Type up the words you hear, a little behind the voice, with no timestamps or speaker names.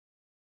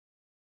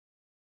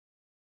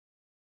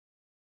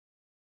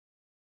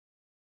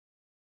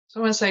So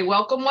I want to say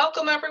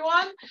welcome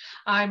everyone.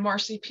 I'm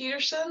Marcy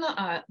Peterson,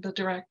 the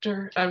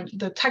director,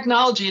 the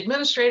technology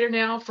administrator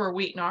now for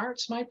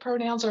WheatonArts. My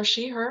pronouns are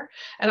she, her,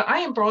 and I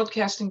am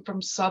broadcasting from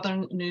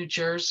southern New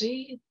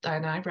Jersey,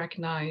 and I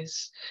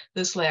recognize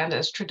this land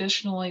as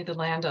traditionally the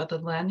land of the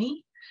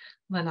Lenape.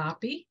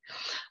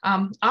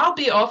 I'll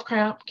be off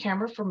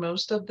camera for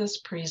most of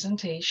this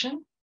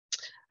presentation,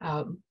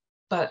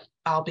 but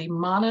I'll be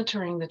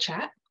monitoring the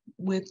chat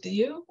with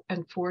you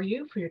and for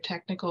your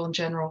technical and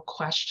general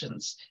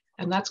questions.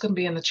 And that's going to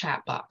be in the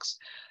chat box.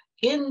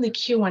 In the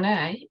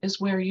Q&A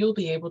is where you'll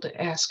be able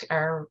to ask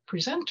our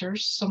presenters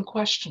some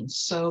questions.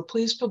 So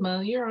please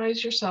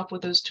familiarize yourself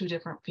with those two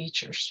different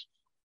features.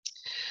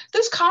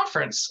 This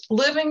conference,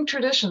 Living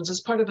Traditions,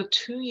 is part of a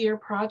 2-year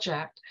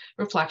project,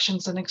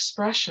 Reflections and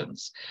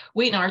Expressions.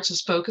 WheatonArts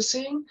is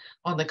focusing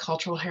on the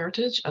cultural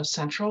heritage of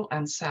Central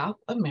and South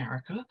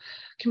American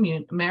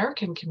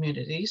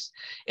communities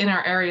in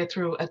our area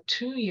through a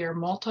 2-year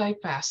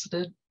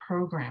multifaceted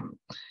program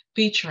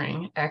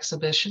featuring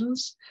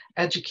exhibitions,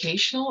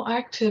 educational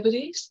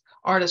activities,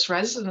 artist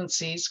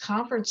residencies,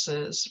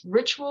 conferences,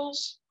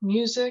 rituals,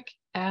 music,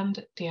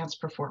 and dance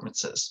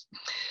performances.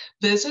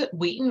 Visit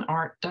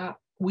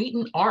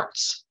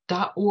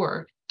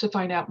WheatonArts.org to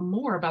find out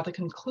more about the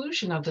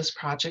conclusion of this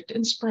project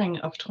in spring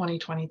of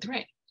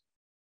 2023.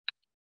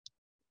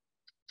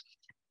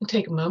 And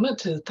take a moment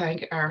to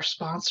thank our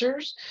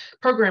sponsors.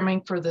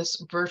 Programming for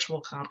this virtual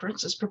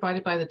conference is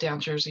provided by the Down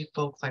Jersey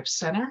Folklife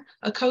Center,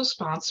 a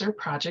co-sponsor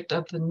project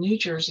of the New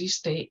Jersey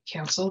State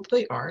Council of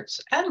the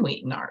Arts and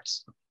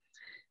WheatonArts,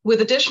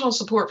 with additional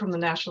support from the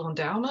National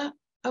Endowment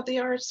of the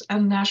Arts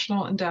and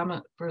National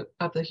Endowment for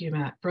the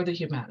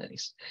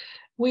Humanities.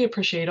 We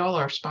appreciate all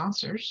our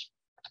sponsors.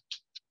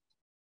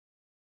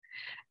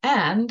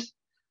 And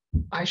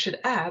I should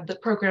add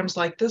that programs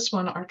like this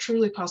one are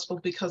truly possible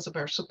because of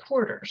our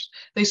supporters.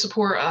 They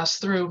support us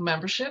through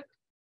membership,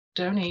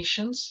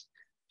 donations,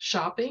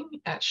 shopping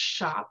at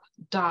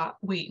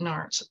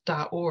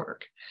shop.wheatonarts.org.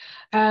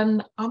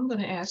 And I'm going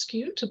to ask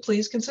you to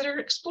please consider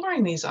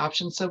exploring these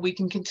options so we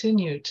can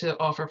continue to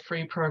offer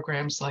free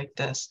programs like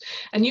this.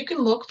 And you can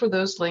look for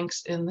those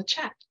links in the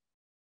chat.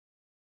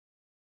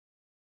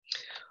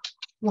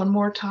 One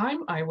more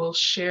time, I will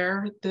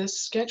share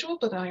this schedule,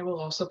 but I will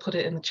also put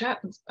it in the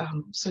chat.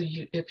 So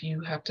if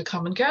you have to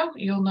come and go,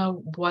 you'll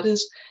know what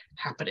is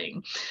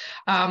happening.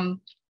 The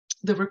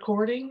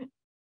recording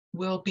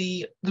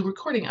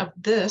of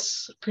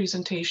this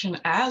presentation,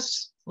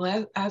 as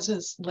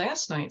is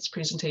last night's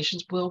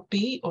presentations, will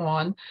be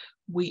on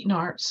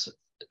WheatonArts'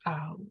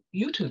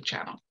 YouTube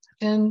channel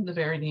in the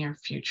very near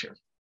future.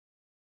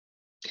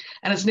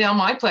 And it's now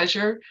my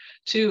pleasure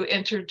to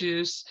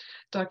introduce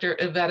Dr.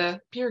 Iveta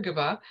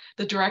Pirgova,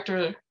 the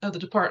director of the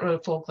Department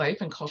of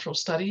Folklife and Cultural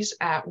Studies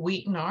at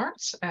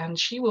WheatonArts, and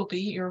she will be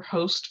your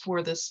host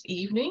for this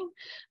evening.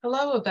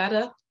 Hello,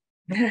 Iveta.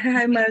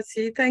 Hi,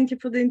 Marcy. Thank you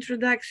for the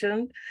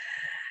introduction.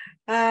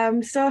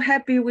 I'm so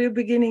happy we're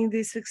beginning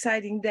this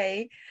exciting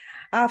day.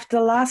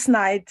 After last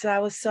night, I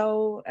was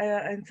so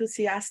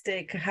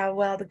enthusiastic how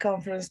well the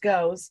conference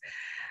goes,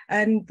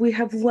 and we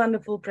have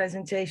wonderful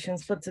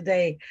presentations for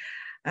today.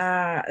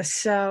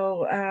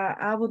 So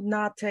I would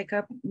not take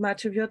up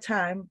much of your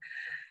time.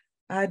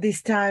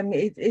 This time,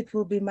 it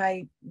will be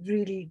my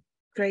really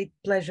great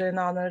pleasure and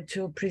honor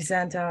to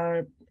present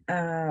our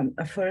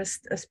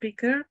first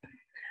speaker,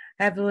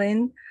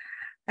 Evelyn.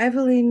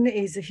 Evelyn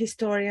is a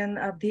historian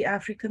of the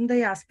African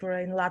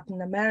diaspora in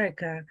Latin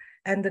America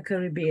and the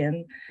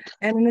Caribbean,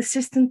 and an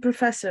assistant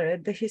professor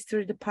at the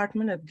History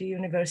Department of the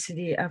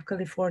University of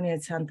California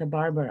at Santa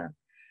Barbara.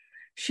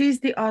 She is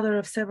the author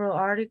of several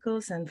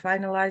articles and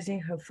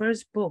finalizing her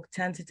first book,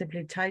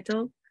 tentatively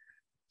titled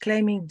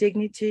Claiming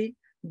Dignity,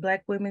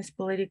 Black Women's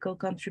Political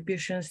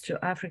Contributions to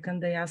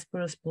African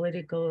Diaspora's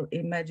Political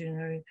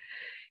Imaginary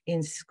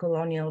in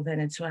Colonial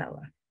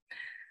Venezuela.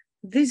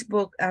 This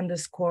book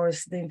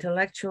underscores the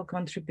intellectual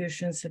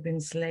contributions of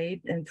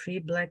enslaved and free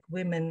Black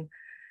women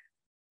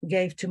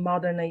gave to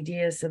modern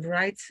ideas of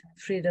rights,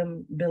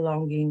 freedom,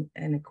 belonging,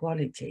 and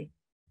equality.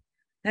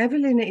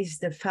 Evelyn is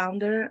the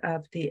founder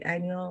of the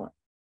annual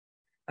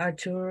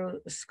Arturo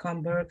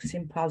Schomburg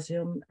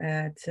Symposium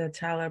at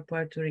Tyler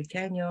Puerto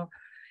Riqueño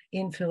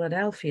in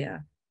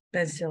Philadelphia,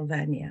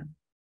 Pennsylvania,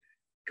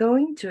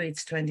 going to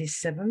its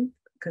 27th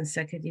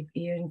consecutive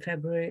year in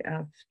February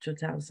of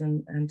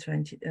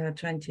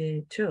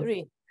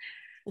 2022.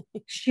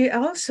 She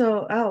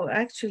also,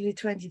 actually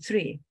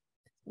 23.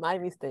 My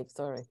mistake,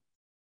 sorry.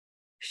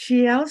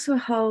 She also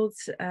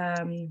holds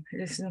a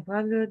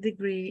licenciatura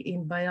degree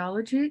in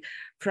biology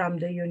from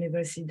the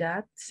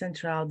Universidad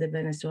Central de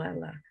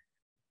Venezuela.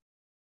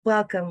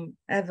 Welcome,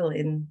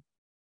 Evelyn.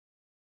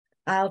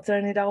 I'll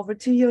turn it over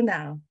to you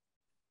now.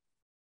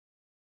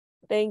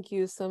 Thank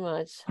you so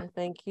much.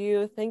 Thank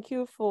you. Thank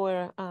you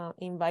for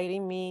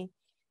inviting me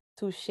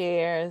to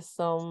share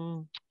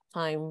some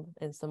time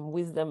and some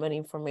wisdom and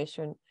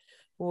information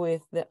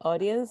with the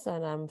audience.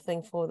 And I'm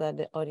thankful that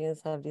the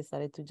audience have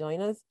decided to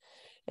join us.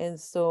 And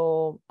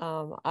so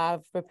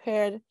I've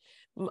prepared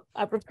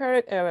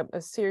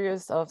a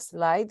series of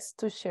slides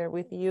to share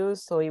with you,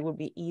 so it will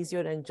be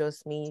easier than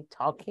just me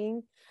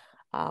talking,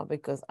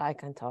 because I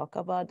can talk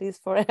about this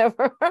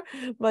forever.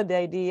 But the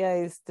idea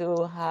is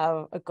to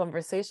have a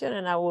conversation,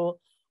 and I will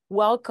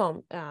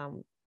welcome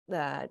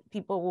that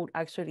people would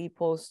actually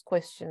post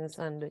questions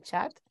on the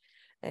chat,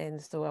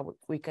 and so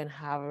we can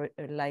have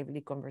a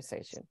lively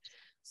conversation.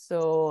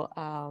 So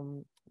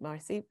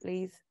Marcy,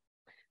 please.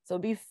 So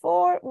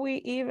before we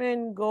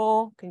even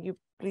go, can you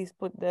please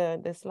put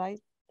the slide?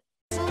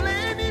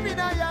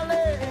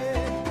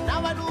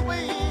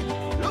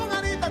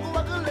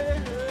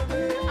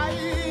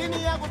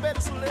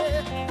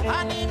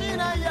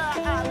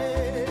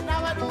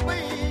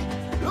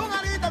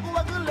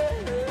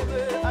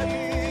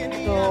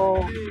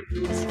 So,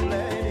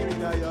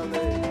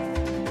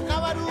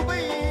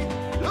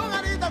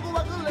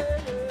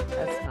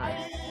 that's fine.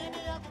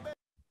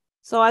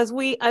 So as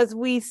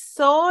we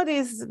saw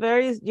this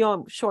very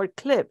short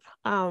clip,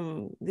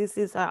 this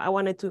is I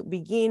wanted to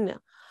begin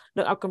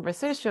our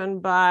conversation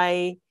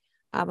by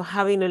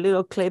having a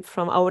little clip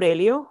from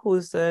Aurelio,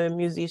 who's a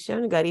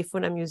musician,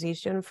 Garifuna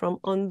musician from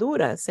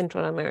Honduras,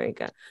 Central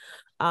America.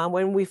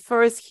 When we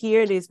first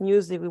hear this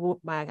music, we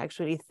might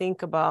actually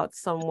think about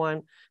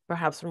someone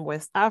perhaps from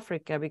West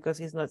Africa, because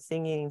he's not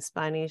singing in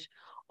Spanish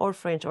or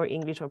French or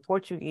English or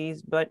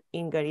Portuguese, but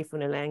in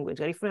Garifuna language.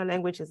 Garifuna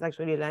language is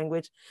actually a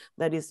language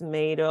that is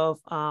made of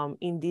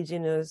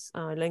indigenous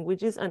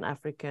languages and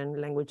African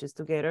languages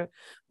together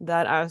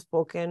that are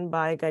spoken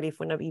by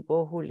Garifuna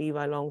people who live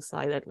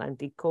alongside the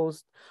Atlantic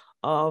coast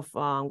of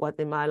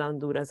Guatemala,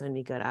 Honduras, and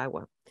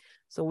Nicaragua.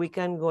 So we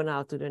can go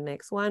now to the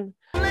next one.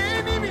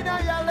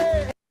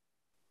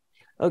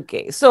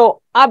 Okay,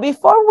 so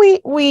before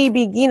we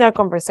begin our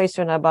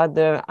conversation about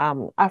the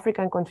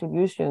African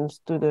contributions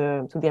to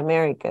the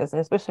Americas, and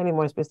especially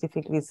more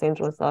specifically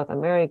Central South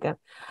America,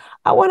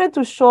 I wanted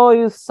to show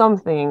you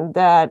something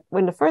that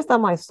when the first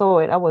time I saw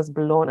it, I was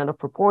blown out of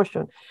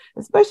proportion,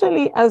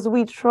 especially as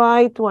we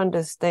try to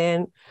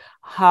understand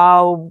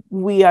how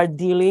we are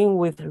dealing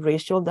with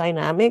racial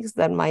dynamics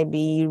that might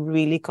be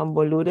really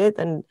convoluted,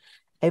 and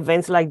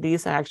events like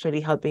these are actually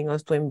helping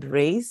us to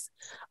embrace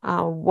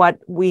what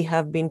we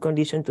have been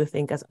conditioned to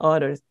think as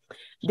others.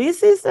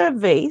 This is a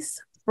vase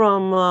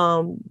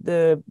from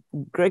the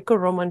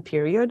Greco-Roman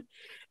period.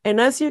 And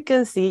as you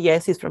can see,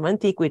 yes, it's from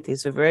antiquity.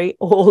 It's a very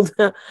old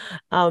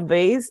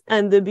vase.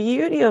 And the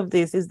beauty of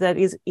this is that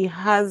it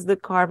has the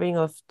carving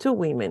of two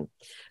women.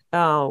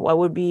 What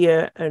would be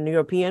an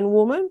European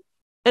woman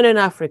and an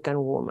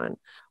African woman.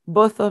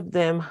 Both of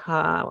them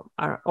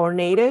are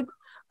ornated.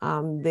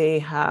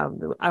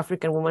 The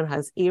African woman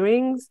has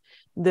earrings.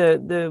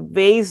 The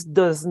vase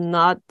does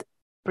not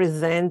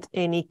present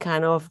any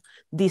kind of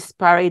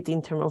disparity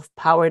in terms of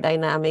power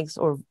dynamics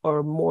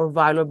or more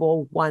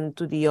valuable one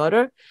to the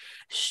other,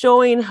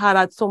 showing how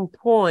at some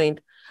point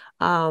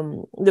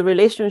the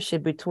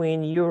relationship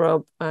between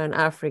Europe and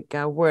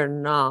Africa were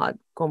not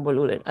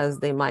convoluted as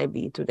they might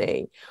be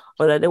today,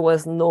 or that there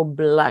was no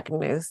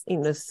blackness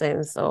in the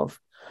sense of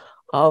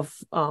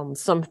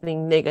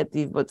something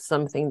negative, but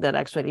something that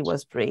actually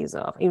was praised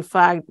of. In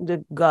fact,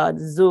 the god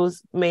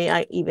Zeus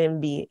may even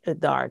be a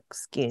dark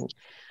skin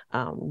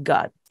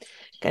god.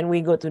 Can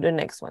we go to the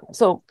next one?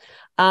 So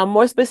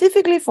more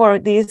specifically for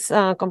this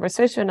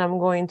conversation, I'm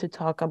going to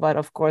talk about,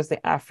 of course,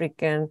 the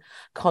African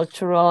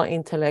cultural,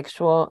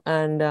 intellectual,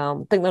 and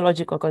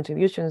technological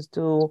contributions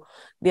to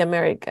the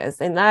Americas.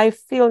 And I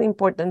feel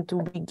important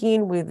to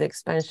begin with the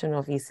expansion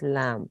of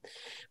Islam,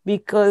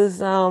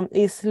 because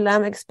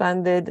Islam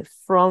expanded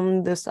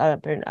from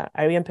the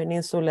Arabian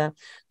Peninsula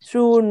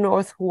through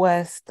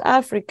Northwest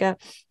Africa,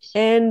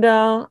 and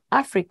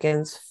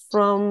Africans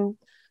from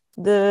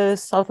the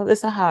south of the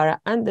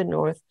Sahara and the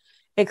north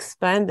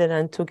expanded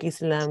and took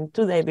Islam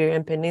to the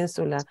Iberian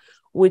Peninsula,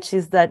 which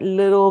is that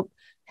little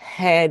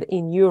head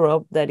in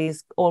Europe that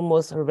is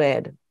almost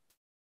red.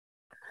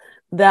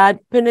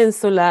 That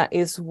peninsula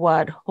is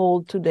what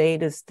hold today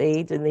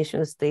the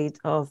nation state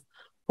of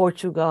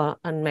Portugal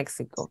and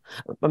Mexico.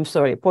 I'm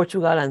sorry,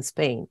 Portugal and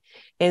Spain.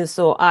 And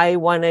so I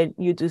wanted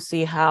you to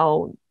see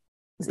how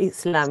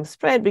Islam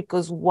spread,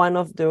 because one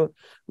of the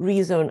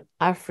reasons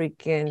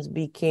Africans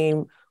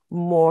became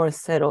more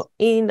settled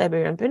in the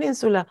Iberian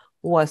Peninsula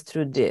was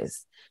through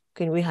this.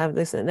 Can we have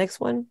this the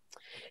next one?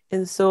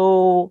 And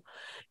so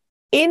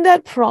in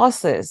that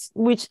process,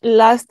 which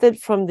lasted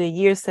from the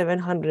year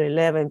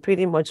 711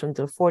 pretty much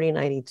until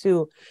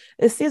 1492,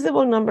 a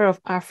sizable number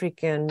of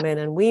African men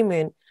and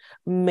women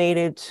made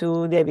it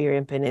to the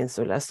Iberian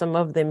Peninsula. Some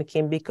of them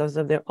came because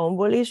of their own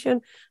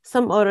volition.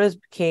 Some others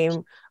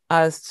came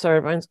as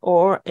servants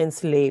or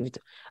enslaved.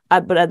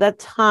 But at that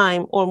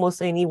time,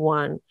 almost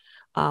anyone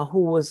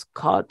who was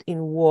caught in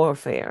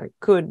warfare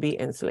could be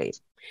enslaved.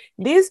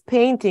 This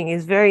painting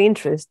is very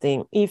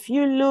interesting. If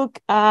you look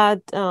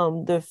at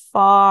the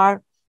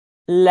far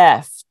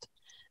left,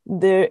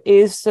 There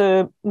is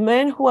a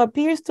man who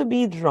appears to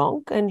be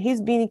drunk, and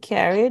he's being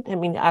carried, I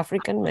mean,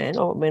 African man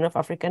or men of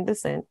African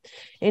descent,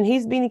 and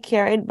he's being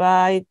carried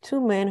by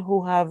two men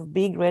who have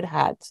big red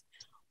hats,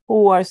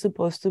 who are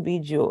supposed to be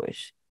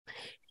Jewish.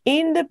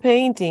 In the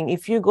painting,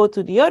 if you go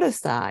to the other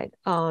side,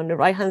 on the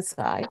right-hand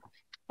side,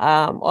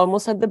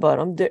 almost at the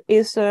bottom, there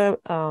is a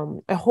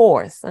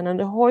horse, and on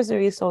the horse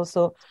there is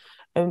also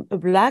a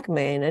black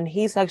man, and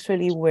he's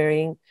actually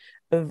wearing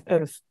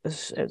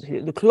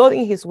the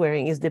clothing he's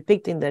wearing is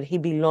depicting that he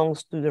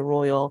belongs to the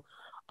royal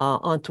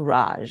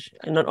entourage.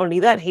 And not only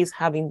that, he's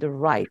having the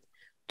right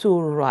to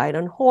ride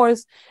on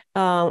horse,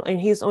 and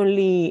he's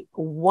only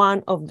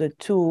one of the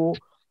two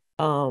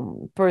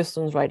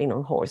persons riding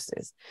on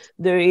horses.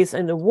 There is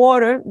in the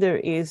water, there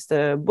is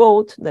the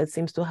boat that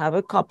seems to have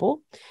a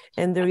couple,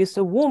 and there is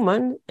a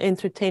woman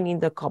entertaining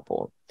the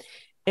couple.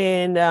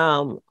 And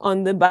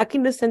on the back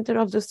in the center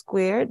of the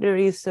square, there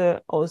is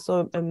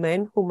also a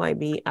man who might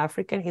be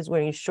African. He's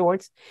wearing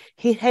shorts.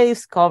 His head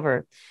is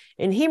covered.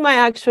 And he might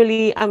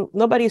actually,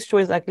 nobody's sure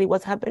exactly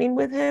what's happening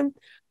with him,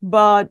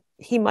 but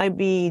he might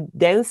be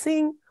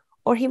dancing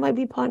or he might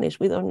be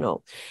punished. We don't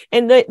know.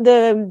 And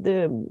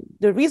the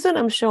reason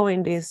I'm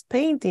showing this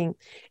painting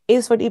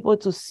is for people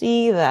to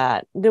see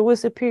that there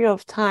was a period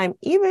of time,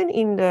 even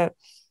in the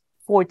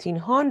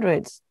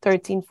 1400s,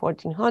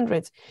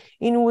 1400s,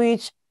 in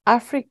which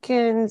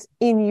Africans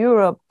in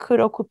Europe could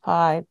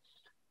occupy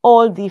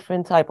all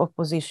different type of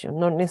position,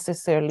 not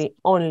necessarily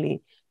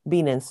only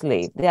being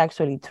enslaved. There are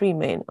actually three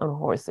men on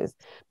horses,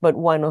 but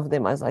one of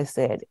them, as I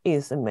said,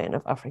 is a man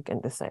of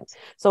African descent.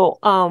 So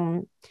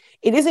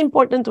it is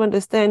important to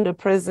understand the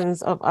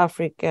presence of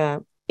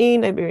Africa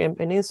in Iberian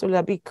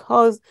Peninsula,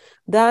 because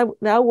that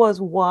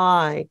was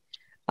why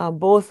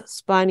both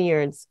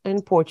Spaniards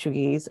and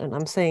Portuguese, and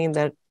I'm saying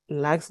that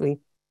laxly,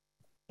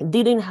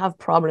 didn't have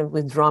problems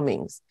with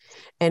drummings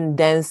and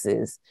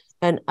dances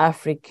and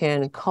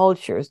African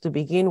cultures to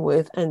begin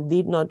with, and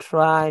did not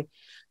try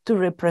to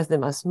repress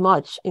them as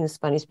much in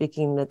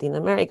Spanish-speaking Latin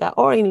America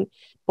or in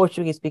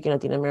Portuguese-speaking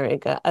Latin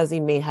America as it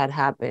may have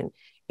happened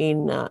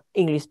in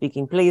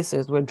English-speaking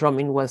places where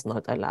drumming was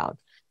not allowed.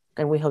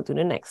 And we go to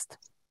the next.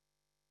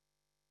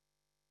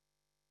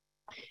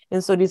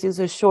 And so this is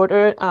a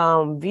shorter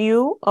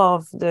view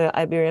of the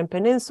Iberian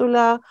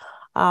Peninsula.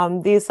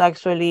 This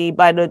actually,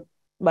 by the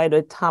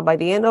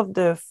end of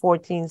the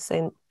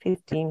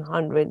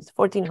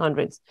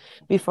 1400s,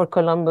 before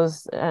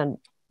Columbus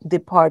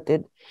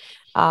departed,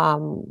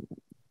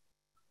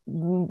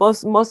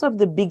 most of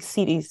the big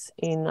cities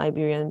in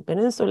Iberian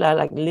Peninsula,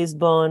 like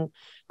Lisbon,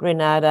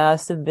 Granada,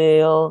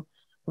 Seville,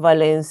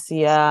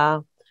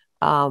 Valencia,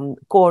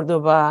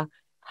 Cordoba,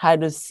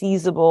 had a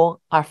sizable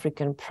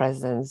African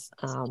presence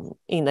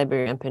in the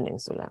Iberian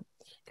Peninsula.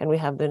 Can we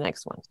have the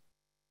next one?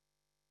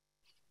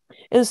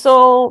 And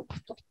so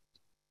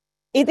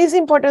it is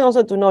important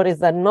also to notice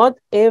that not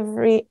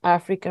every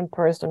African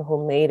person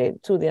who made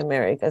it to the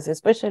Americas,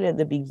 especially at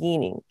the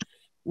beginning,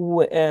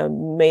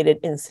 made it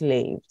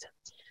enslaved.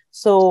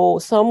 So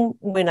some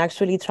went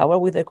actually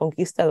travel with the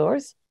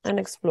conquistadors and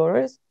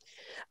explorers.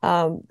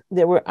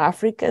 There were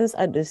Africans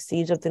at the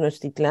siege of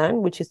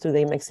Tenochtitlan, which is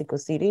today Mexico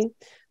City.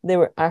 There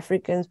were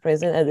Africans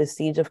present at the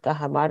siege of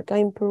Cajamarca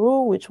in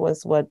Peru, which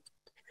was what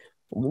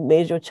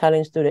major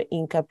challenge to the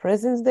Inca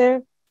presence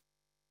there.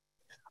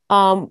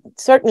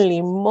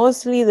 Certainly,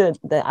 mostly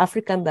the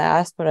African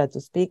diaspora,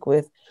 to speak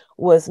with,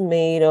 was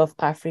made of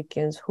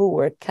Africans who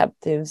were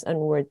captives and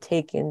were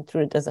taken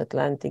through the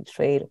transatlantic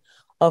trade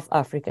of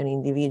African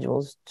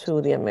individuals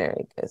to the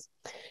Americas.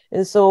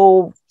 And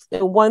so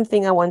one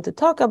thing I want to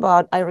talk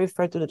about, I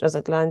refer to the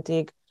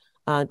transatlantic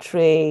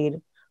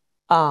trade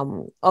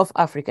of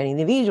African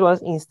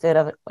individuals instead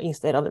of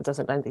the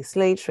transatlantic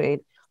slave trade,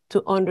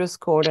 to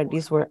underscore that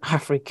these were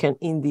African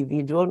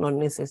individuals, not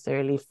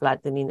necessarily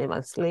flattening them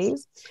as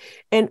slaves.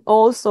 And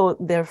also,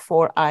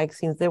 therefore,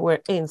 since they were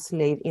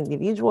enslaved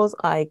individuals,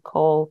 I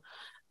call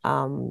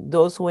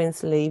those who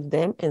enslaved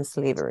them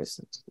enslavers.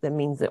 That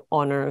means the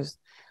owners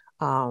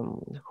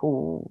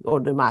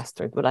or the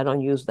masters, but I don't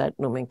use that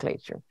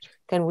nomenclature.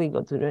 Can we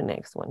go to the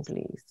next one,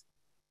 please?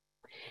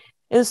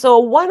 And so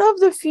one of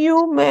the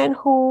few men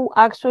who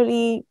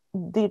actually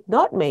did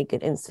not make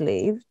it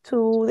enslaved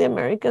to the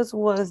Americas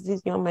was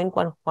this young man,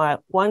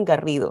 Juan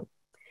Garrido.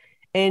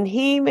 And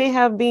he may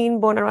have been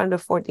born around the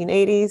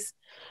 1480s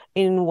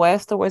in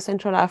West or West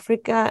Central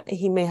Africa.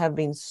 He may have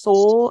been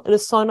the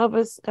son of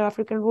an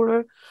African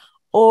ruler,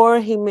 or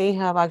he may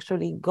have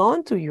actually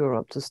gone to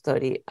Europe to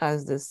study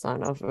as the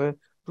son of a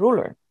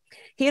ruler.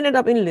 He ended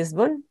up in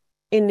Lisbon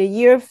in the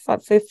year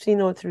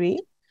 1503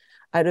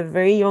 at a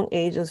very young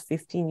age of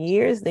 15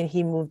 years. Then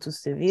he moved to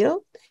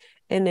Seville.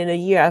 And then a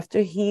year after,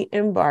 he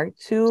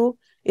embarked to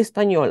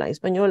Hispaniola.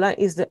 Hispaniola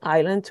is the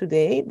island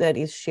today that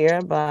is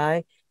shared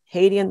by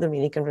Haiti and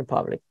Dominican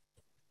Republic.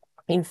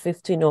 In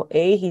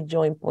 1508, he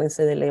joined Ponce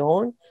de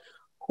Leon,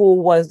 who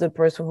was the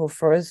person who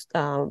first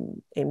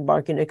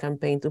embarked in a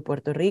campaign to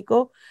Puerto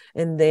Rico.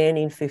 And then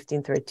in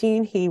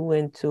 1513, he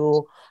went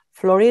to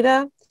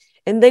Florida.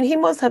 And then he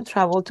must have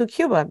traveled to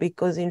Cuba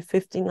because in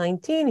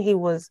 1519, he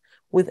was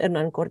with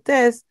Hernan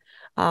Cortés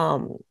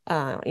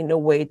in the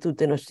way to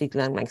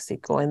Tenochtitlan,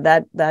 Mexico. And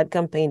that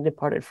campaign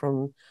departed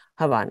from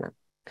Havana.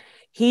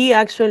 He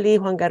actually,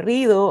 Juan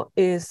Garrido,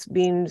 is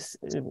being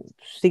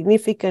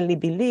significantly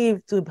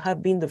believed to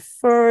have been the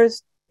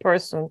first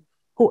person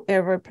who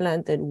ever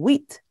planted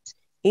wheat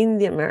in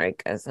the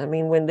Americas. I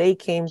mean, when they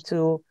came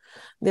to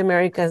the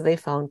Americas, they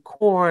found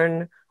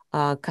corn,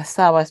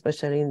 cassava,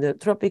 especially in the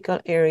tropical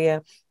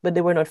area, but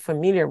they were not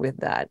familiar with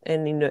that.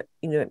 And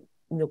in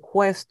a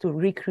quest to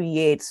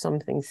recreate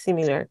something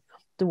similar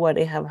to what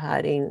they have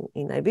had in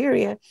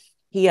Iberia,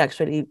 he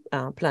actually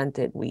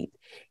planted wheat.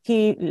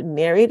 He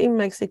married in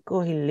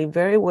Mexico. He lived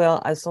very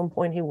well. At some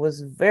point, he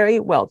was very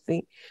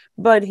wealthy,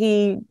 but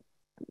he,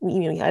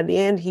 at the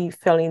end, he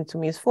fell into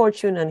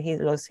misfortune and he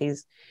lost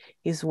his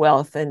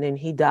wealth, and then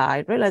he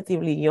died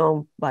relatively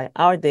young by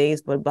our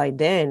days, but by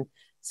then,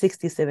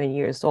 67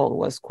 years old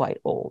was quite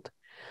old.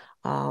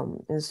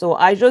 And so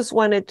I just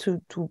wanted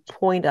to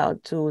point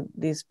out to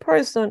this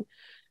person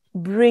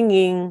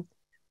bringing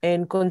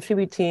and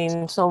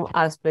contributing some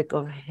aspect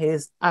of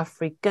his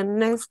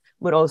Africanness,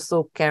 but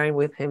also carrying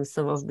with him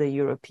some of the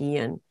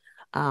European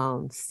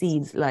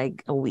seeds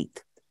like a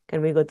wheat.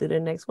 Can we go to the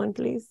next one,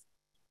 please?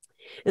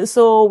 And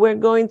so we're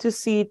going to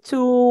see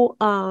two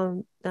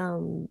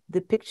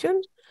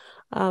depiction,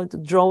 the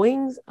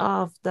drawings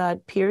of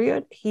that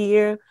period.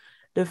 Here,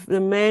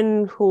 the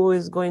man who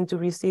is going to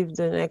receive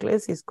the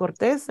necklace is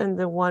Cortés, and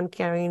the one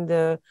carrying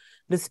the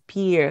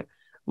spear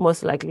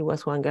most likely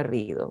was Juan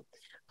Garrido.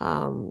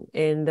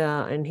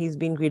 And he's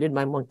being greeted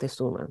by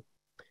Montezuma.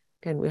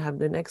 Can we have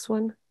the next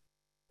one?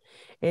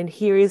 And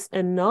here is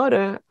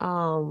another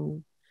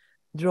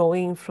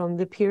drawing from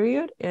the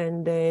period,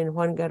 and then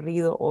Juan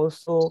Garrido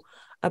also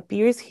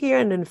appears here,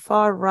 and then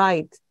far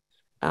right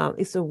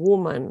is a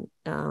woman,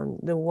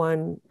 the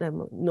one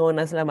known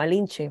as La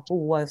Malinche, who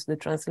was the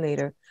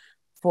translator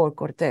for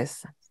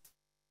Cortés.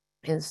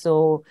 And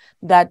so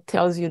that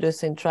tells you the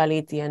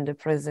centrality and the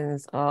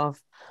presence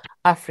of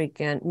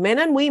African men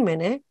and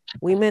women.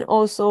 Women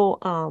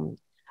also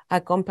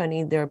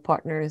accompany their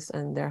partners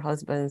and their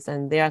husbands,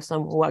 and there are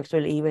some who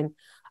actually, even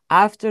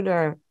after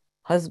their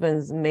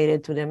husbands made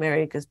it to the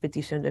Americas,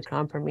 petitioned the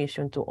crown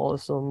permission to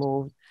also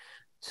move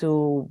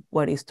to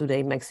what is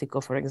today Mexico,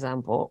 for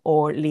example,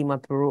 or Lima,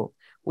 Peru,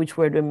 which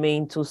were the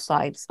main two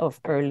sites of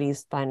early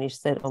Spanish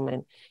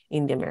settlement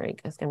in the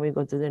Americas. Can we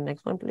go to the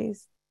next one,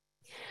 please?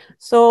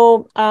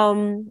 So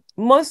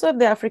most of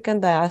the African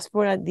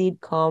diaspora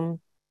did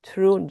come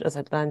through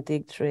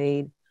transatlantic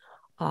trade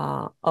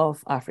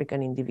of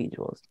African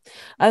individuals.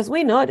 As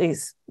we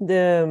notice,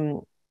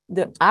 the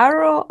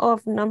arrow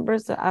of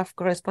numbers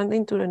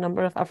corresponding to the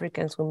number of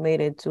Africans who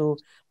made it to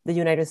the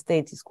United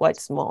States is quite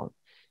small.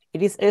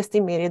 It is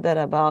estimated that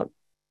about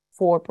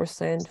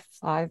 4%,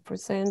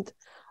 5%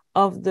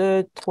 of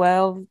the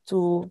 12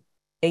 to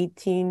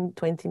 18,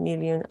 20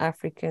 million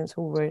Africans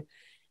who were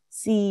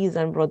seized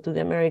and brought to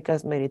the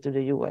Americas made it to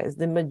the US.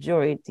 The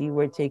majority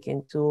were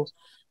taken to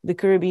the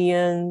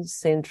Caribbean,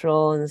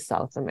 Central, and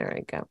South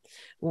America,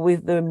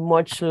 with the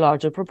much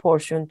larger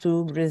proportion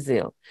to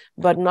Brazil.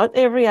 But not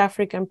every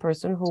African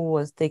person who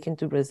was taken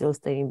to Brazil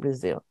stayed in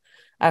Brazil.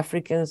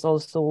 Africans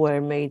also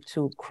were made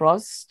to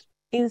cross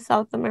in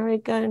South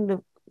America, in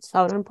the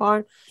southern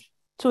part,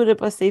 to the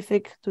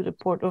Pacific, to the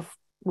port of,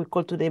 we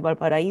call today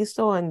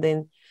Valparaiso, and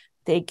then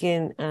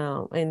taken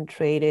and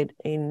traded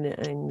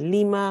in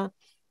Lima,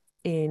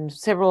 in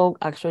several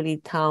actually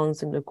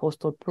towns in the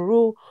coastal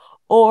Peru,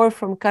 or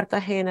from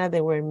Cartagena,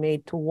 they were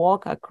made to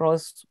walk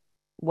across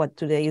what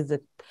today is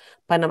the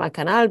Panama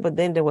Canal, but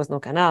then there was no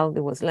canal,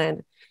 there was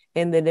land.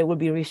 And then they would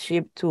be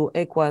reshipped to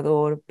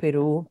Ecuador,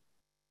 Peru,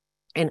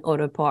 and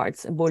other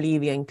parts,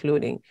 Bolivia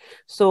including.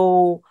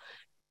 So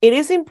it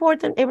is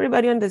important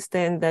everybody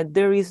understand that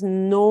there is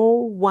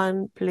no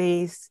one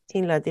place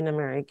in Latin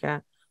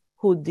America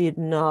who did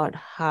not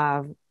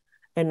have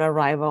an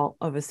arrival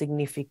of a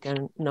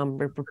significant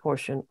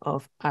proportion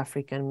of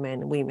African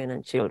men, women,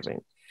 and children.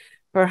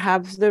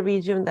 Perhaps the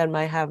region that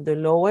might have the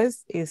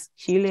lowest is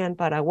Chile and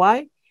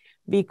Paraguay,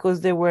 because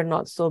they were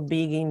not so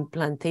big in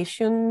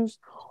plantations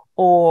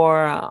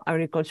or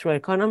agricultural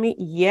economy,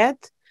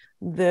 yet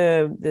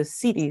the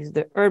cities,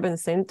 the urban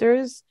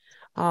centers,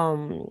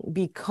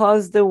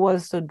 because there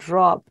was a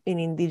drop in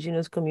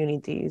indigenous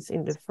communities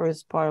in the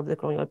first part of the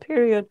colonial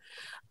period,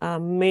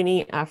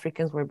 many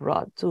Africans were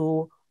brought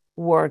to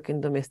work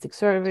in domestic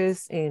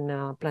service,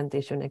 in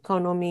plantation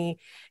economy,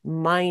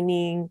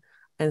 mining,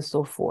 and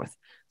so forth.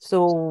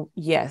 So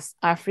yes,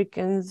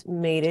 Africans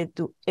made it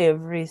to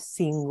every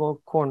single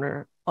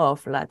corner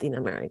of Latin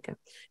America.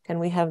 Can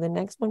we have the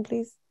next one,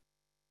 please?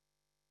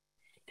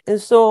 And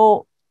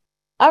so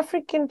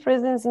African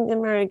presence in the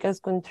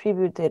Americas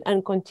contributed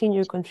and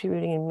continue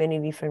contributing in many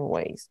different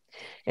ways.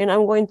 And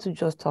I'm going to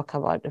just talk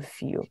about a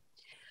few.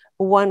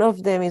 One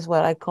of them is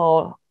what I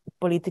call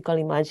political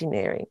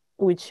imaginary,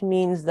 which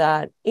means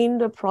that in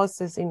the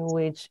process in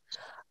which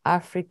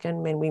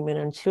African men, women,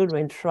 and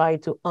children try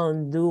to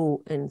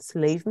undo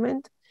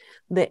enslavement,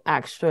 they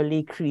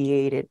actually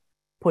created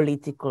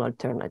political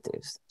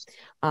alternatives.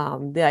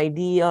 The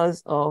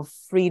ideas of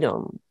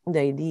freedom, the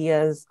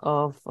ideas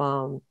of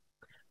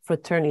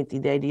fraternity,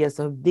 the ideas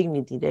of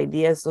dignity, the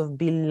ideas of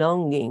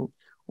belonging,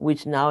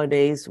 which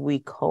nowadays we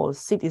call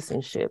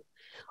citizenship,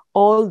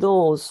 all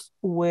those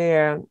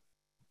were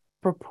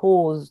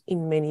proposed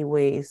in many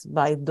ways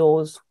by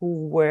those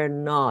who were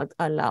not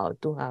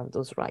allowed to have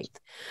those rights.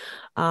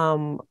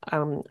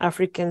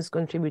 Africans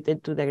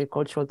contributed to the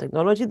agricultural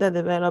technology that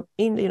developed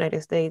in the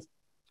United States,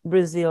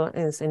 Brazil,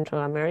 and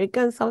Central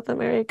America and South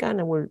America,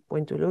 and we're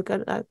going to look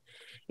at that.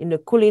 In the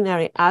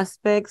culinary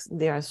aspects,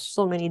 there are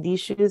so many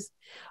dishes.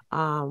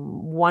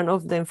 One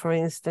of them, for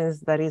instance,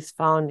 that is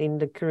found in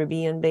the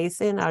Caribbean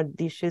basin are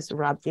dishes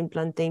wrapped in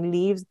plantain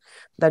leaves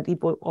that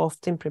people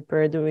often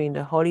prepare during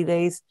the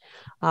holidays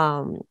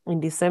in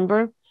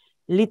December.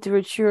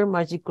 Literature,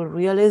 magical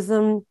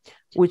realism,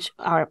 which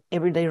are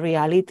everyday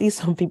reality,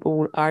 some people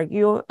will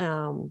argue,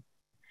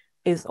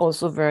 is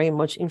also very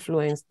much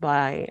influenced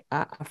by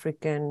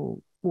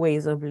African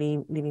ways of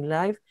living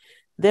life.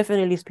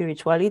 Definitely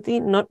spirituality,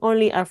 not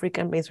only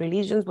African-based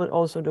religions, but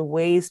also the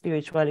way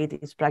spirituality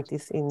is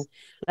practiced in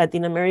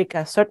Latin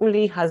America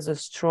certainly has a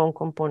strong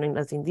component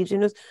that's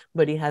indigenous,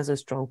 but it has a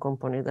strong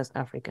component that's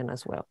African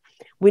as well.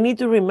 We need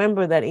to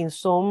remember that in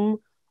some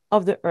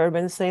of the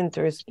urban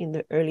centers in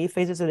the early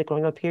phases of the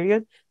colonial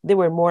period, there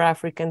were more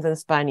Africans than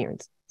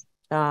Spaniards.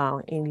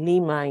 In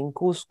Lima, in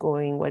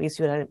Cusco, in what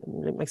is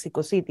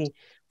Mexico City,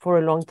 for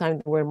a long time,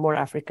 there were more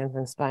Africans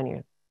than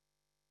Spaniards.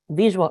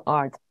 Visual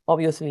art,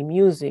 obviously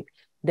music,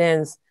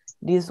 dance,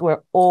 these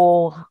were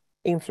all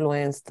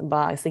influenced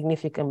by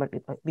significant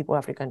people of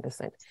African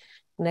descent.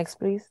 Next,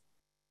 please.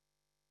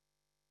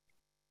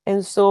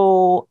 And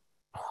so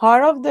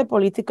part of the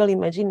political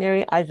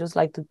imaginary, I just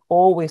like to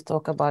always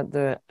talk about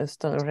the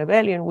Stoner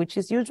Rebellion, which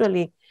is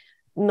usually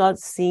not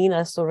seen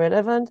as so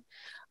relevant.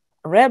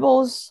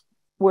 Rebels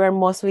were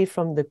mostly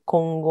from the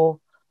Congo,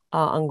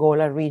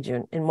 Angola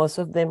region, and most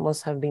of them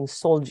must have been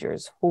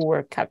soldiers who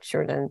were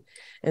captured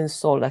and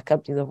sold as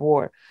captives of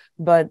war.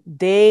 But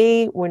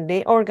when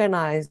they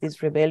organized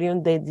this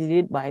rebellion, they did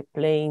it by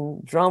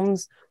playing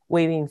drums,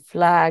 waving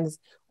flags,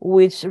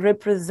 which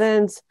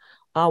represents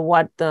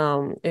what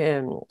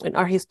an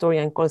art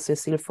historian called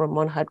Cecile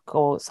Fromont had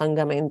called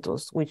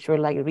sangamentos, which were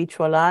like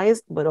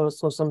ritualized, but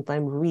also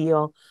sometimes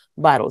real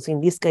battles. In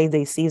this case,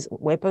 they seized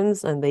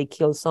weapons and they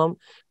killed some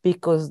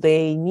because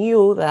they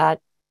knew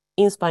that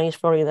in Spanish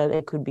Florida,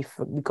 they could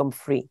become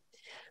free,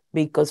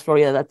 because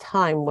Florida at that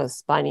time was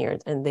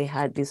Spaniard, and they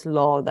had this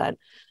law that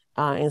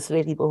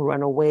enslaved people who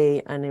ran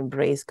away and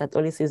embraced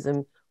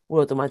Catholicism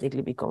would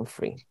automatically become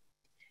free.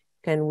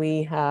 Can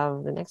we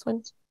have the next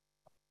one?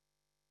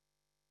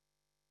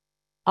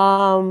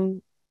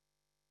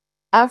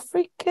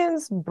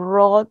 Africans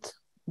brought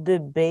the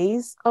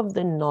base of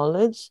the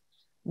knowledge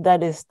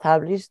that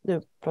established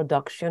the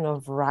production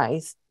of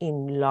rice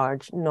in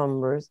large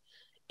numbers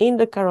in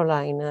the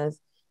Carolinas,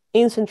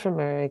 in Central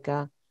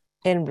America,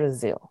 and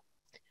Brazil.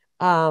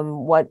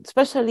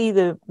 Especially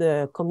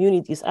the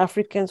communities,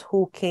 Africans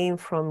who came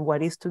from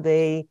what is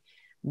today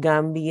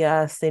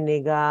Gambia,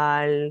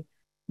 Senegal,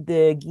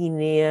 the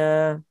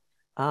Guinea,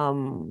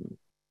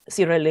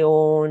 Sierra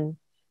Leone.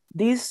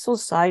 These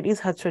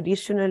societies had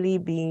traditionally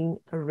been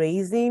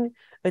raising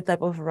a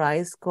type of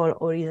rice called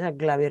Orija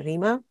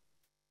glaberrima.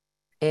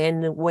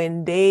 And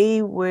when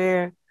they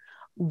were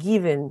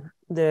given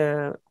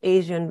the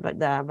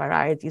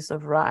varieties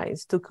of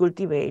rice to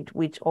cultivate,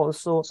 which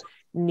also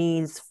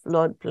needs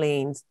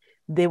floodplains,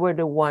 they were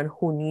the one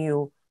who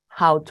knew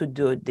how to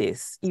do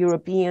this.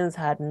 Europeans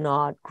had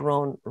not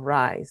grown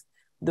rice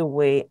the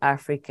way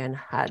African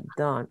had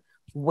done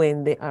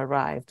when they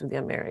arrived to the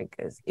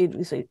Americas.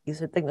 It's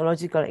a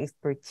technological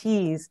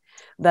expertise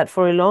that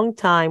for a long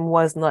time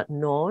was not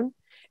known.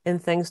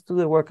 And thanks to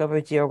the work of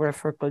a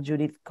geographer called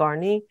Judith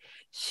Carney,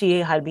 she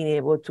had been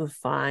able to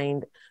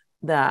find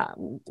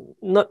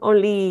not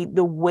only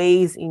the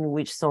ways in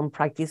which some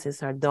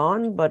practices are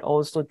done, but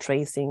also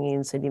tracing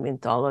in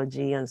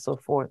sedimentology and so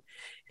forth,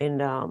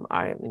 and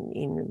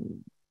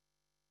in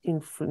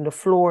the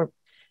floor,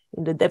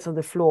 in the depth of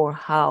the floor,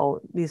 how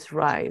this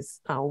rice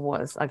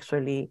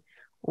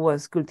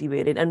was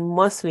cultivated. And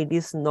mostly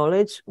this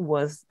knowledge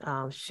was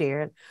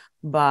shared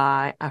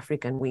by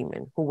African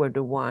women who were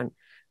the one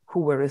who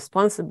were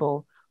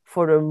responsible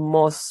for the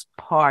most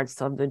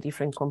parts of the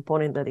different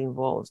component that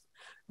involves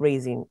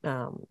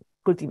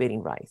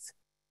cultivating rice.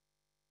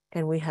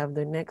 And we have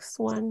the next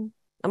one.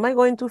 Am I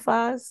going too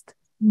fast?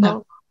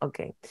 No. Oh,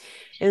 okay.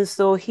 And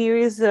so here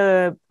is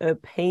a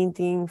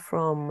painting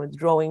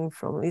drawing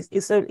from,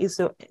 it's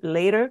a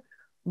later,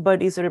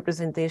 but it's a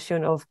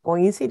representation of,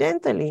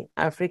 coincidentally,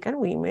 African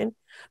women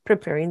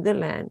preparing the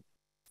land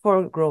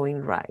for growing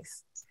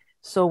rice.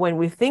 So when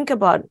we think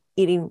about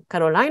eating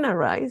Carolina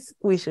rice,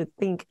 we should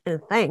think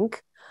and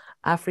thank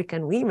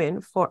African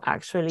women for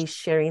actually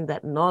sharing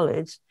that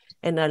knowledge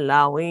and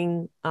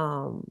allowing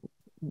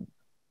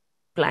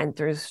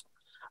planters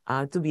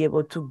to be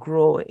able to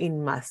grow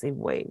in massive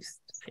waves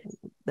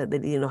that they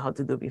didn't know how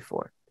to do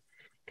before.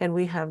 Can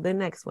we have the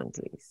next one,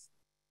 please?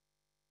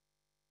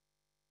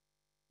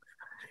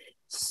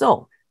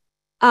 So,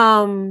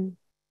 as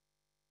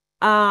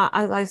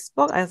I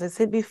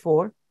said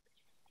before,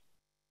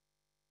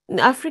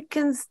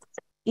 Africans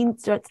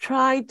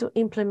try to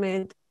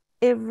implement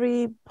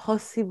every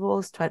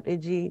possible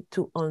strategy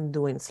to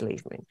undo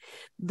enslavement.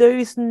 There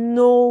is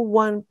no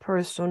one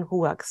person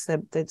who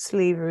accepted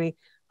slavery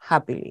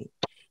happily.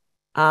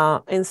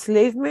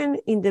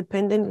 Enslavement,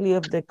 independently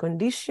of the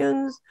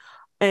conditions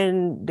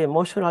and the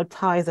emotional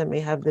ties that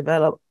may have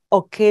developed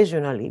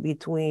occasionally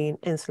between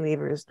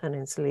enslavers and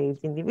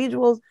enslaved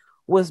individuals,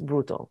 was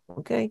brutal.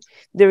 Okay,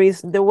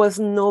 there was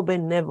no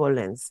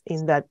benevolence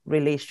in that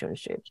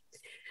relationship.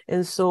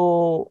 And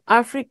so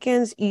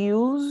Africans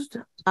used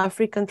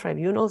African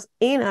tribunals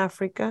in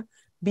Africa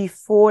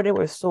before they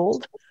were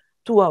sold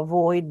to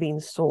avoid being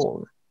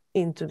sold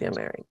into the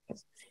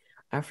Americas.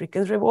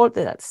 Africans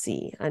revolted at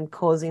sea and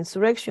caused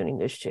insurrection in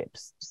the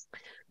ships.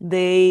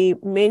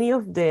 Many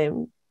of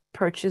them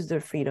purchased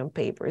their freedom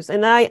papers.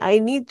 And I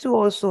need to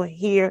also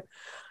here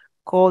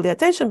call the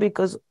attention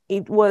because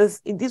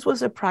this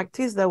was a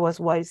practice that was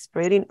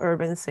widespread in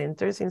urban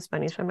centers in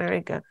Spanish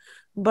America.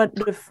 But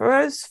the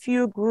first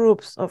few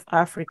groups of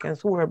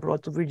Africans who were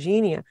brought to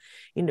Virginia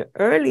in the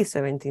early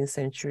 17th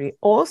century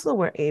also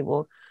were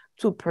able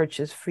to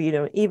purchase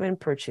freedom, even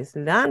purchase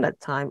land at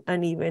time,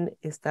 and even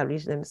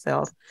establish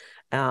themselves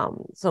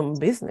some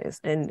business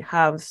and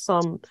have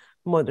some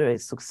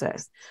moderate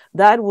success.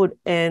 That would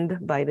end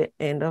by the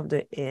end of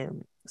the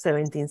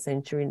 17th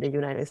century in the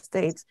United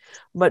States,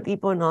 but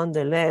people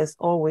nonetheless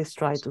always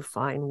try to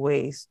find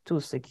ways to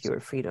secure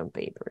freedom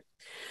papers.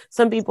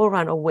 Some people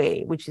ran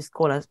away, which is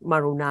called as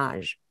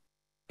maroonage,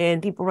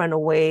 and people ran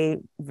away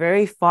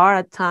very far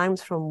at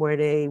times from where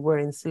they were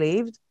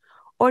enslaved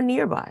or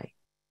nearby,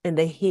 and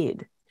they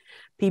hid.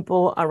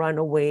 People are run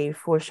away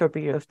for a short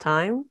period of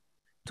time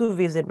to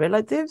visit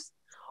relatives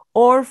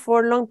or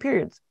for long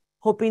periods,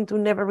 hoping to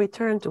never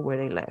return to where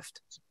they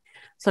left.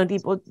 Some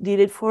people did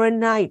it for a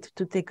night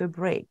to take a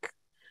break,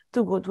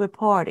 to go to a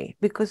party,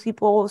 because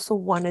people also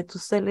wanted to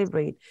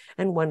celebrate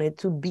and wanted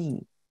to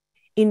be.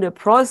 In the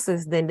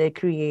process, then they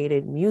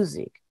created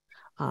music,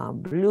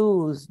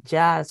 blues,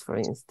 jazz, for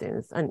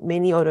instance, and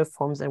many other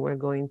forms that we're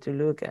going to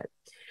look at.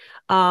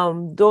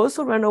 Those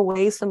who ran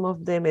away, some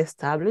of them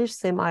established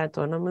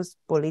semi-autonomous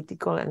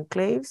political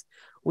enclaves,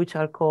 which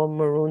are called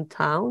maroon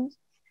towns.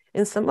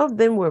 And some of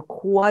them were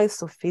quite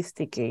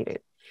sophisticated.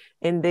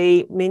 And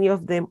many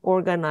of them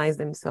organized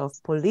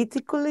themselves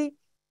politically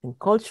and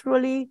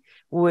culturally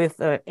with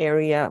an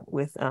area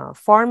with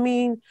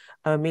farming,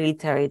 a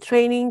military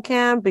training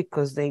camp,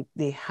 because they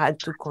had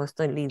to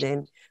constantly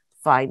then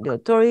fight the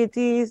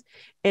authorities.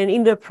 And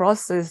in the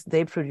process,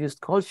 they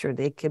produced culture.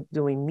 They kept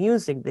doing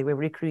music. They were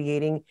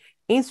recreating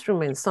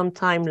instruments,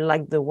 sometimes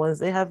like the ones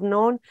they have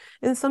known,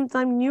 and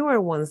sometimes newer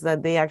ones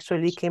that they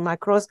actually came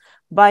across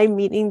by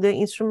meeting the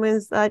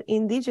instruments that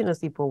indigenous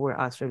people were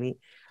actually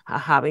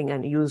having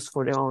and used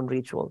for their own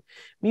ritual.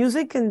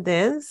 Music and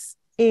dance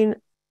in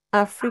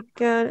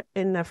African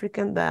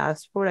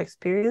diaspora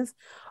experience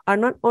are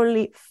not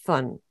only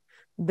fun,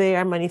 they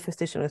are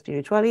manifestation of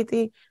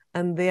spirituality,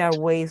 and they are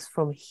ways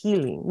from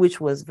healing,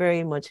 which was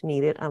very much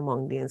needed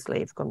among the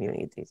enslaved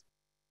communities.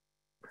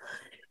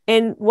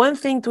 And one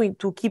thing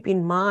to keep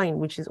in mind,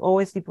 which is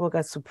always people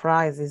get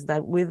surprised, is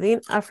that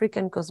within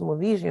African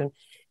cosmovision,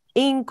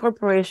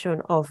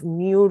 incorporation of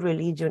new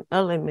religion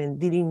element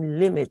didn't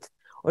limit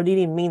or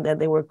didn't mean that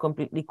they were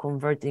completely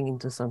converting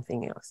into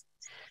something else.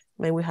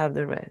 May we have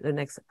the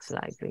next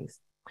slide, please?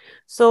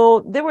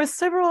 So there were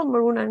several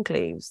maroon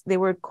enclaves. They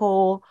were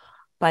called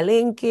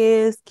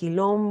palenques,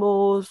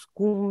 quilombos,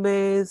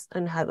 cumbes,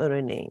 and had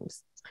other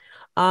names.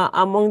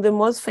 Among the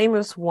most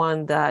famous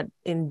one that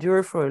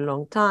endured for a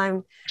long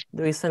time,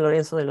 there is San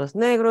Lorenzo de los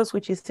Negros,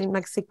 which is in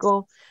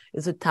Mexico.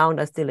 It's a town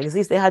that still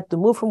exists. They had to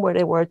move from where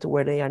they were to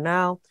where they are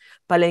now.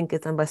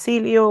 Palenque San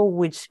Basilio,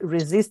 which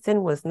resistance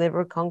was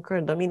never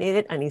conquered,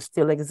 dominated, and it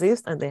still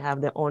exists, and they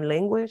have their own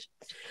language.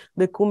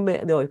 The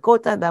Cumbe de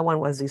Oicota, that one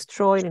was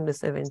destroyed in the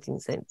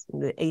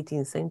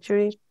 18th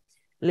century.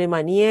 Le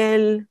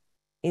Maniel,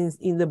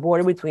 in the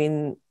border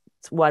between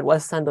what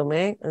was San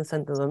Domingue and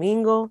Santo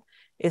Domingo.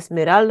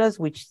 Esmeraldas,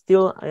 which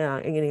still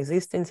in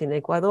existence in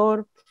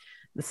Ecuador.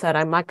 The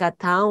Saramaca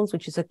towns,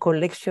 which is a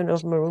collection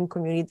of maroon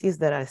communities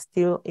that are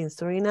still in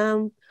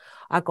Suriname.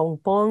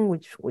 Acompong,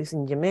 which was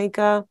in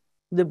Jamaica.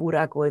 The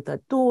Buraco de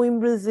Tatu in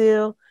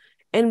Brazil.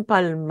 And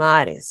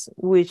Palmares,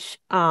 which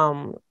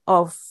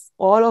of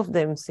all of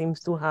them seems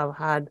to have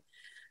had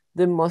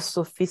the most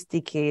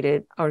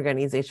sophisticated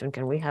organization.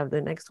 Can we have the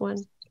next one?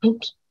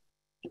 Oops.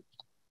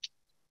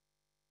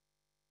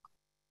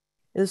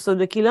 And so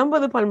the Quilombo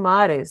de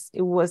Palmares,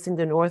 it was in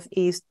the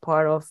northeast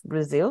part of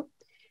Brazil.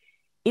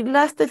 It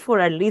lasted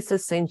for at least a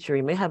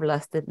century, may have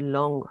lasted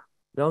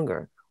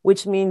longer,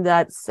 which means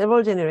that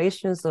several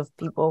generations of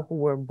people who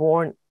were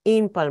born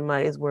in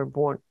Palmares were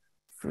born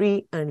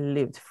free and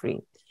lived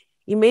free.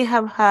 It may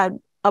have had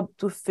up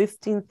to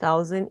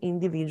 15,000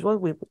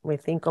 individuals. We may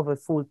think of a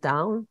full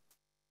town.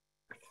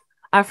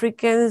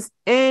 Africans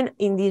and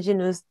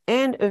indigenous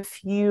and a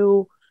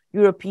few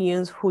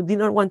Europeans who did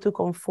not want to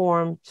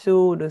conform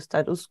to the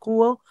status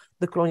quo,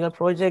 the colonial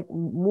project,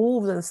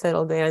 moved and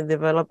settled there and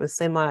developed a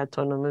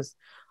semi-autonomous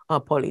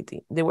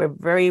polity. They were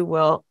very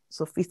well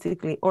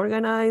sophisticatedly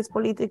organized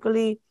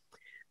politically.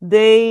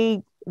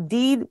 They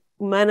did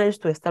manage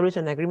to establish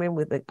an agreement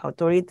with the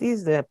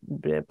authorities, the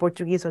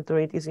Portuguese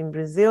authorities in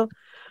Brazil,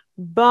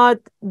 but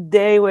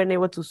they weren't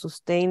able to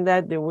sustain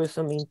that. There was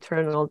some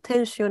internal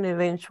tension.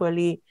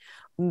 Eventually,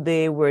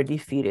 they were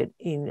defeated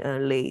in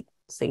late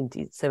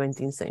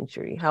 17th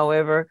century.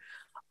 However,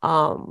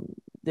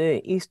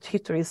 the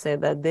history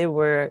said that they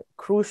were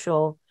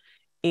crucial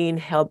in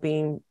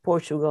helping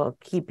Portugal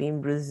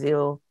keeping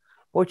Brazil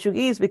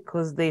Portuguese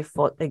because they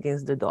fought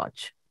against the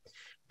Dutch.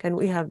 Can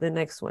we have the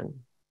next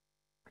one?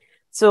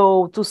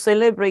 So to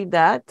celebrate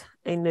that,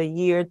 in the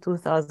year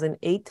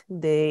 2008,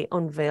 they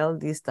unveiled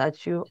the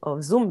statue of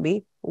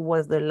Zumbi, who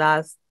was the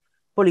last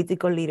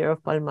political leader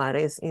of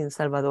Palmares in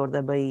Salvador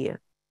da Bahia.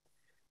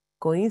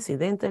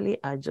 Coincidentally,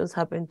 I just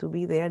happened to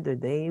be there the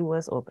day it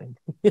was opened.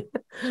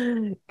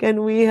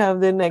 Can we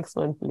have the next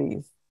one,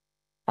 please?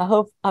 I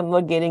hope I'm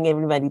not getting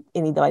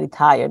anybody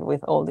tired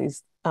with all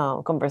this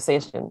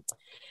conversation.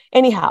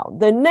 Anyhow,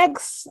 the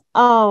next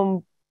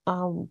part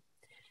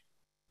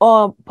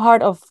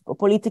of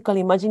political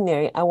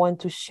imaginary I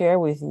want to share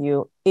with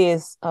you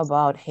is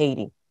about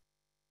Haiti.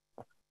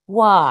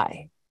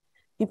 Why?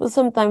 People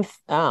sometimes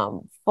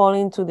fall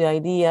into the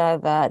idea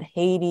that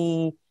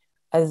Haiti,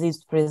 as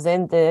it's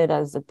presented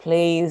as a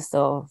place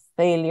of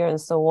failure and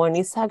so on,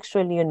 is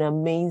actually an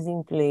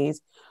amazing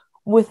place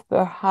with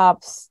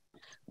perhaps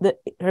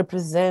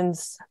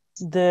represents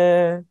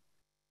the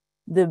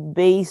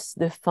base,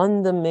 the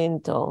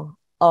fundamental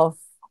of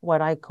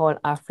what I call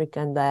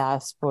African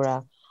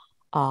diaspora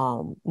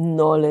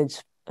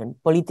knowledge and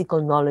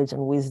political knowledge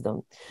and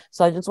wisdom.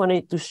 So I just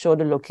wanted to show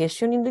the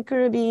location in the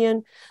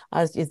Caribbean,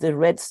 as is the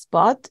red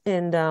spot,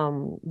 and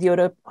the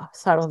other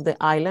side of the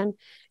island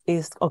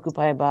is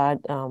occupied by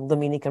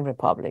Dominican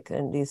Republic,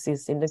 and this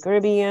is in the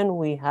Caribbean.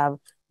 We have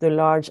the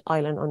large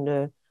island on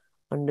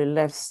the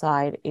left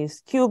side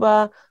is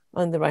Cuba,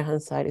 on the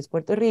right-hand side is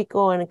Puerto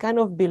Rico, and kind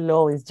of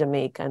below is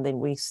Jamaica, and then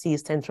we see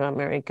Central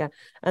America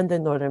and the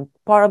northern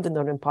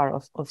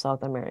part of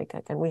South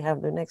America. Can we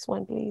have the next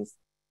one, please?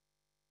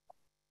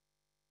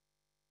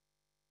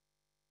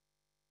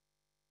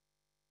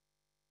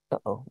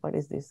 Uh-oh, what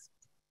is this?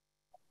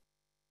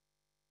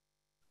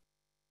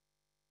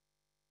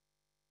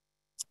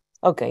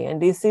 Okay,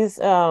 and this is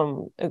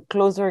a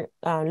closer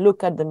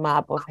look at the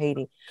map of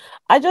Haiti.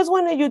 I just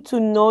wanted you to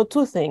know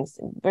two things,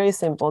 very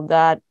simple,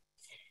 that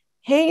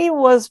Haiti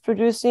was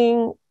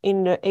producing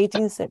in the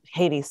 18th century,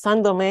 Haiti,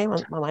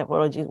 Saint-Domingue, my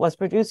apologies, was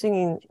producing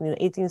in the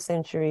 18th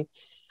century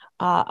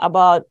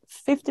about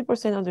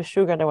 50% of the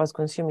sugar that was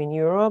consumed in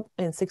Europe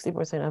and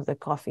 60% of the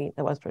coffee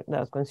that was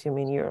consumed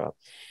in Europe.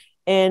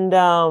 And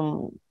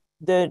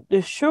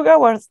the sugar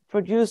was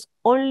produced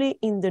only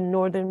in the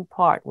northern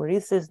part, where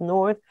it says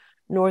north,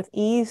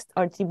 northeast,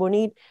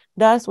 Artibonite,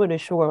 that's where the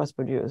sugar was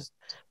produced.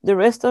 The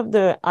rest of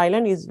the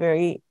island is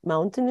very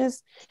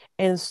mountainous,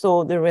 and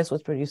so the rest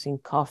was producing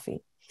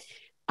coffee.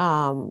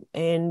 And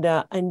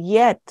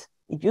yet,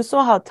 if you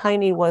saw how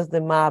tiny was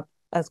the map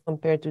as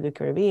compared to the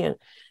Caribbean,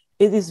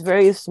 it is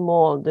very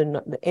small,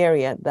 the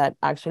area that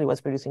actually was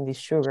producing this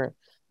sugar.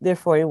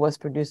 Therefore, it was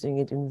producing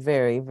it in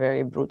very,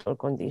 very brutal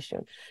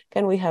condition.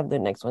 Can we have the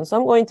next one? So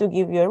I'm going to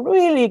give you a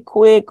really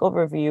quick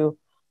overview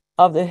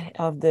of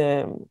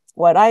the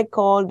what I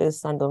call the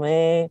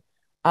Saint-Domingue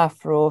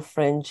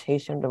Afro-French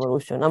Haitian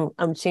Revolution.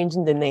 I'm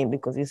changing the name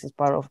because this is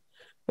part of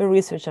the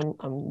research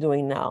I'm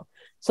doing now.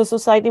 So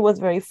society was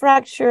very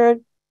fractured.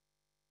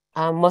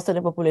 Most of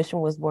the population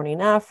was born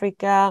in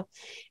Africa.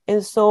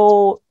 And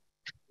so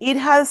it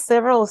has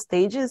several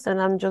stages,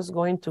 and I'm just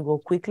going to go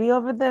quickly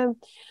over them.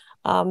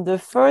 The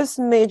first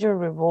major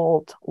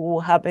revolt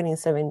happened in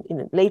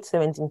the late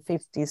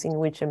 1750s, in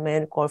which a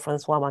man called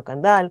Francois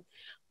Macandal,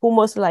 who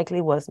most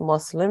likely was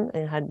Muslim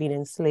and had been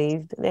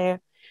enslaved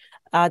there,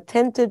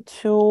 attempted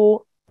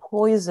to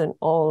poison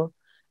all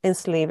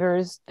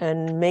enslavers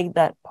and make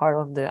that part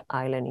of the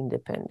island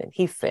independent.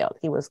 He failed.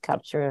 He was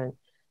captured and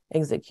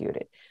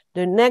executed.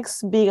 The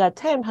next big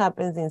attempt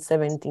happens in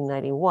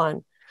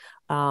 1791,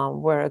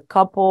 where a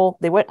couple,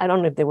 I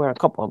don't know if they were a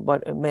couple,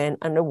 but a man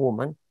and a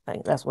woman,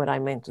 that's what I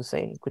meant to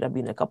say. It could have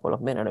been a couple of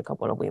men and a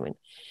couple of women.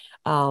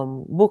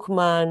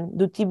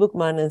 Duty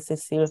Bookman and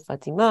Cecile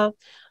Fatima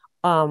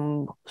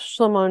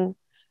summon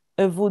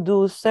a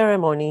voodoo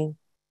ceremony.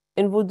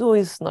 And voodoo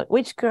is not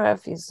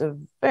witchcraft, it's a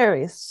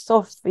very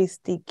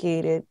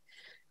sophisticated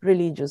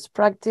religious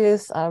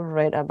practice. I've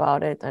read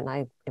about it, and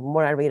the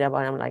more I read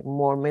about it, I'm like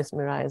more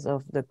mesmerized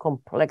of the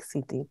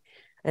complexity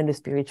and the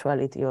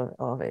spirituality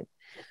of it.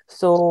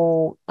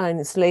 So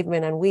enslaved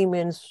men and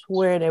women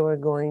swear they were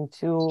going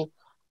to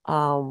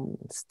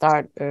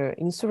start an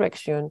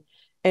insurrection,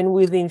 and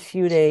within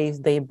few days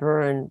they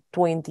burned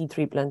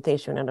 23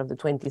 plantations out of the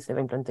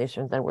 27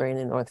 plantations that were in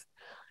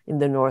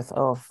the north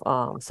of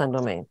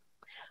Saint-Domingue.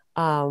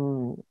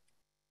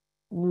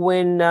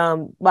 when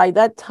by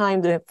that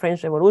time the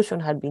French Revolution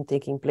had been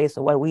taking place,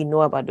 or what we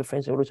know about the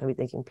French Revolution had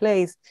been taking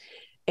place,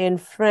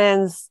 and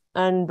France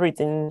and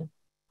Britain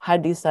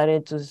had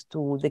decided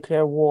to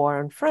declare war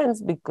on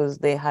France because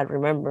they had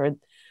remembered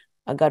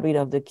got rid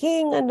of the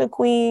king and the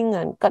queen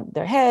and cut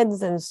their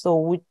heads, and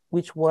so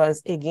which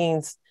was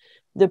against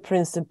the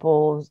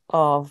principles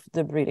of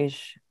the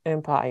British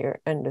Empire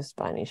and the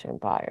Spanish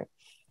Empire.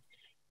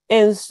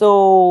 And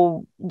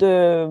so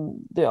the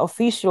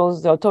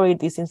officials, the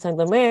authorities in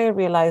Saint-Domingue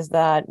realized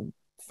that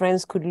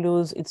France could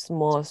lose its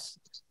most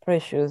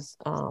precious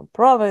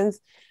province,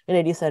 and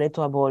they decided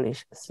to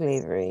abolish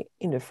slavery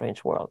in the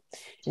French world.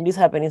 And this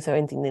happened in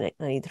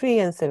 1793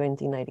 and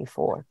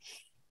 1794.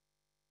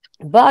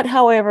 But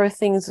however,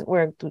 things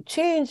were to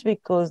change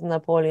because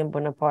Napoleon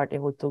Bonaparte,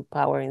 who took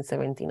power in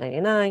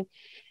 1799,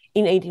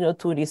 in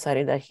 1802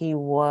 decided that he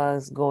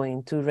was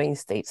going to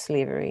reinstate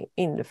slavery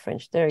in the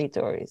French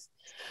territories.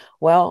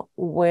 Well,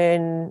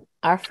 when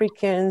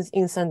Africans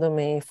in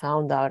Saint-Domingue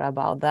found out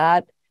about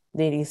that,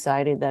 they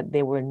decided that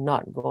they were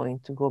not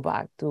going to go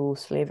back to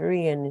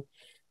slavery, and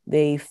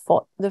they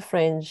fought the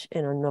French,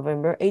 and on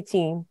November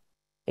 18,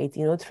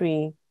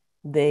 1803,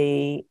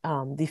 they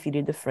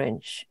defeated the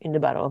French in the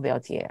Battle of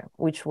Vertières,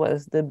 which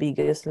was the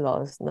biggest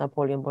loss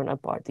Napoleon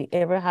Bonaparte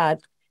ever had,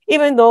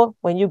 even though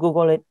when you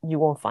Google it, you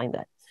won't find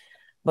that.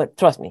 But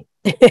trust me,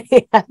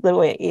 that's the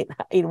way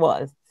it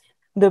was.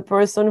 The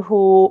person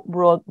who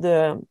brought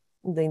the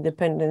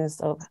independence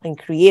of and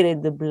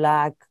created the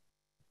Black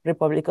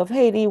Republic of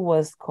Haiti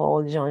was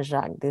called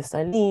Jean-Jacques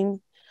Dessalines.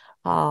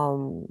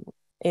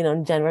 And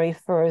on January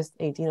 1st,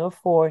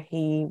 1804,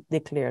 he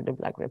declared the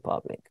Black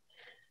Republic.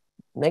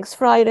 Next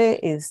Friday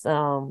is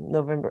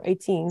November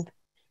 18th,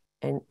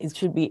 and it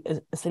should be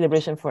a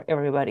celebration for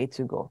everybody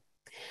to go.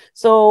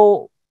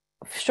 So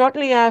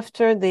shortly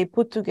after, they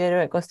put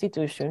together a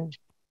constitution.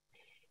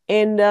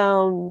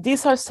 And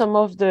these are some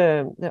of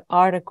the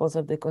articles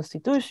of the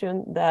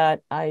Constitution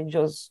that I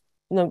just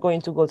not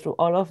going to go through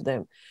all of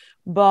them.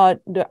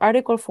 But the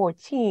Article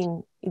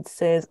 14, it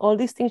says, all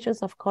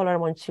distinctions of color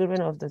among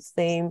children of the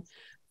same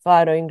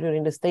father,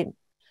 including the state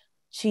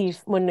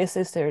chief, when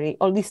necessary,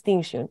 all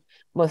distinction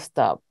must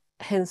stop,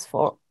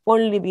 henceforth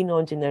only be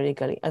known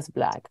generically as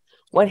Black.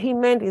 What he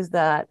meant is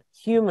that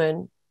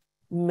human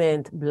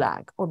meant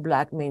Black, or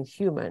Black meant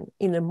human,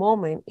 in a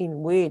moment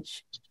in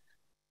which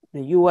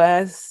the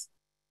US,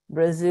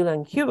 Brazil,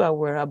 and Cuba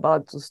were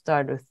about to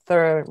start a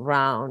third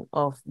round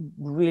of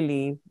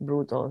really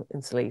brutal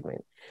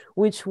enslavement,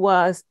 which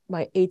was,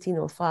 by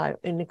 1805,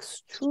 an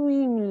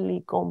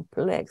extremely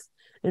complex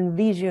and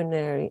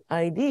visionary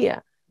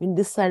idea. I mean,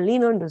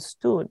 Dessalines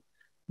understood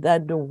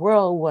that the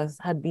world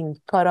had been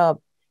caught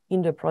up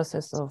in the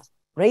process of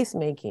race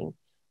making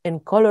and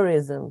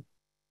colorism,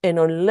 and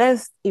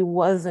unless it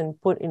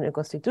wasn't put in a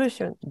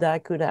constitution,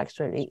 that could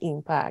actually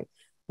impact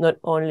not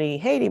only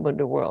Haiti, but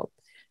the world.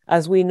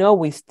 As we know,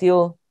 we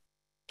still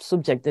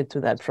subjected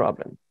to that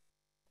problem.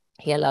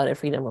 He allowed a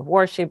freedom of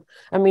worship.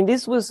 I mean,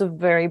 this was a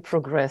very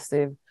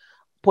progressive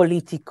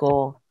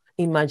political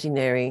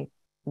imaginary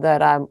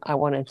that I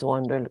wanted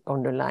to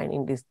underline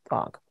in this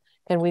talk.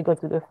 Can we go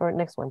to the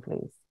next one,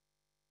 please?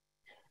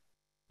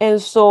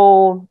 And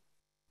so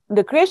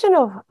the creation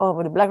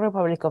of the Black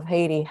Republic of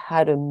Haiti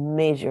had a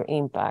major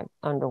impact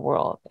on the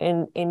world.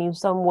 And in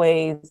some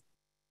ways,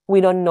 we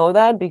don't know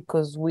that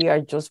because we are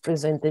just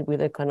presented with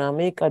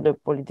economic or the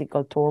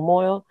political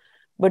turmoil.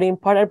 But in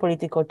part, of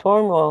political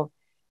turmoil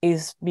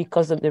is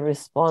because of the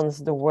response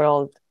the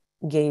world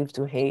gave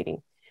to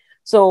Haiti.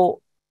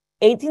 So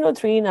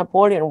 1803,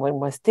 Napoleon, when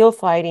was still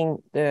fighting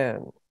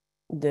the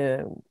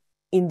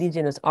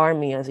indigenous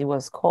army, as it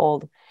was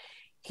called,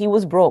 he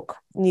was broke,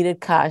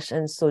 needed cash,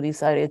 and so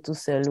decided to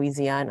sell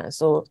Louisiana.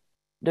 So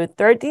the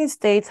 13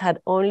 states had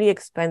only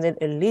expanded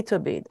a little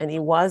bit, and it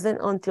wasn't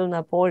until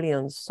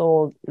Napoleon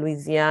sold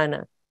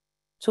Louisiana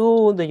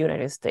to the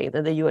United States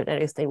that the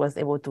United States was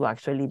able to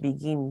actually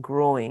begin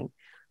growing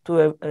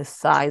to a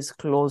size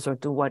closer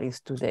to what is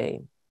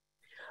today.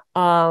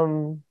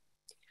 All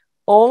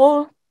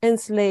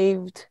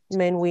enslaved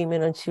men,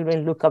 women, and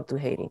children look up to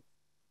Haiti.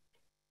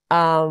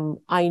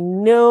 I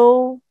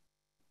know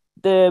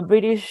the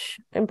British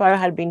Empire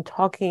had been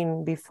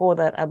talking before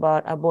that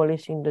about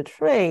abolishing the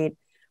trade,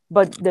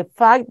 but the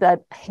fact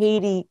that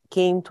Haiti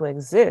came to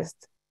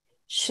exist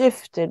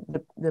shifted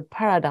the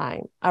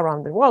paradigm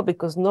around the world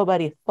because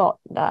nobody thought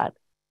that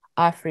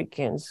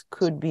Africans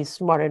could be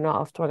smart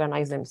enough to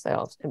organize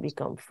themselves and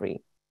become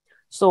free.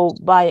 So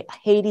by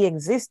Haiti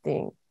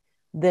existing,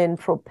 then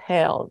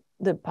propelled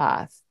the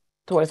path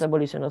towards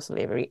abolition of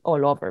slavery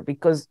all over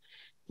because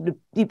the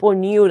people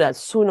knew that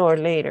sooner or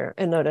later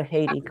another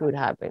Haiti could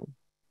happen.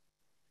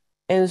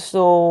 And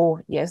so,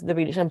 yes, the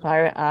British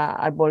Empire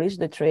abolished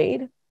the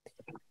trade,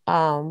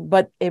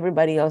 but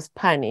everybody else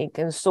panicked.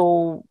 And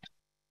so,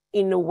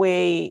 in a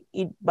way,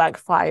 it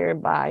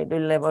backfired by the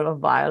level of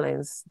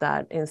violence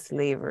that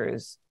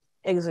enslavers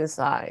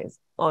exercised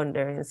on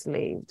their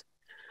enslaved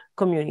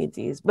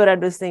communities. But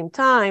at the same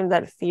time,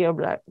 that fear of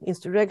Black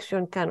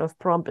insurrection kind of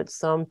prompted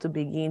some to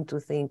begin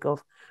to think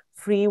of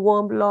free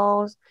womb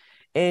laws.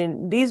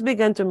 And these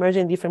began to emerge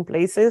in different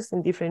places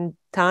in different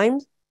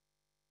times.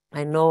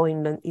 I know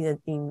in the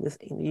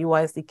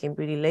US it came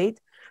pretty late,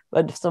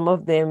 but some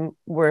of them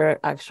were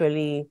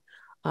actually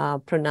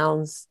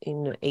pronounced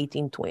in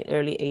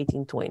early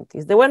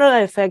 1820s. They were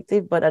not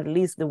effective, but at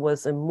least there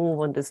was a move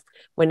on this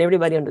when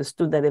everybody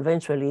understood that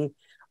eventually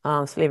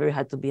slavery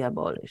had to be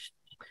abolished.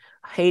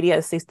 Haiti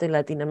assisted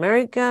Latin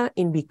America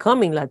in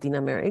becoming Latin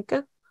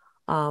America.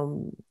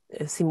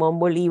 Simon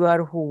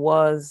Bolivar, who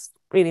was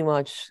pretty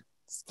much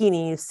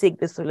skinny, sick,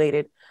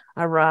 desolated,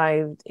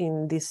 arrived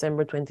in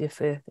December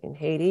 25th in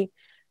Haiti.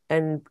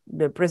 And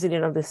the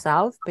president of the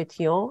South,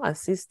 Pétion,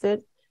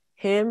 assisted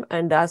him.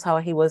 And that's how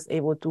he was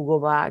able to go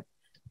back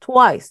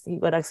twice. He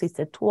got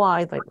assisted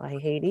twice by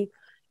Haiti,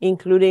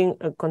 including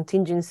a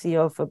contingency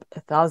of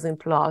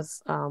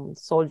 1,000+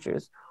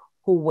 soldiers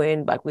who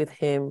went back with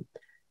him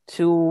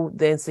to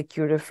then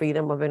secure the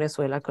freedom of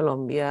Venezuela,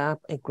 Colombia,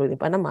 including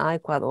Panama,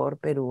 Ecuador,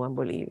 Peru, and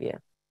Bolivia.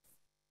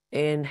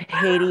 And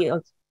Haiti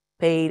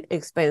paid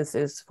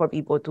expenses for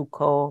people to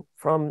call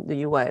from the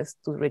US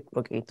to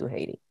relocate to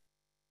Haiti.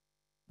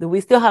 Do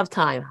we still have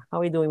time? How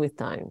are we doing with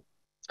time?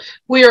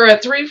 We are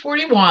at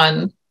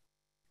 3:41.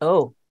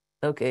 Oh,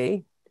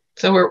 okay.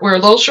 So we're a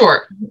little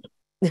short.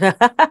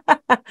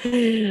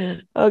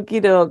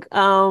 Okie doke.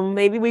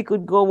 Maybe we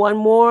could go one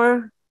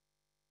more.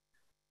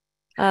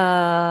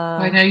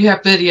 I know you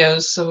have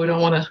videos, so we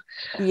don't want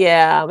to.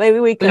 Yeah, maybe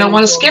we don't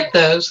want to skip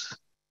those.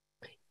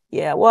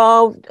 Yeah,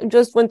 well,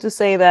 just want to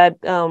say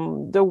that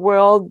the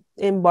world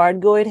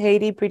embargoed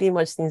Haiti pretty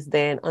much since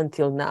then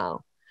until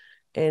now,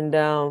 and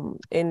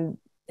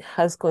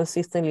has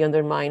consistently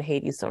undermined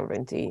Haiti's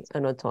sovereignty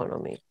and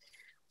autonomy.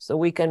 So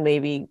we can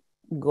maybe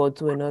go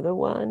to another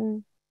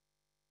one.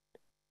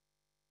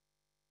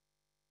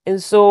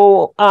 And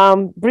so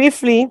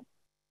briefly,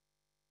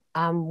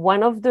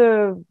 one of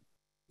the,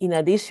 in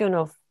addition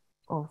of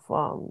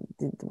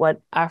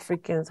what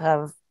Africans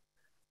have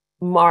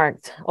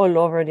marked all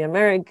over the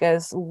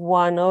Americas,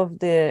 one of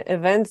the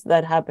events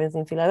that happens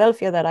in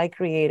Philadelphia that I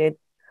created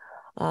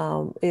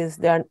is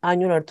the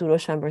annual Arturo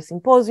Chambers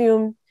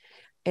Symposium.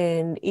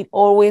 And it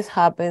always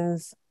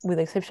happens, with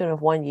the exception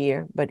of one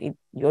year, but it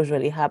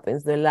usually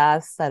happens the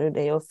last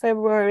Saturday of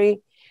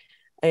February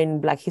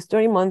in Black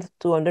History Month,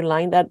 to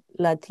underline that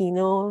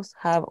Latinos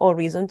have all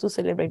reason to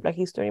celebrate Black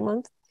History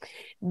Month.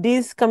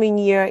 This coming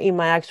year, it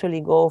might actually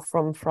go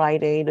from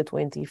Friday the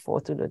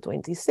 24th to the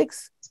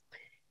 26th.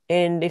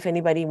 And if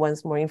anybody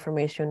wants more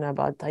information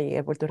about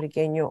Taller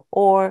Puertorriqueño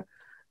or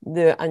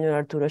the annual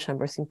Arturo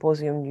Chambers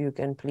Symposium, you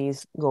can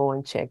please go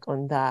and check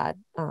on that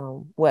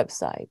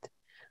website,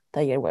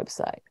 Taller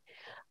website.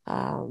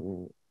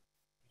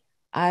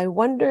 I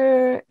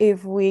wonder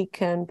if we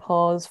can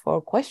pause for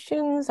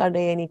questions. Are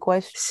there any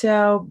questions?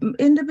 So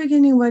in the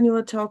beginning, when you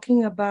were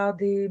talking about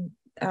the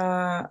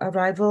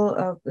arrival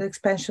of the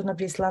expansion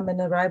of Islam and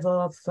arrival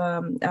of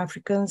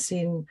Africans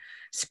in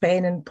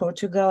Spain and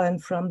Portugal,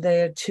 and from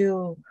there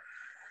to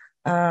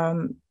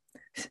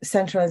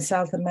Central and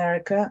South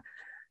America,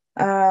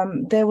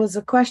 there was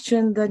a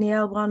question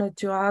Danielle wanted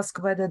to ask,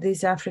 whether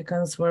these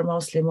Africans were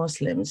mostly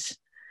Muslims,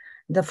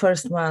 the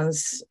first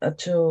ones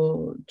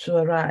to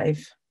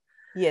arrive.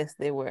 Yes,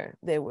 they were.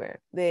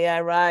 They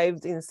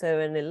arrived in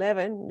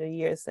 711, the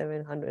year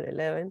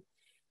 711,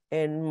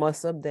 and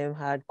most of them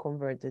had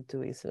converted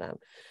to Islam.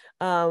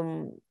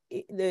 The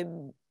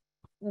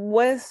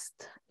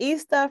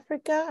East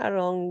Africa,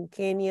 around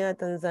Kenya,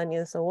 Tanzania,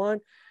 and so on,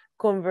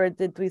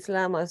 converted to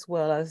Islam, as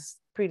well as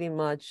pretty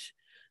much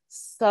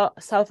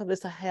south of the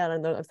Sahel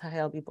and north of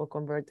Sahel, people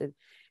converted.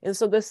 And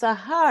so the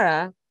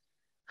Sahara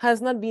has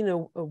not been a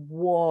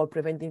wall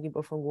preventing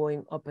people from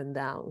going up and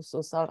down.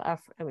 So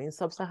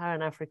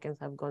sub-Saharan Africans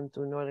have gone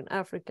to Northern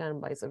Africa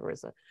and vice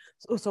versa.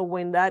 So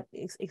when that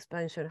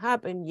expansion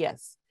happened,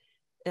 yes,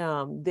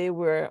 they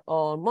were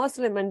all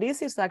Muslim. And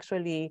this is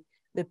actually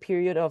the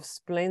period of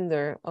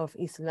splendor of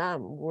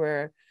Islam,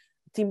 where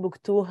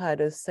Timbuktu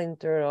had a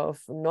center of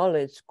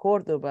knowledge,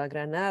 Cordoba,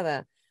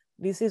 Granada.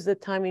 This is the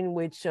time in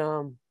which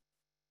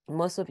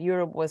most of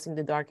Europe was in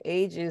the Dark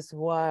Ages,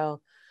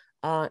 while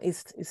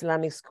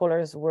Islamic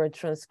scholars were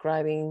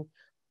transcribing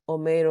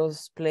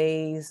Homero's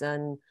plays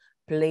and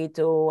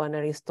Plato and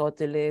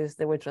Aristoteles.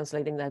 They were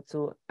translating that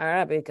to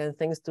Arabic, and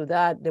thanks to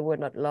that, they were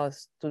not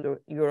lost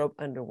to Europe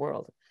and the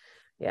world.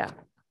 Yeah.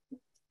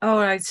 All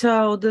right.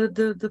 So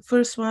the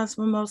first ones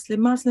were mostly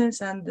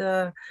Muslims, and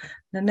the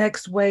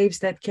next waves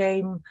that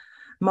came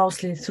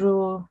mostly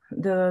through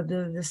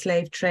the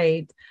slave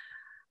trade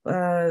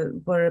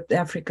were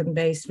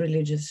African-based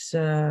religious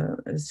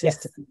systems.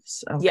 Yes.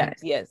 Okay.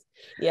 Yes.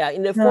 Yeah.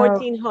 In the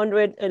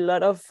 1400s, a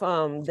lot of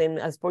them,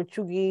 as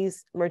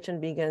Portuguese merchants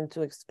began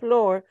to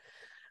explore,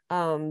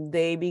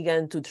 they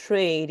began to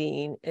trade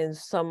in, and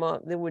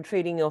they were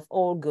trading of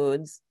all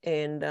goods,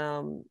 and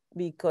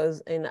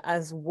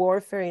as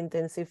warfare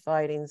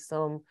intensified in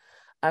some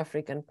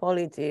African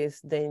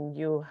polities, then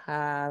you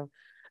have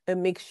a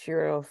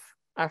mixture of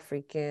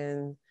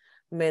African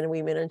men,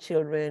 women, and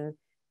children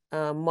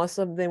Most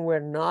of them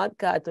were not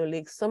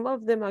Catholic. Some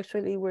of them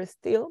actually were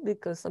still,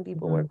 because some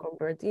people were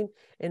converting,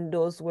 and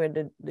those were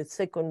the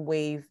second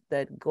wave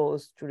that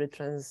goes through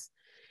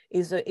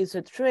it's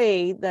a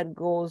trade that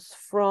goes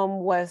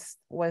from West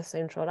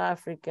Central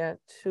Africa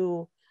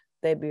to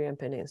the Iberian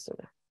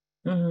Peninsula.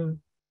 All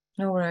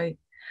right.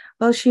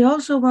 Well, she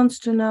also wants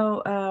to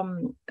know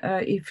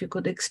if you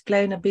could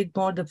explain a bit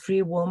more the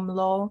free womb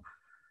law.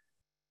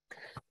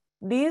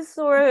 These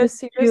were a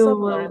series of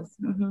laws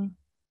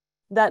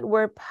that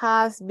were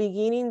passed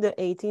beginning the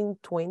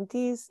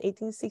 1820s,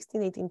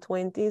 1816,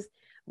 1820s,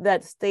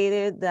 that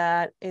stated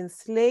that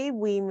enslaved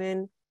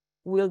women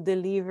will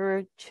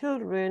deliver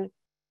children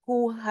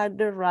who had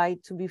the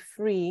right to be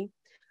free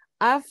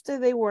after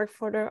they worked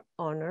for their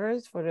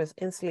owners, for the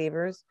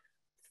enslavers,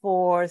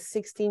 for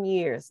 16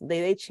 years.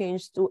 They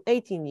changed to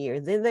 18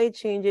 years. Then they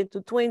changed it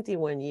to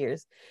 21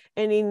 years.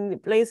 And in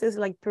places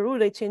like Peru,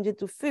 they changed it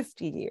to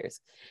 50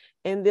 years.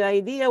 And the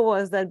idea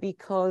was that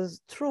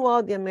because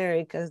throughout the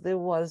Americas, there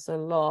was a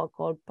law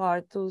called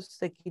Partus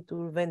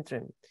Sequitur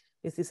Ventrem,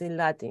 this is in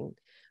Latin,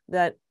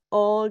 that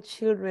all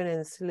children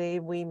and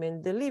slave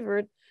women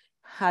delivered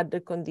had the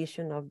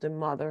condition of the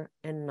mother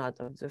and not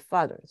of the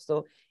father.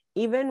 So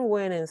even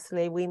when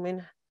enslaved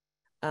women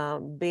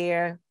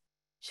bear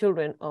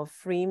children of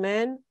free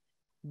men,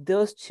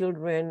 those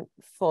children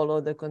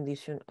follow the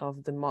condition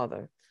of the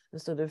mother.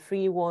 And so the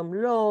free womb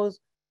laws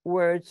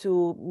were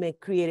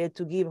created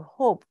to give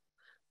hope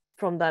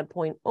from that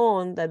point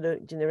on that the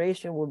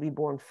generation will be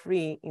born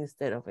free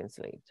instead of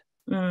enslaved.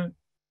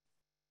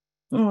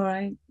 All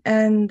right.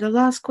 And the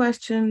last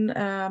question,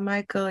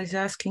 Michael is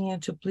asking you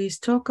to please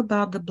talk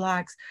about the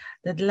Blacks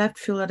that left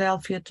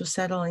Philadelphia to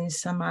settle in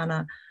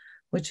Samana,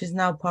 which is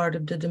now part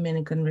of the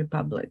Dominican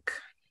Republic.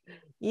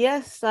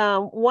 Yes,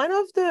 one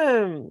of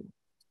the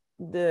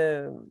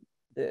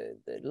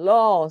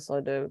laws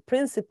or the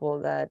principle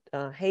that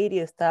Haiti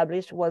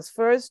established was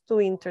first to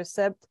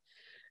intercept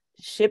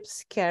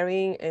ships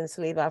carrying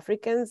enslaved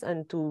Africans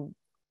and to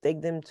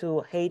take them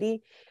to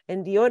Haiti.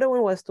 And the other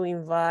one was to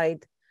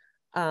invite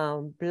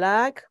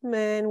Black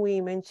men,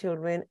 women,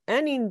 children,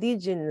 and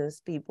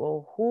indigenous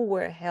people who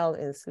were held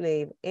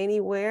enslaved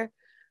anywhere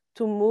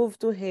to move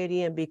to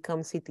Haiti and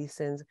become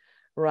citizens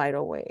right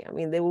away. I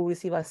mean, they will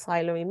receive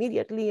asylum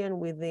immediately, and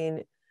within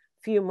a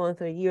few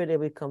months or a year, they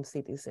become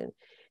citizens.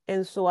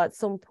 And so at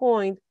some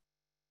point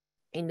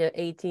in the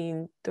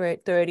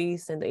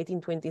 1830s and the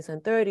 1820s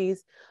and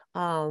 30s,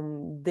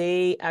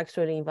 they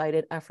actually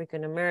invited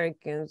African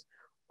Americans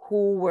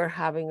who were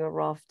having a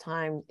rough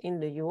time in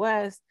the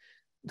US,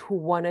 who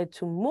wanted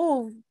to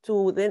move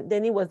to,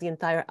 then it was the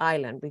entire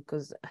island,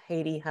 because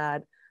Haiti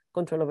had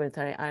control over the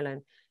entire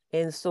island.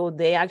 And so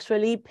they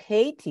actually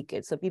paid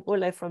tickets. So people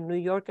left from New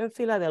York and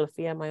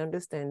Philadelphia, my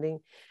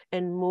understanding,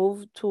 and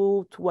moved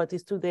to what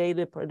is today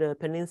the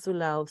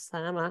peninsula of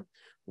Panama,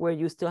 where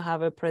you still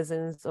have a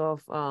presence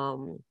of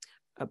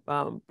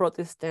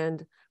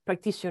Protestant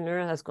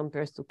practitioners as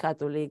compared to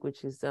Catholic,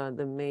 which is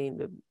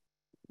the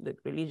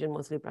religion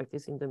mostly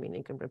practiced in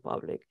Dominican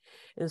Republic.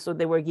 And so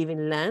they were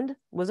given land. It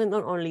wasn't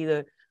not only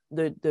the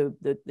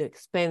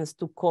expense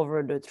to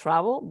cover the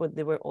travel, but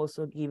they were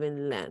also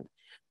given land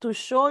to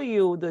show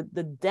you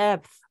the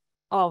depth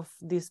of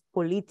this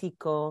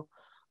political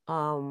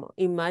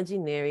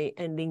imaginary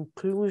and the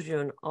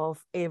inclusion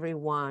of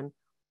everyone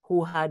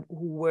who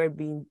were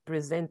being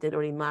presented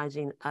or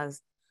imagined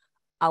as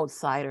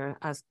outsider,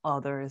 as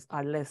others,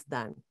 are less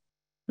than.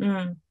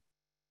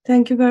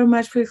 Thank you very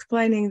much for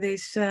explaining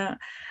this,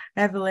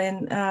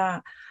 Evelyn.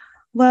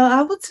 Well,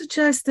 I would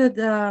suggest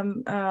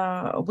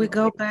that we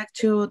go back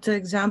to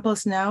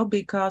examples now,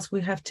 because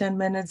we have 10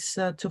 minutes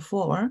to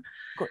 4.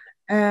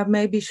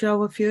 Maybe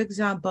show a few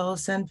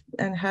examples and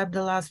have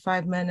the last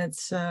 5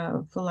 minutes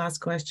for last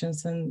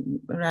questions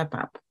and wrap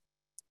up.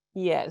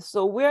 Yeah,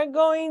 so we're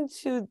going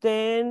to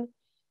then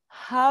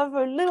have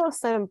a little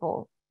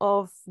sample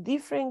of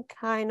different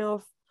kind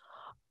of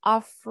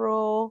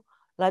Afro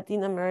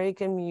Latin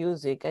American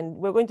music. And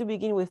we're going to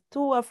begin with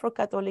 2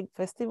 Afro-Catholic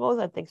festivals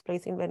that takes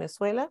place in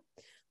Venezuela.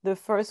 The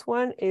first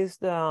one is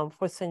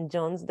for St.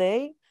 John's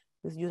Day.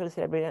 It's usually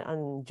celebrated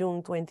on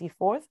June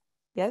 24th.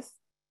 Yes?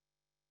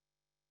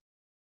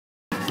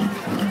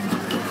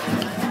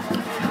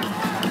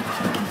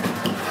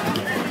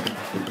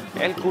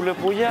 El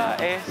culepuya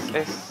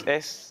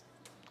es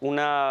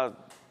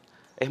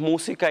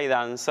música y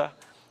danza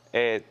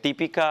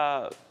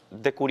típica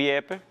de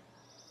Curiepe,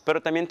 pero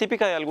también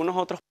típica de algunos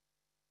otros.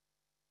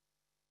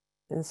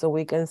 And so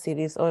we can see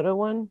this other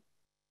one.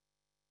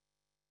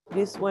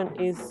 This one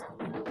is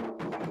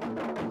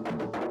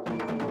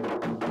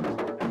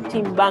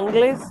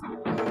Timbangles.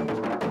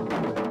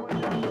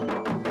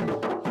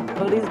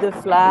 So this is the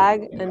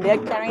flag, and they're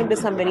carrying the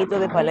San Benito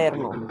de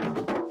Palermo,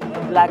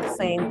 the black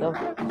saint of.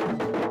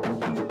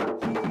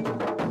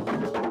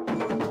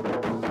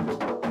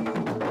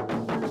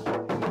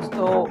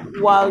 So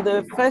while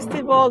the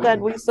festival that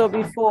we saw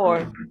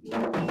before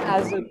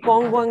has a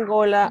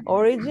Congo-Angola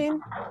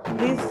origin,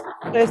 this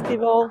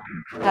festival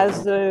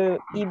has the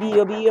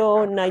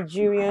Ibio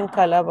Nigerian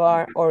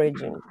Calabar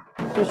origin.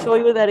 to show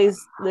you that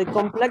is the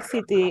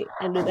complexity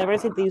and the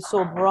diversity is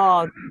so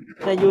broad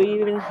that you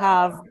even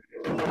have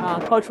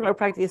cultural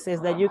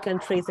practices that you can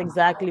trace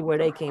exactly where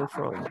they came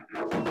from.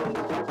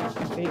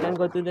 You can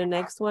go to the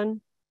next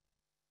one.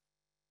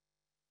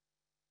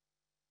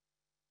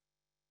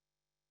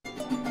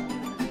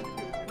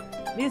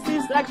 This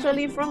is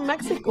actually from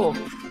Mexico,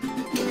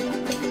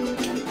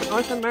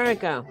 North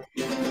America.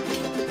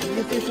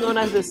 This is known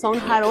as the son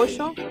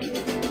jarocho.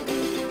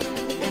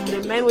 And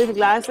the men with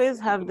glasses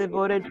have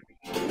devoted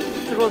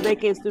several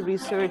decades to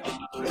research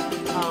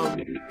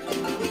son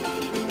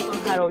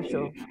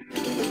jarocho,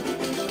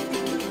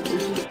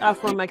 which is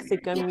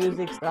Afro-Mexican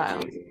music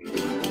styles.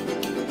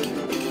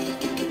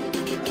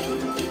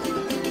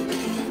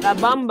 La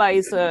Bamba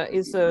is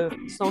a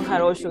son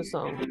jarocho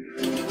song.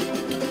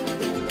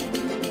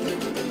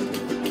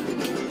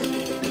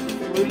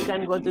 We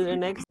can go to the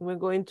next. We're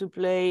going to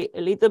play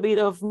a little bit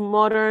of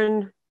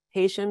modern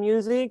Haitian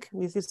music.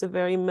 This is a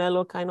very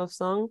mellow kind of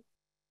song.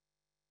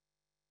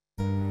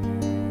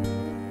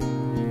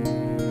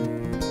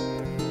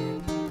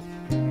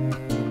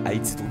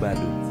 Haïti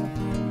Troubadou,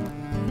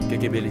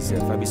 Keke Belicia,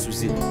 Fabi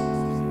Souci,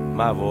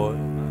 Mavor.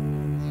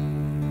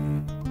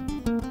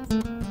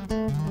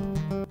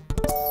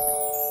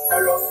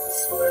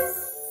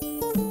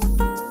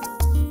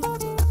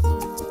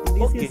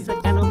 This is a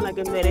kind of like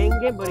a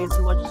merengue, but it's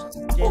much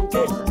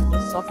gentler,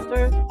 much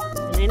softer.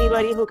 And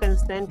anybody who can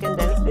stand can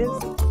dance this.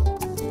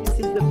 This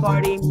is the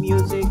party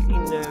music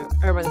in the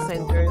urban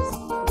centers,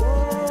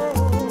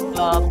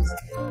 clubs.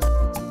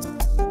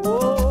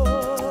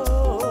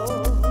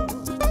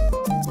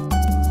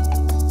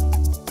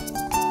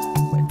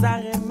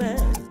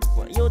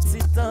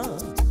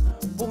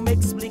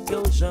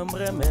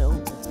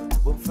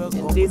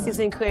 And this is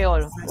in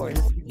Creole, of course.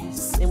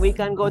 And we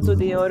can go to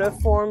the other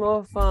form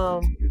of,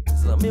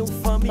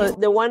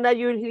 the one that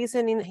you're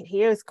listening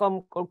here is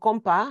called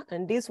compa,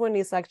 and this one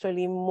is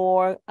actually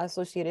more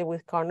associated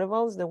with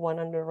carnivals, the one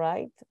on the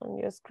right on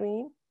your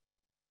screen.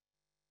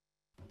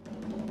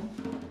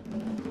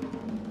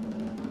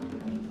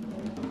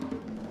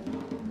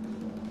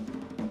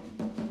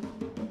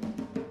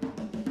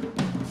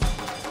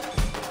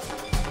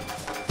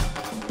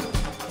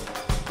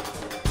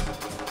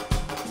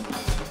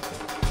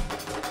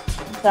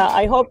 So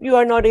I hope you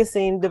are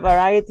noticing the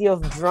variety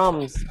of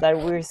drums that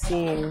we're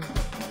seeing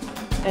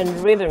and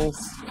rhythms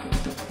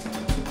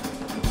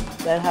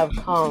that have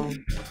come.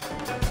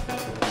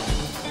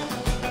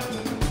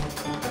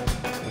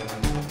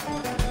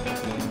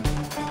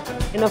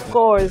 And of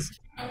course,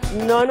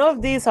 none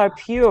of these are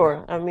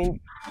pure. I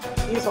mean,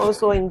 these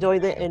also enjoy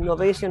the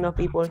innovation of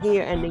people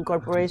here and the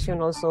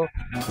incorporation also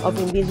of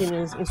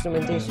indigenous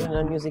instrumentation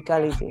and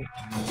musicality.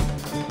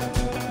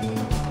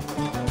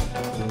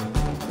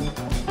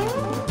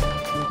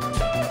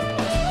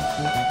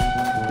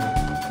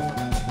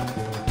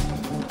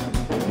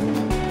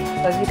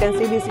 As you can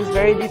see, this is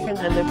very different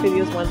than the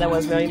previous one that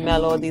was very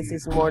mellow. This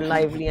is more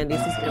lively, and this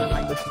is kind of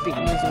like the street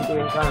music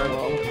during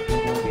Carnival.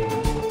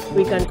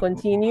 We can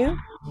continue.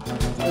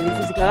 So this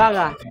is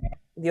Garaga.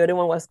 The other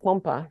one was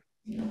Compa.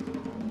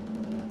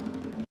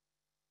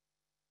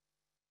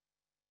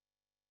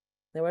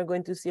 Now we're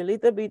going to see a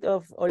little bit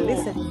of, or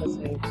listen to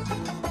me.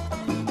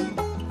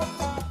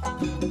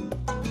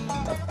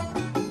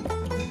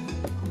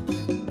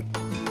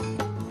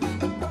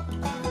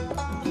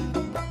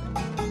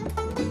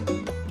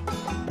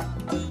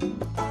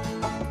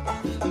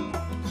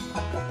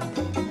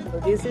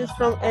 This is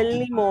from El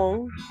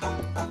Limón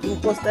in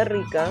Costa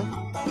Rica.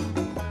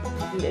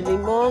 El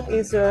Limón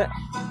is an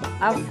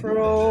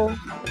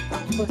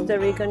Afro-Costa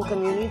Rican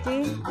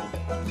community,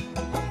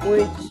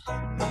 which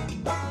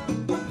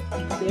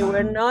they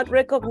were not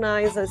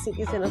recognized as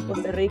citizens of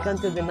Costa Rica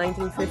until the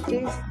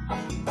 1950s,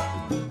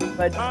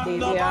 but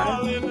they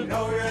are.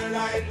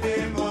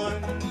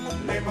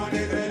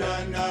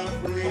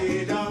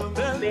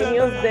 Many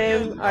of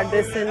them are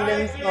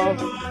descendants of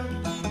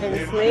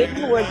enslaved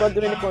who were brought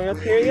during the colonial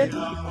period,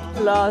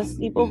 plus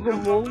people who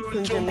moved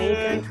from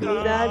Jamaica and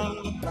Trinidad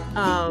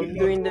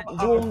during the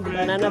boom, the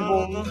banana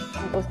boom in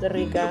Costa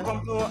Rica in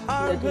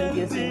the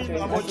 20th century.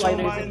 That's why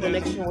there is a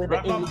connection with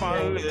the English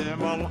language.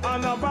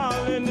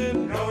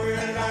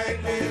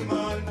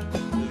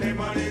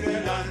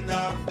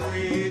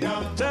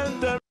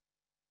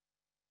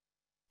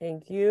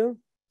 Thank you.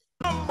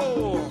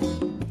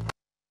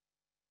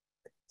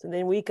 So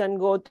then we can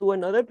go to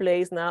another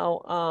place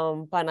now,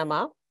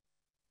 Panama.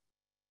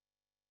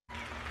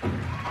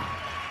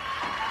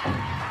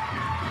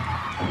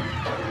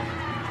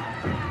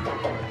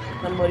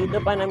 Tamborito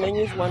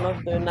Panameño is one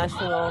of the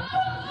national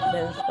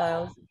dance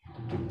styles.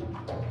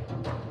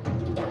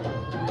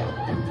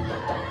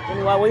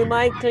 And while we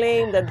might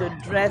claim that the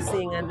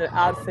dressing and the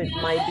outfit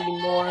might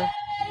be more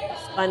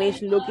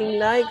Spanish looking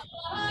like,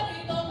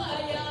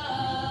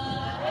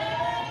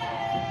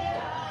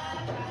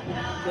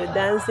 the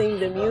dancing,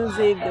 the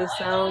music, the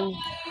sound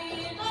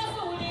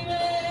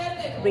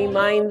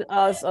remind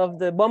us of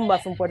the bomba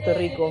from Puerto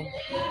Rico.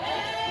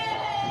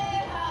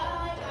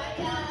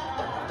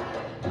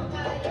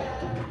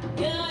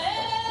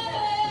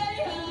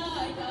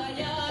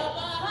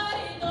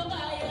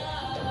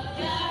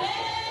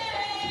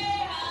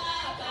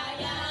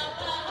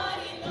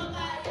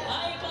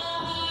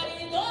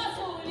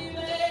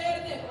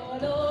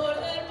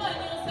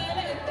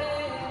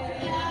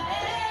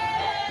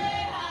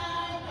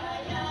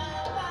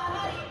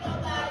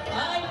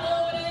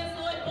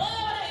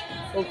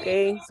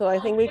 Okay, so I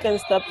think we can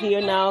stop here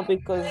now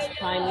because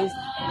time is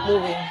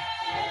moving.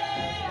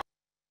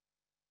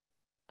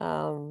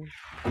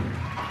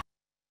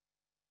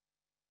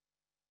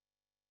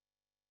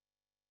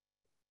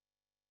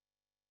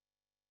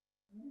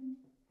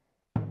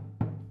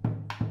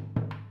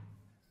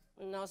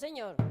 No,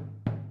 señor.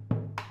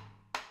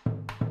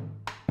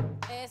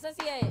 Ese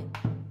sí es.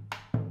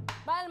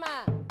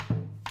 Palma.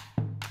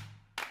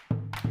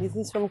 This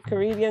is from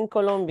Caribbean,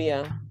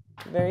 Colombia.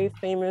 Very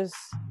famous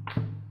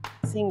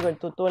singer,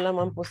 Totola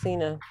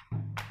Mamposina.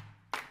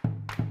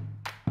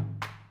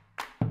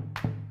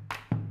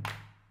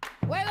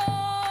 Juego,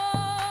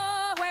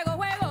 juego,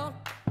 juego.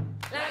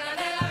 La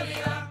candela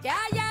viva. Que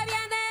allá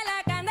viene la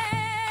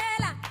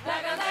candela. La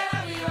candela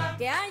viva.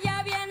 Que allá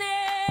viene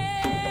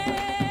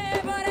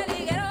por el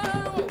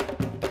higuerón.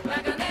 La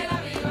candela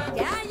viva.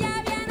 Que allá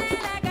viene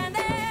la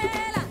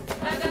candela.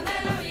 La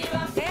candela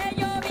viva. Que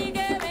yo vi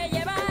que me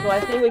llevaba. So I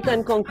think we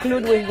can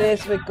conclude with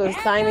this because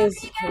time is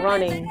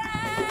running.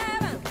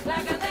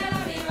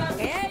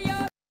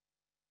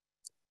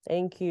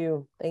 Thank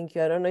you. Thank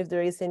you. I don't know if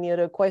there is any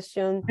other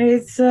question.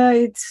 It's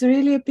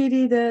really a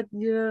pity that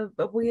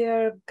we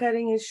are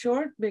cutting it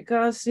short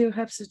because you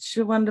have such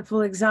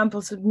wonderful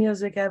examples of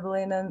music,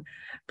 Evelyn, and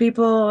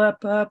people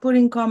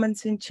putting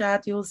comments in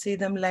chat. You'll see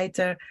them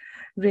later,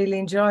 really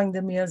enjoying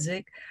the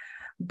music.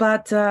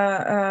 But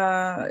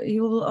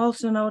you will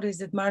also notice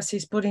that Marcy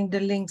is putting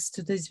the links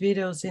to these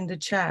videos in the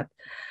chat.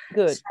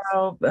 Good.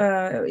 So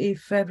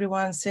if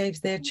everyone saves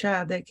their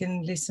chat, they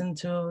can listen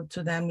to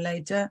them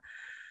later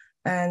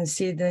and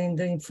see them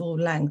in full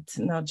length,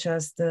 not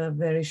just the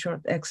very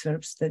short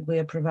excerpts that we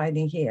are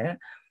providing here.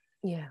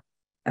 Yeah.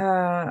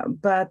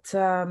 But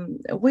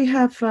we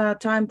have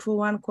time for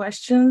one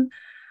question.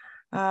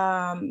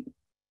 Michael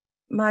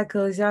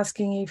is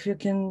asking if you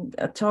can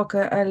talk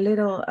a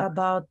little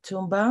about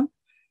Tumba.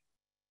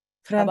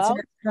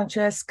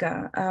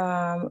 Francesca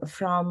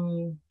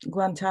from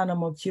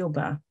Guantanamo,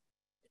 Cuba.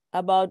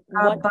 About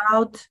what?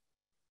 About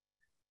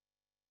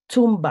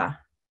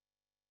Tumba.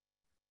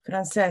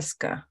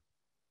 Francesca.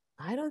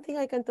 I don't think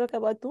I can talk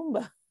about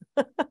Tumba.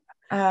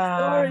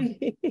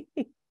 Sorry.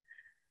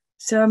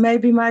 So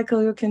maybe,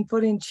 Michael, you can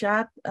put in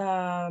chat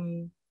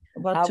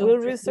what I will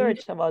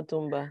research about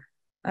Tumba.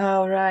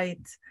 All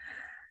right.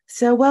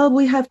 So, well,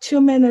 we have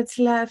 2 minutes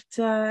left,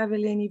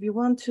 Evelyn, if you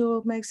want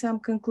to make some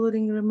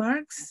concluding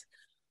remarks.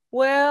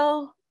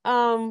 Well,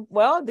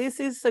 this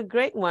is a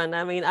great one.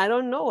 I mean, I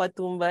don't know what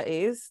Tumba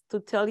is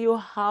to tell you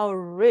how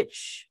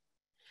rich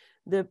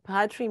the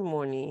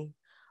patrimony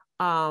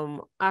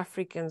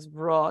Africans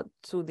brought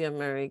to the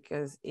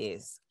Americas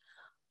is.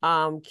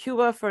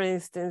 Cuba, for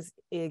instance,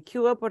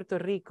 Cuba, Puerto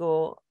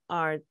Rico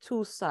are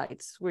two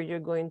sites where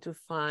you're going to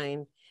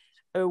find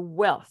a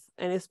wealth,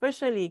 and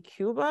especially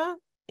Cuba,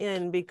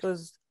 and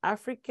because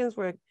Africans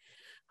were,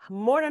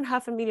 more than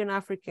 500,000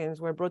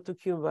 Africans were brought to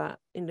Cuba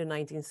in the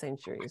 19th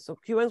century. So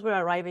Cubans were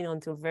arriving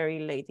until very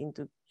late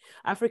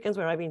Africans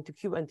were arriving into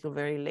Cuba until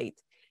very late.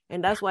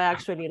 And that's why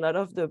actually a lot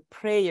of the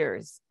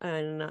prayers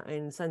and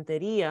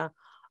Santeria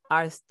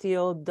are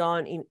still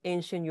done in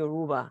ancient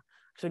Yoruba.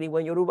 Actually,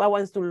 when Yoruba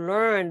wants to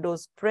learn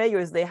those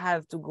prayers, they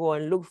have to go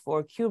and look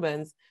for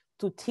Cubans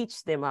to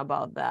teach them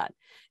about that.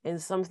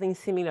 And something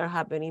similar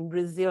happened in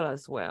Brazil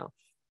as well.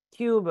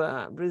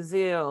 Cuba,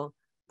 Brazil,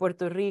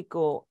 Puerto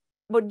Rico,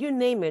 but you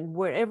name it,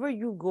 wherever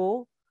you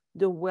go,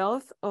 the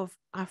wealth of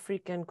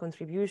African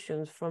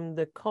contributions from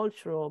the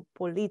cultural,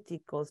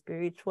 political,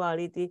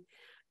 spirituality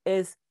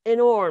is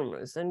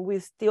enormous. And we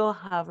still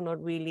have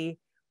not really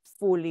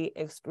fully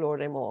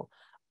explored them all.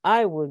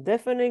 I will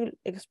definitely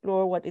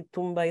explore what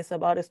Tumba is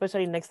about,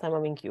 especially next time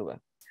I'm in Cuba.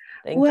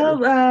 Thank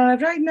you.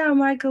 Right now,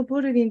 Michael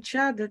put it in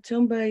chat that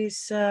Tumba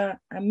is a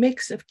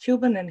mix of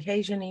Cuban and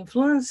Haitian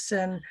influence,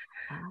 and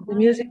the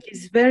music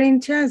is very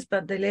intense,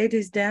 but the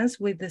ladies dance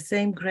with the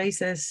same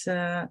grace as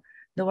the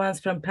ones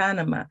from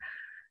Panama.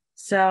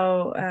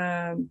 So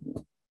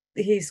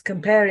he's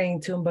comparing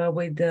Tumba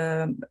with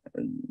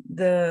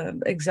the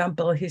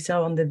example he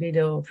saw on the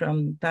video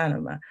from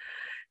Panama.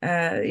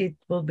 It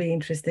will be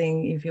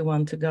interesting if you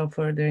want to go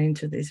further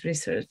into this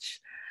research.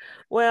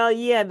 Well,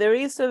 yeah, there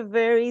is a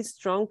very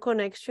strong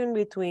connection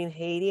between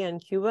Haiti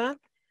and Cuba.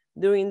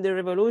 During the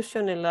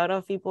revolution, a lot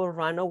of people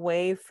ran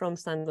away from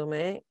San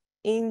Dome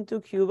into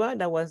Cuba.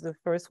 That was the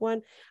first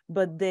one.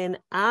 But then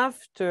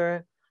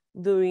after,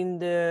 during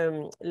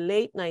the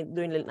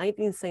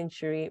 19th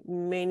century,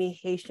 many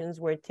Haitians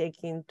were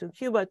taken to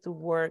Cuba to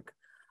work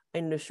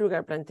in the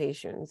sugar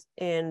plantations.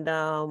 And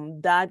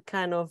that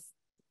kind of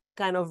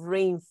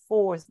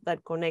reinforced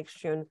that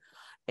connection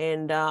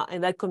and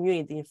that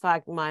community. In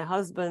fact, my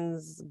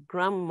husband's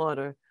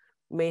grandmother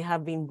may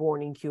have been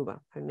born in Cuba.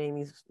 Her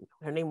name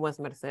was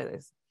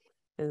Mercedes.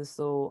 And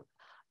so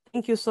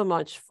thank you so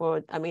much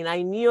for, I mean,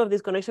 I knew of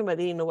this connection, but I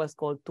didn't know what's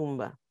called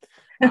Tumba.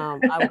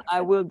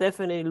 I will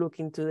definitely look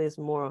into this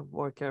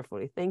more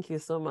carefully. Thank you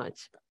so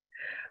much.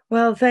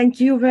 Well, thank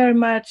you very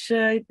much.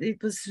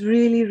 It was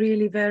really,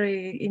 really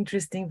very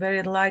interesting, very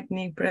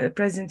enlightening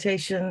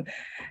presentation.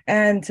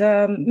 And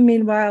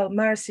meanwhile,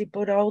 Marcy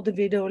put all the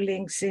video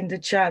links in the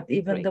chat,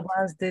 even the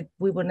ones that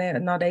we were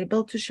not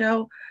able to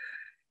show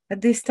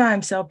at this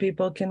time, so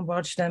people can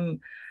watch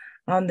them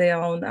on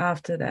their own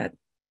after that.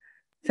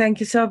 Thank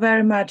you so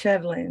very much,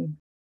 Evelyn.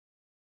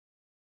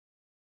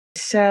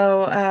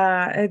 So,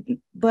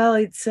 well,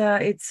 it's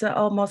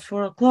almost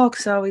 4 o'clock,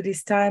 so it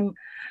is time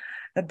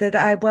that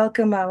I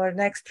welcome our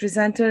next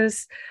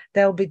presenters.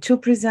 There will be 2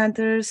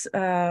 presenters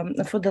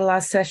for the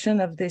last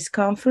session of this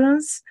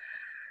conference.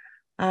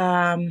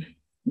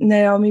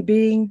 Naomi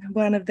being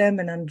one of them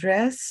and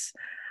Andres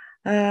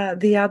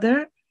the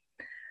other.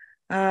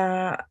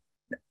 A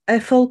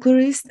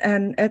folklorist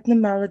and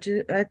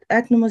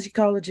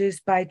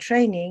ethnomusicologist by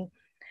training,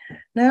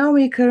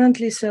 Naomi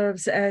currently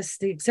serves as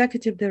the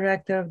executive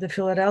director of the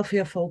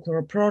Philadelphia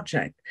Folklore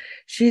Project.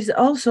 She's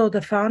also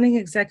the founding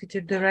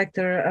executive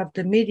director of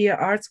the Media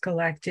Arts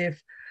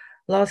Collective,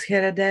 Los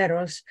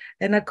Herederos,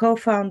 and a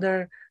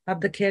co-founder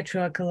of the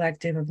Quechua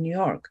Collective of New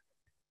York.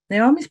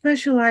 Naomi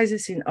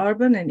specializes in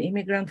urban and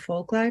immigrant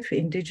folklife,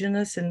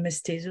 indigenous and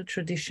mestizo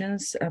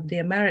traditions of the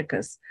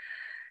Americas,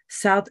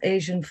 South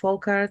Asian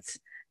folk arts,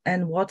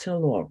 and water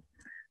lore.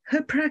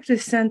 Her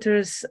practice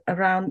centers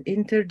around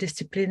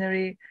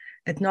interdisciplinary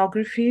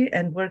ethnography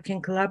and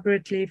working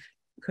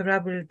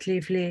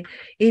collaboratively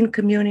in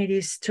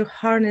communities to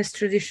harness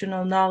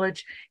traditional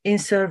knowledge in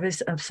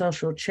service of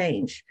social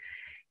change.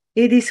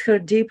 It is her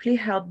deeply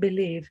held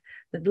belief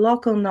that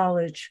local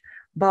knowledge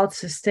both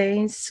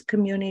sustains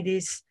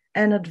communities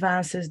and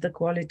advances the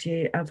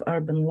quality of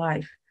urban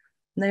life.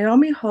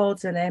 Naomi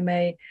holds an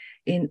MA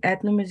in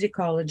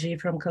ethnomusicology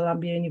from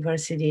Columbia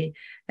University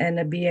and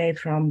a BA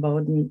from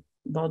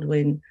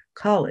Baldwin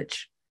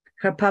College.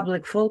 Her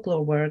public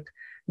folklore work,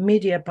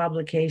 media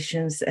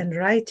publications, and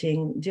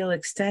writing deal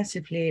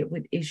extensively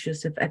with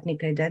issues of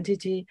ethnic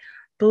identity,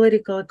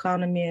 political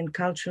economy and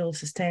cultural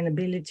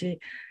sustainability,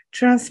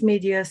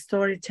 transmedia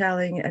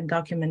storytelling and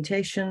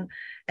documentation,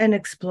 and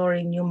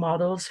exploring new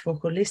models for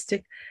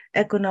holistic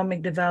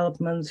economic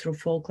development through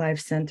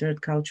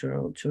folklife-centered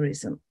cultural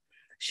tourism.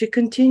 She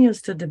continues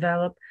to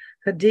develop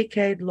her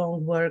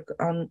decade-long work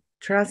on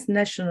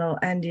transnational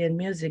Andean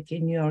music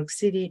in New York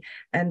City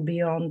and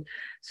beyond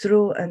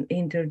through an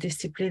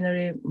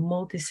interdisciplinary,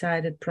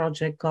 multi-sided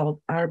project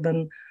called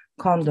Urban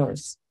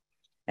Condors.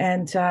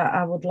 And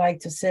I would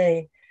like to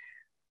say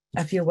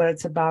a few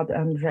words about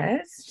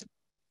Andres.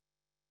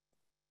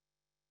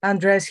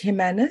 Andres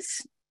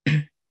Jimenez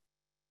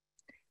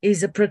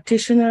is a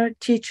practitioner,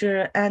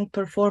 teacher, and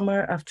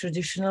performer of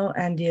traditional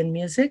Andean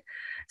music,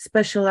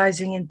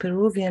 specializing in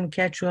Peruvian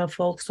Quechua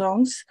folk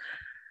songs.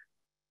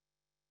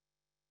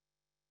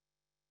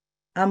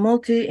 A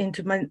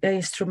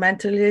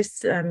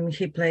multi-instrumentalist,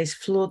 he plays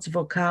flutes,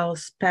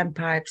 vocals,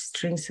 panpipes,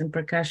 strings, and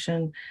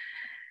percussion,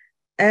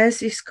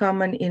 as is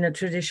common in a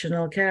tradition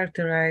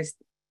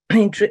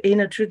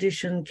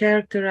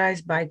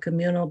characterized by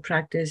communal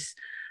practice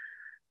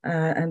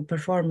and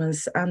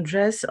performance.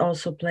 Andres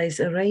also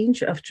plays a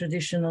range of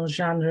traditional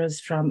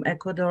genres from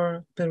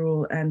Ecuador,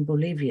 Peru, and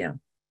Bolivia.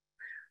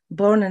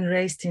 Born and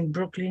raised in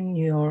Brooklyn,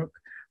 New York,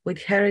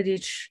 with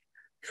heritage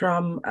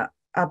from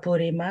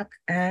Apurímac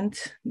and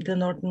the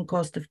northern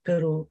coast of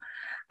Peru,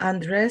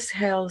 Andres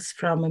hails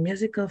from a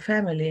musical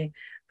family,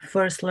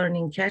 first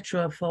learning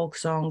Quechua folk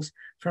songs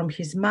from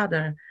his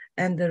mother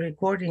and the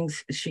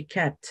recordings she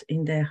kept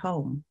in their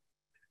home.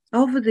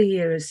 Over the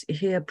years,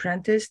 he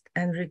apprenticed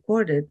and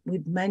recorded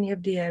with many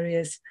of the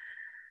area's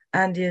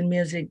Andean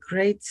music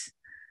greats,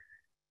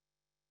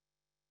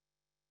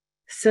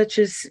 such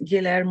as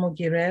Guillermo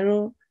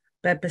Guerrero,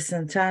 Pepe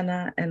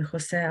Santana, and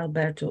Jose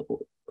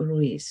Alberto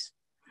Ruiz.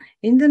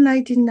 In the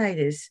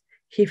 1990s,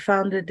 he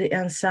founded the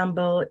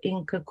ensemble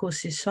Inca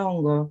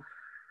Kusisongo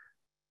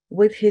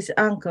with his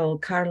uncle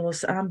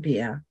Carlos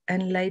Ambia,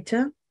 and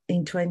later,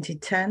 in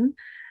 2010,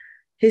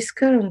 his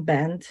current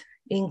band,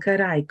 Inca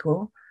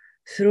Raico,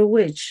 through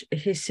which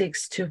he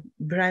seeks to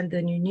brand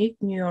a unique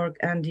New York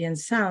Andean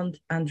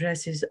sound.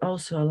 Andres is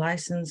also a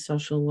licensed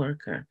social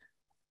worker.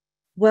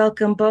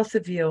 Welcome, both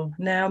of you,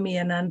 Naomi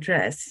and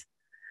Andres.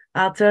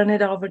 I'll turn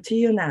it over to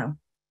you now.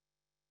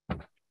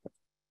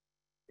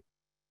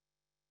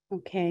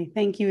 Okay,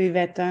 thank you,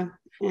 Iveta,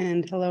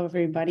 and hello,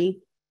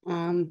 everybody.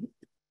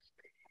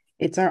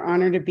 It's our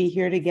honor to be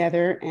here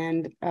together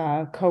and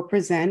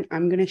co-present.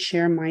 I'm going to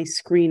share my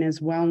screen as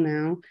well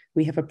now.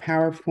 We have a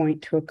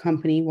PowerPoint to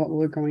accompany what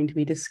we're going to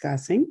be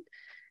discussing.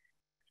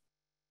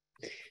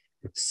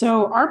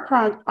 So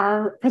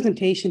our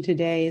presentation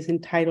today is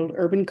entitled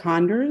Urban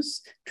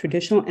Condors,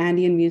 Traditional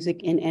Andean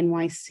Music in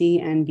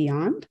NYC and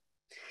Beyond.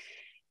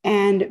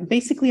 And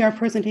basically our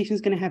presentation is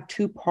going to have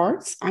 2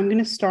 parts. I'm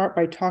going to start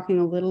by talking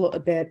a little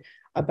bit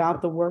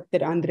about the work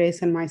that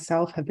Andres and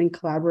myself have been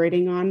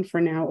collaborating on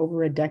for now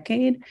over a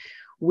decade,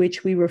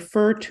 which we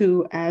refer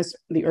to as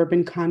the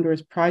Urban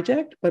Condors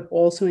Project, but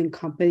also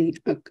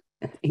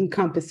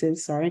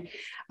encompasses,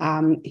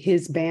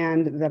 his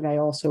band that I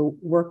also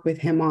work with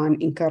him on,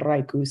 Inca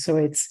Raiku. So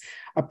it's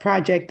a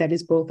project that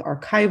is both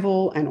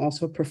archival and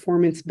also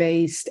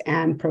performance-based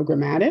and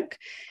programmatic.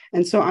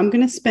 And so I'm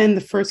going to spend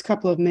the first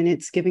couple of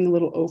minutes giving a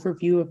little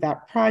overview of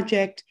that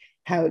project,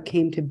 how it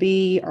came to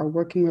be, our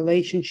working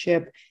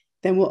relationship.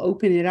 Then we'll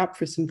open it up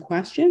for some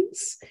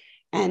questions.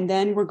 And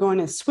then we're going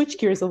to switch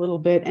gears a little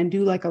bit and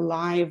do like a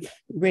live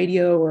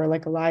radio or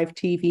like a live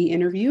TV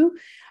interview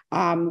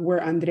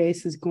where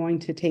Andres is going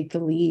to take the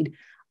lead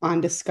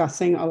on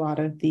discussing a lot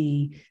of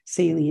the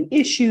salient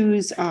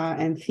issues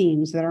and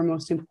themes that are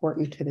most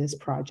important to this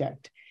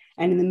project.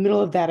 And in the middle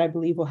of that, I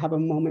believe we'll have a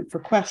moment for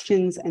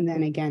questions and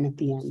then again at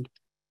the end.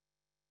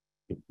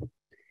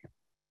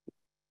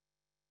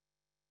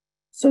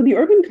 So the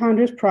Urban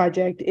Condors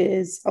project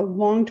is a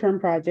long-term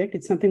project.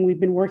 It's something we've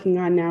been working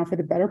on now for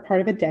the better part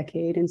of a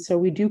decade. And so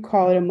we do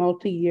call it a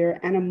multi-year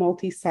and a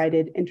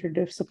multi-sited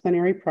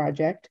interdisciplinary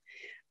project.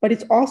 But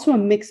it's also a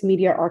mixed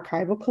media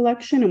archival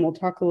collection, and we'll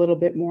talk a little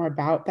bit more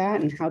about that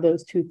and how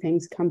those two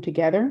things come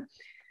together.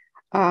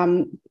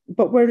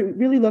 But what it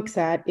really looks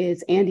at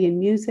is Andean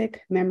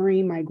music,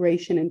 memory,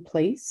 migration, and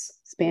place,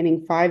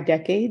 spanning 5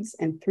 decades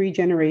and 3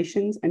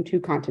 generations and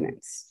 2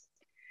 continents.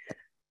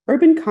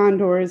 Urban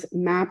Condors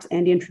maps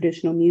Andean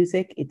traditional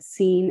music, its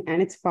scene,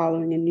 and its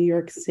following in New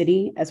York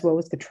City, as well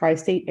as the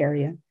tri-state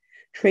area,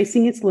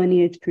 tracing its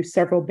lineage through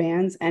several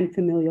bands and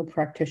familial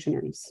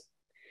practitioners.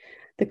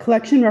 The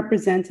collection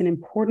represents an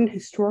important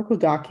historical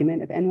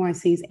document of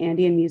NYC's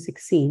Andean music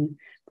scene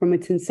from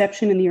its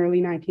inception in the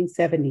early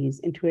 1970s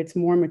into its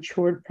more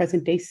matured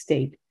present-day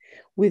state,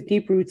 with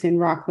deep roots in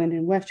Rockland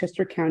and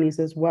Westchester counties,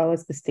 as well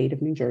as the state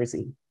of New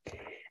Jersey.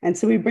 And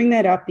so we bring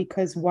that up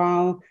because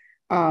while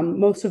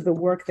most of the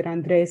work that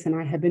Andres and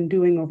I have been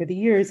doing over the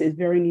years is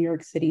very New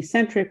York City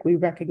centric, we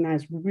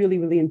recognize really,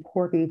 really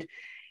important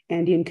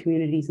Andean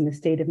communities in the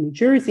state of New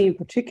Jersey. In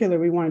particular,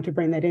 we wanted to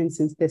bring that in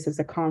since this is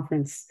a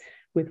conference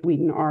with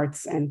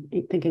WheatonArts and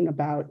thinking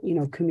about,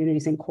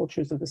 communities and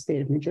cultures of the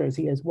state of New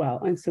Jersey as well.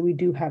 And so we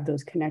do have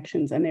those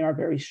connections, and they are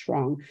very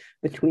strong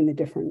between the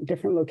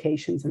different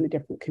locations and the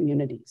different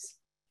communities.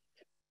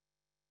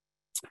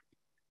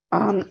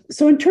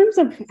 So in terms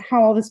of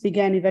how all this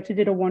began, Yvette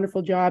did a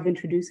wonderful job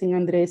introducing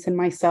Andres and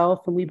myself,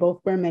 and we both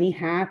wear many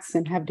hats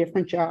and have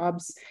different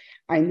jobs.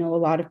 I know a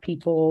lot of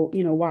people,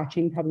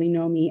 watching probably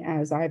know me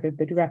as either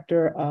the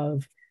director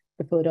of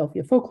the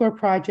Philadelphia Folklore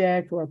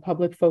Project or a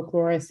public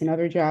folklorist and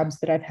other jobs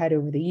that I've had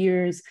over the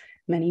years.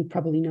 Many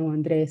probably know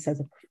Andres as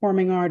a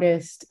performing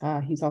artist.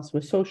 He's also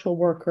a social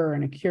worker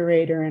and a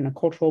curator and a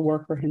cultural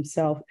worker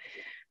himself.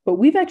 But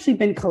we've actually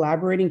been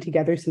collaborating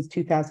together since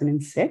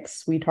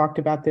 2006. We talked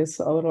about this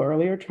a little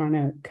earlier, trying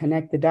to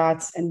connect the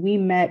dots. And we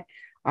met,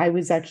 I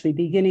was actually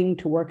beginning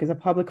to work as a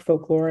public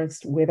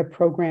folklorist with a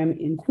program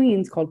in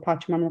Queens called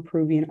Pachamama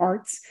Peruvian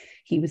Arts.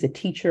 He was a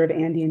teacher of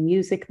Andean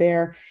music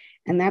there.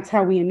 And that's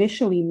how we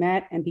initially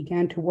met and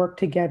began to work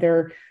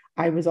together.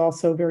 I was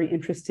also very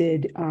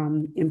interested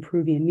in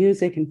Peruvian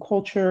music and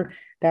culture.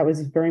 That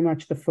was very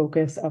much the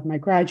focus of my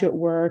graduate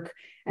work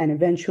and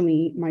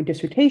eventually my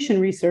dissertation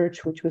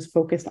research, which was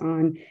focused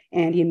on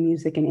Andean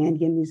music and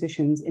Andean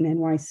musicians in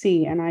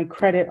NYC. And I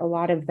credit a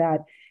lot of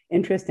that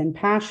interest and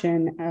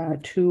passion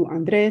to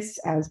Andres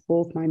as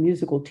both my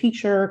musical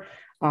teacher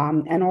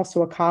and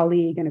also a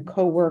colleague and a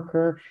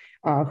co-worker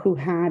who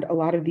had a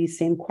lot of these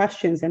same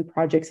questions and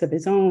projects of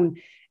his own.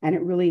 And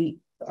it really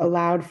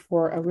allowed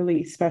for a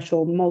really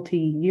special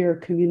multi-year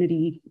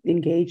community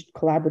engaged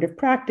collaborative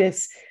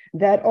practice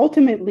that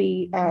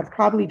ultimately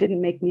probably didn't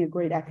make me a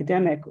great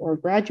academic or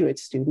graduate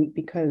student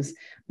because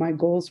my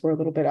goals were a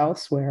little bit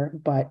elsewhere,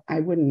 but I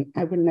wouldn't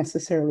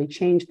necessarily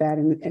change that,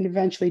 and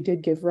eventually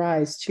did give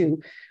rise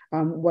to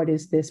what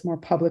is this more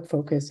public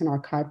focus and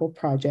archival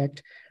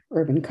project,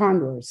 Urban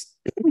Condors.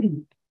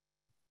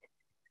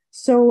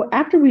 So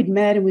after we'd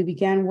met and we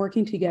began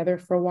working together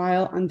for a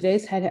while,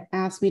 Andres had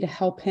asked me to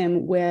help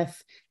him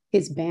with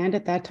his band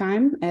at that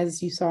time.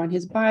 As you saw in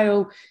his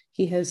bio,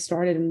 he has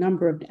started a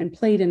number of and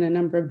played in a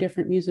number of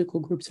different musical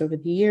groups over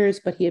the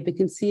years, but he had been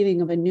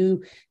conceiving of a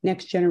new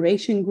next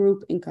generation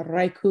group, Inca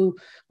Raiku,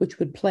 which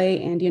would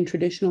play Andean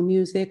traditional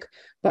music,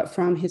 but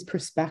from his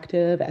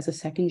perspective as a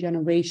second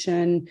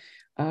generation,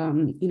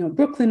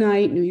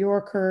 Brooklynite, New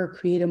Yorker,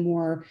 create a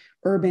more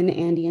urban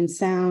Andean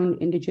sound,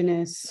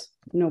 indigenous,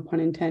 no pun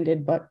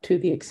intended, but to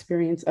the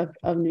experience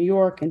of New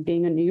York and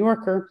being a New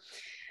Yorker.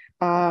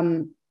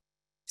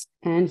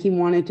 And he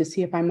wanted to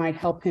see if I might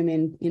help him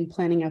in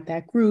planning out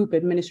that group,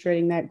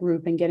 administrating that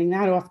group and getting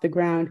that off the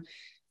ground.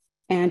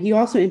 And he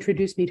also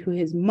introduced me to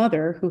his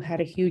mother, who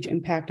had a huge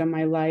impact on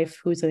my life,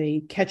 who's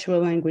a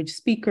Quechua language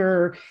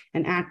speaker,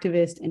 an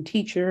activist and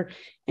teacher.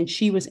 And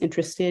she was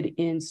interested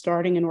in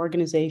starting an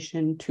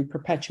organization to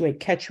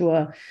perpetuate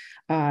Quechua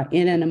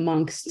in and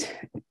amongst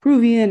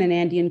Peruvian and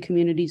Andean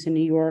communities in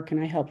New York.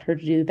 And I helped her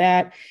to do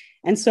that.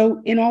 And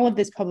so in all of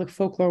this public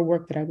folklore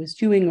work that I was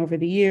doing over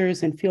the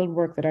years and field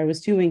work that I was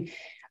doing,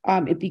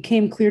 it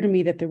became clear to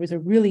me that there was a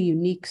really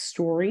unique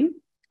story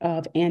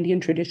of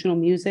Andean traditional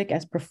music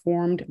as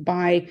performed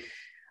by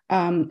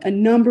a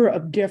number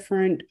of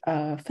different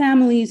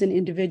families and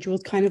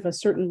individuals, kind of a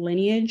certain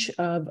lineage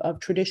of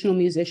traditional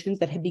musicians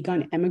that had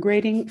begun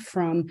emigrating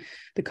from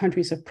the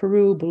countries of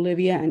Peru,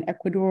 Bolivia, and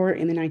Ecuador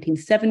in the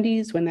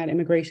 1970s when that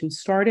immigration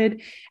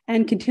started,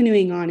 and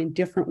continuing on in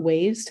different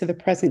ways to the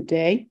present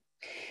day.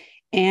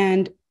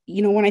 And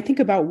when I think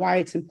about why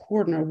it's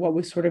important, or what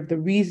was sort of the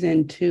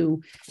reason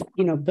to,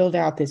 build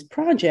out this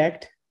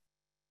project,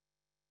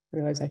 I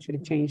realize I should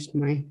have changed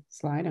my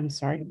slide. I'm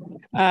sorry.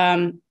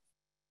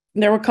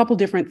 There were a couple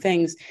different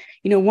things.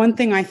 One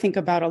thing I think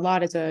about a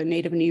lot as a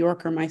native New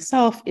Yorker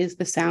myself is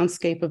the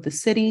soundscape of the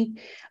city,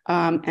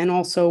 and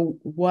also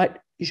what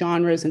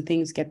genres and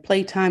things get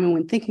playtime. And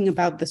when thinking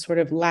about the sort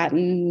of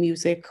Latin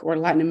music or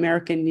Latin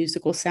American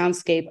musical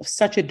soundscape of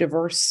such a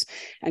diverse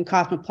and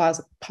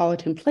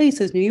cosmopolitan place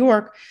as New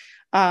York,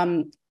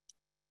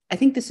 I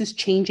think this is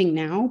changing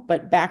now,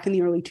 but back in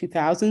the early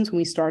 2000s when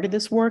we started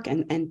this work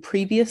and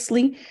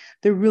previously,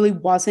 there really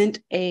wasn't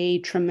a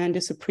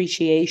tremendous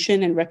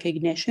appreciation and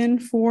recognition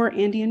for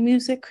Andean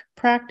music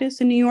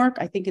practice in New York.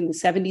 I think in the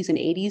 70s and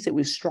 80s, it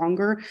was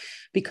stronger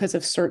because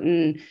of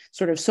certain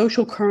sort of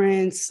social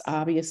currents.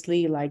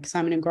 Obviously, like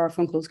Simon and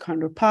Garfunkel's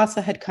Condor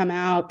Pasa had come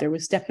out. There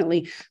was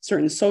definitely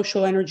certain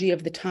social energy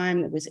of the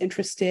time that was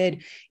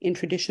interested in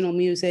traditional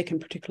music, and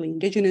particularly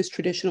indigenous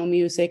traditional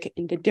music,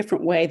 in a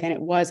different way than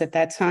it was at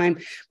that time.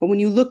 But when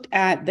you looked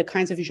at the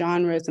kinds of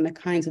genres and the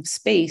kinds of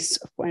space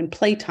and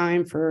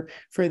playtime for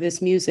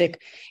this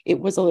music, there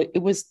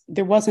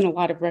wasn't a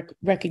lot of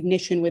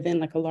recognition within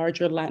like a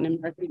larger Latin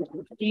American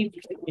community.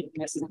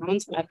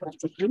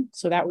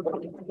 So that was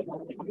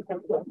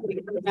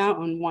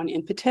on one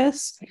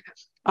impetus.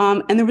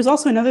 And there was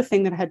also another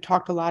thing that I had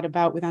talked a lot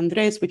about with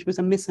Andres, which was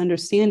a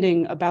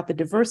misunderstanding about the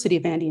diversity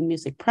of Andean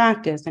music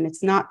practice. And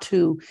it's not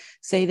to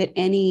say that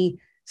any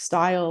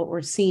style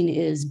or scene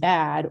is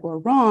bad or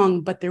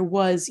wrong, but there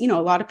was, a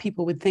lot of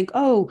people would think,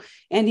 oh,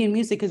 Andean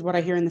music is what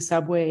I hear in the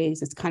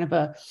subways. It's kind of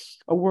a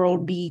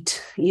world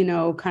beat,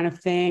 kind of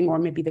thing, or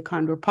maybe the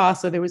Condor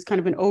Pasa. There was kind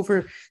of an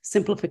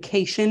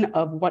oversimplification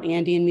of what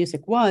Andean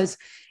music was.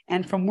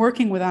 And from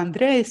working with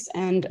Andres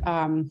and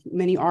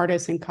many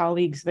artists and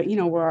colleagues that,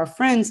 were our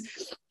friends,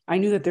 I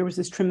knew that there was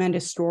this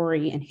tremendous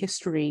story and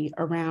history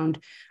around,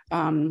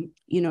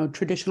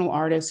 traditional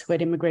artists who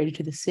had immigrated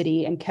to the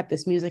city and kept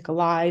this music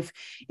alive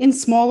in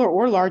smaller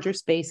or larger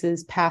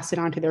spaces, passed it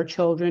on to their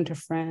children, to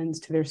friends,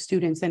 to their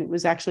students. And it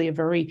was actually a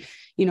very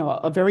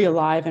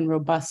alive and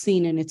robust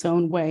scene in its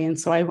own way. And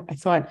so I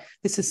thought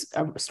this is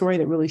a story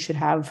that really should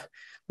have a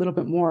little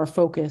bit more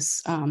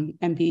focus,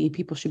 and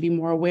people should be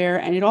more aware.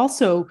 And it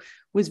also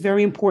was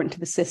very important to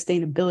the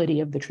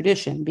sustainability of the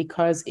tradition,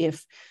 because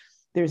if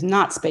there's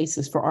not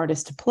spaces for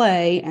artists to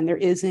play, and there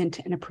isn't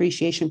an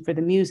appreciation for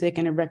the music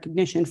and a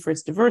recognition for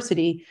its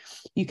diversity,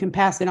 you can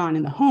pass it on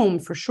in the home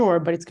for sure,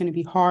 but it's going to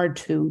be hard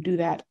to do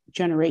that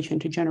generation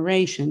to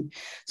generation.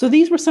 So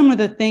these were some of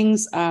the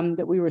things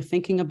that we were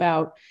thinking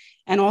about.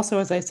 And also,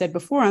 as I said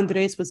before,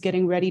 Andres was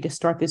getting ready to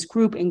start this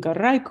group in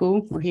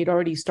Garaiku, where he had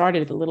already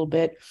started it a little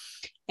bit.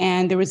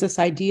 And there was this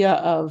idea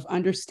of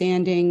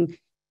understanding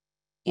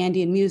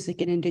Andean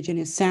music and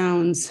indigenous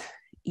sounds,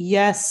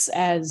 yes,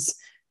 as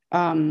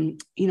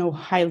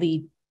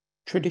highly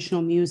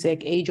traditional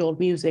music, age-old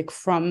music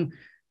from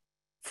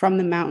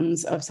the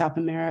mountains of South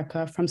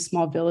America, from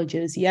small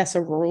villages. Yes,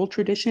 a rural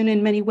tradition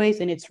in many ways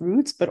in its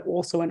roots, but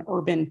also an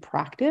urban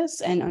practice,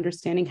 and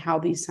understanding how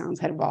these sounds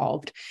had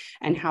evolved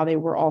and how they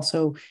were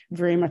also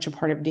very much a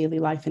part of daily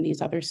life in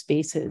these other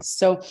spaces.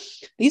 So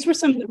these were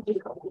some that we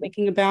were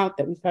thinking about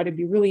that we thought would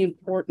be really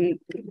important,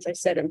 as I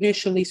said,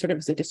 initially sort of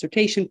as a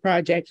dissertation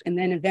project, and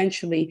then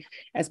eventually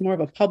as more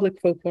of a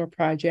public folklore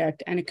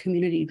project and a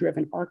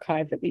community-driven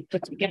archive that we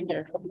put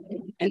together.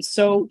 And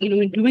so,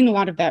 in doing a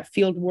lot of that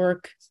field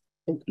work,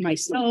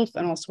 myself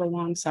and also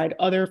alongside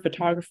other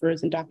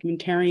photographers and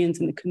documentarians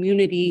in the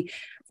community,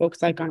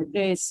 folks like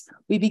Andres,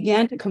 we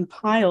began to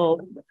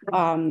compile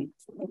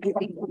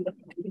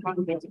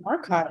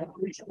archive,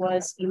 which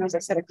was, as I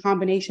said, a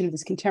combination of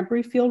this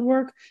contemporary field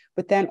work,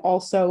 but then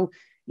also,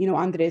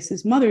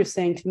 Andres's mother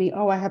saying to me,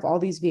 oh, I have all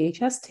these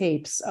VHS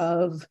tapes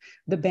of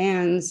the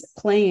bands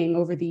playing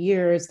over the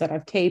years that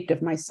I've taped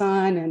of my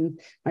son and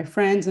my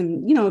friends,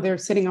 and, they're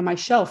sitting on my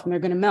shelf and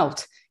they're going to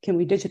melt. Can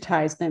we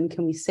digitize them?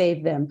 Can we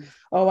save them?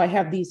 Oh, I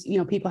have these,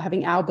 people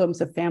having albums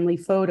of family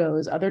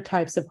photos, other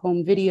types of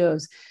home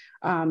videos,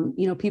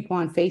 people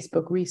on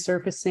Facebook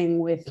resurfacing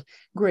with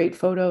great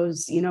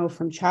photos,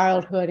 from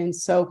childhood. And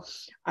so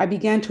I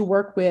began to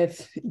work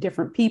with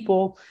different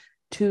people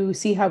to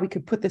see how we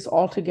could put this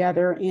all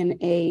together in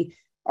a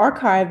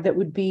archive that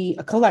would be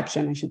a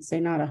collection, I should say,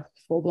 not a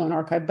full-blown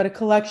archive, but a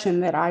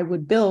collection that I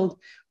would build,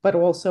 but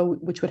also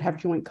which would have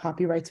joint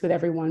copyrights with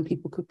everyone.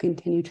 People could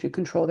continue to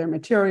control their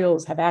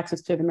materials, have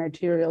access to the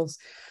materials,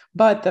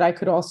 but that I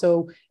could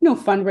also,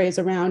 fundraise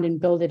around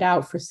and build it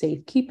out for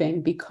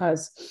safekeeping,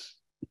 because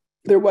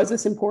there was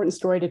this important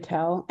story to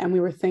tell. And we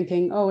were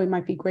thinking, oh, it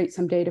might be great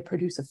someday to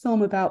produce a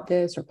film about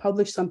this or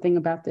publish something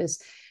about this.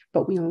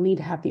 but we'll need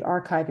to have the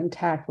archive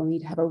intact. We'll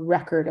need to have a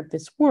record of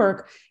this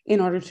work in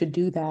order to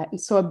do that. And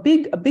so a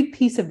big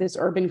piece of this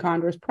Urban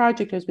Condors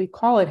project, as we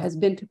call it, has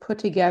been to put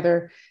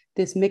together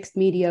this mixed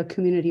media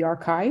community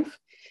archive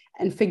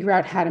and figure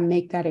out how to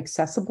make that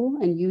accessible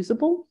and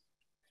usable.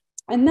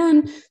 And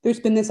then there's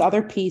been this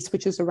other piece,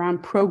 which is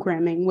around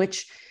programming,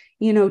 which,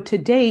 you know, to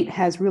date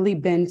has really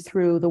been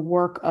through the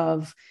work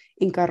of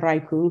Inca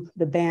Raiku,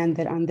 the band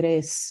that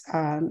Andres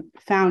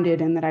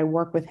founded and that I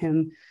work with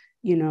him,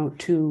 you know,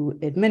 to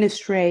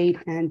administrate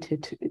and to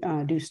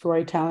do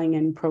storytelling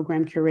and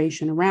program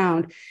curation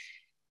around.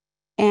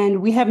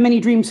 And we have many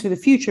dreams for the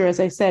future. As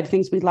I said,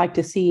 things we'd like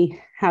to see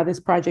how this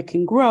project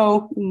can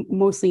grow,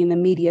 mostly in the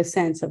media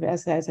sense of,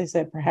 as I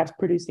said, perhaps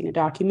producing a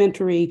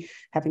documentary,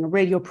 having a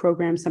radio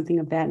program, something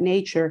of that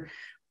nature.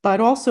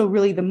 But also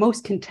really the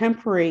most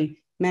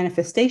contemporary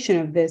manifestation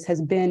of this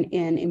has been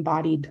in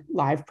embodied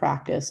live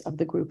practice of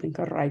the group in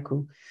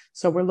Carraicu.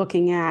 So we're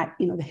looking at,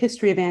 you know, the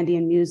history of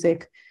Andean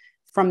music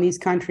from these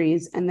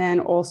countries, and then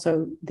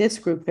also this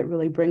group that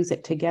really brings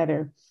it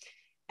together.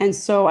 And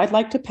so I'd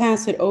like to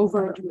pass it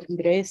over to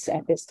Andres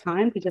at this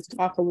time to just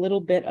talk a little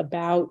bit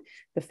about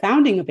the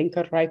founding of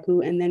Inca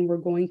Raiku, and then we're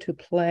going to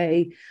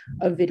play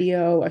a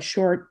video, a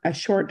short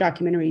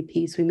documentary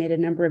piece we made a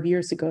number of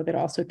years ago that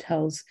also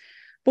tells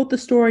both the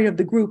story of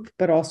the group,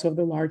 but also of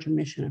the larger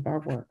mission of our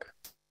work.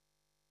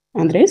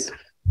 Andres?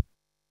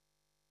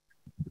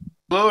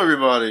 Hello,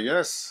 everybody.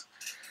 Yes.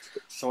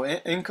 So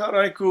Inca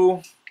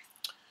Raiku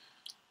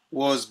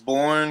was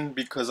born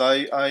because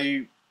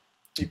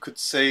you could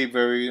say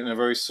in a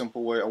very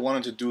simple way, I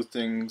wanted to do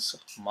things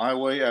my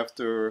way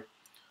after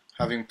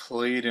having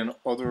played in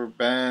other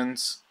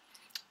bands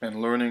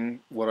and learning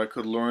what I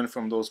could learn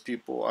from those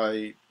people.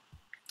 I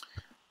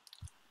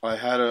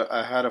had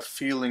a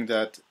feeling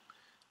that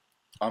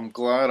I'm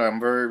glad, I'm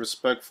very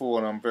respectful,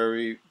 and I'm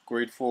very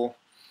grateful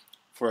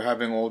for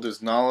having all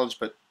this knowledge,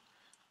 but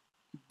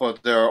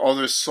there are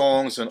other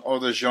songs and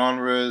other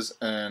genres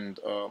and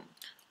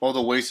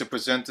other ways to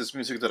present this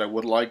music that I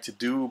would like to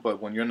do,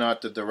 but when you're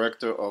not the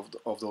director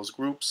of those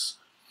groups,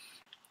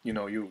 you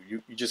know,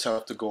 you just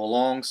have to go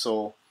along.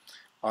 So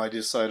I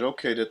decided,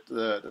 okay, that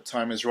the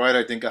time is right.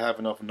 I think I have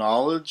enough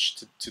knowledge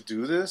to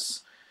do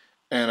this,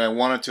 and I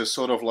wanted to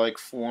sort of like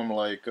form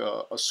like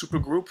a super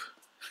group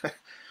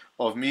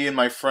of me and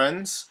my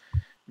friends,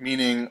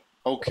 meaning,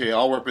 okay,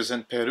 I'll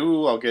represent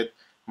Peru, I'll get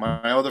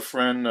my other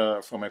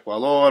friend from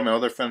Ecuador, my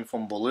other friend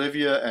from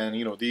Bolivia, and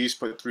you know, these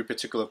three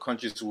particular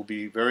countries will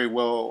be very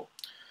well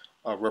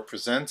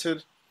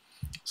represented.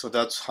 So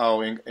that's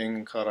how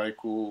Inca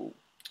Raiku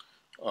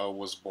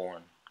was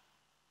born.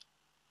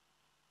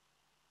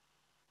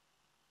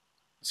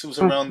 This was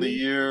around the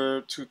year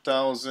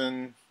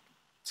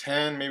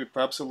 2010, maybe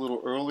perhaps a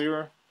little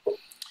earlier.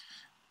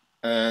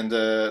 And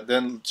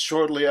then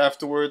shortly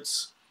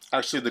afterwards,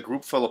 actually the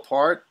group fell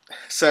apart,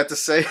 sad to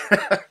say,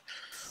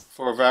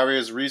 for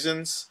various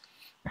reasons.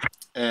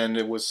 And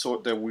it was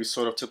we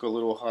sort of took a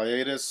little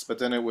hiatus, but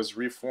then it was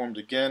reformed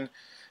again.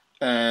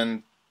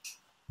 And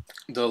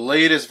the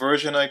latest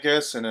version, I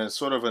guess, in a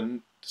sort of a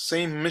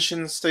same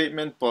mission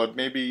statement, but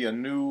maybe a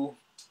new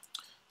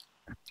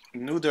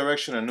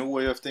direction, a new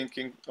way of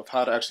thinking of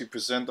how to actually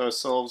present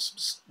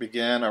ourselves,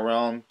 began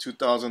around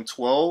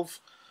 2012.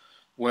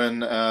 When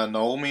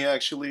Naomi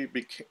actually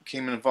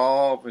became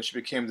involved and she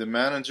became the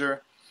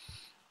manager.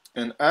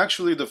 And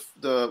actually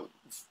the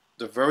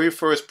very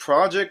first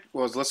project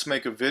was, let's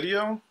make a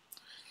video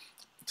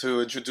to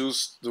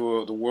introduce the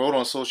world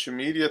on social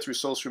media, through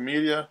social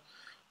media,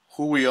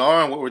 who we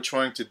are and what we're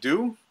trying to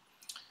do.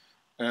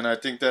 And I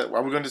think that,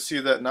 are we going to see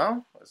that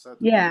now?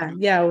 Yeah,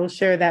 we'll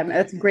share that.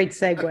 That's a great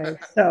segue.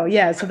 So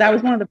yeah, so that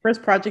was one of the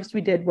first projects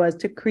we did, was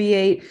to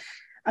create,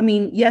 I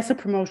mean, yes, a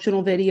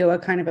promotional video, a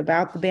kind of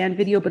about the band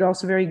video, but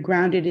also very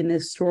grounded in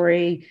this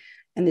story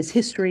and this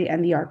history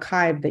and the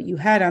archive that you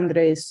had,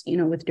 Andres, you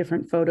know, with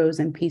different photos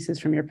and pieces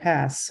from your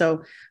past.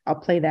 So I'll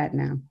play that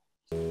now.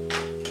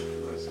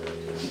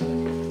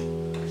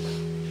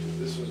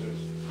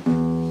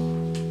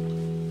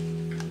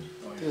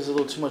 There's a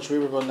little too much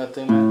reverb on that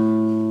thing,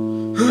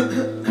 man.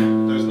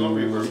 There's no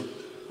reverb.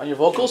 On your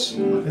vocals?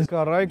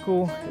 Inca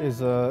Raiku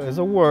is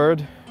a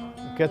word,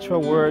 a Quechua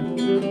word,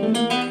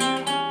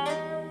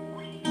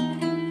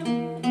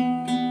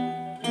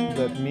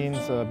 that means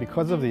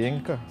because of the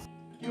Inca.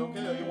 You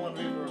okay, or you want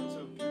reverb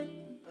too?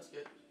 That's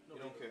good. You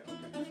don't care,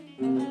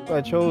 okay.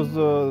 I chose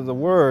the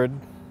word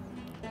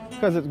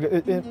because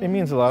it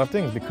means a lot of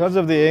things. Because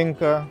of the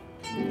Inca,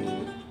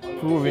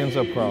 Peruvians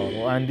are proud,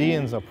 or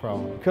Andeans are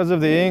proud. Because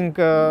of the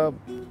Inca,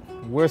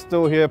 we're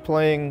still here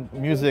playing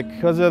music.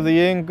 Because of the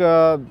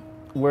Inca,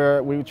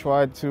 we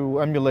try to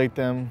emulate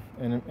them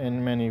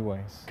in many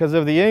ways. Because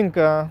of the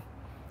Inca,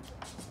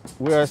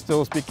 we are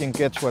still speaking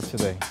Quechua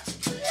today.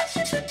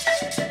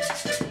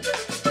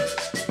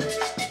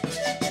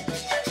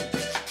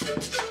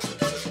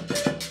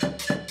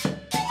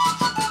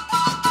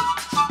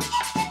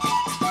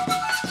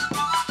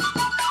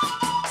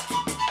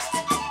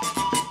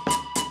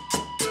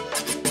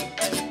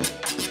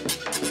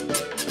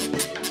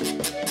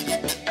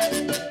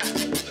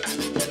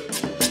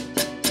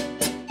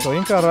 So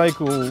Inca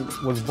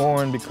Raiku was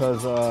born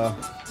because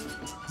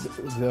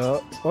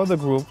the other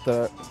group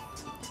that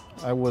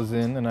I was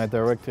in and I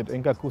directed,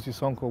 Inca Kusi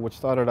Sonko, which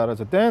started out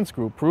as a dance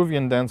group,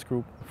 Peruvian dance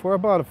group. For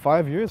about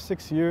 5 years,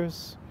 6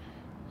 years,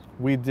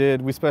 we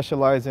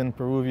specialized in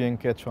Peruvian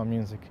Quechua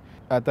music.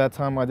 At that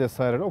time I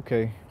decided,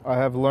 okay, I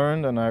have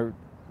learned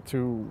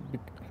to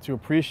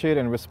appreciate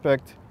and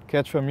respect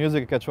Quechua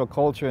music, Quechua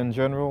culture in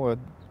general,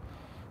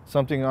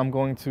 something I'm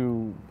going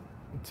to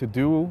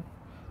do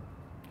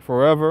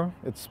forever.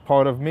 It's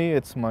part of me,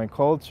 it's my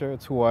culture,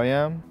 it's who I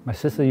am. My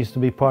sister used to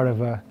be part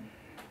of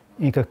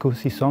Inca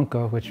Kusi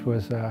Sonko, which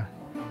was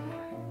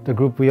the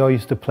group we all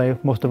used to play,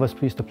 most of us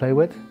used to play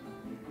with.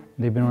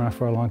 They've been around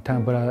for a long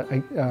time, but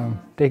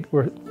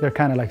they're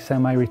kind of like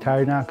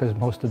semi-retired now because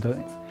most of the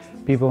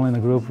people in the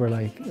group were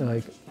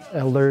like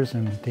elders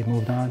and they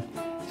moved on.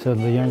 So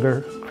the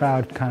younger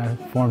crowd kind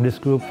of formed this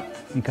group,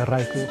 Inca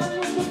Raiku.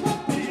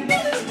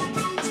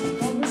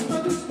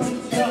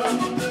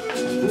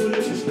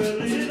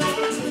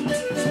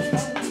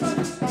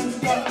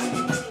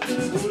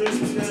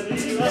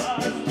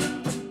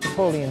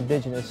 Totally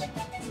indigenous,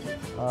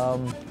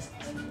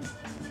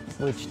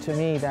 which to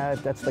me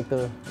that's like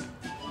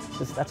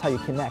that's how you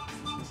connect.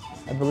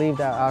 I believe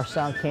that our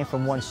sound came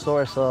from one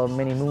source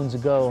many moons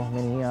ago,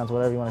 many eons,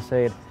 whatever you want to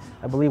say it.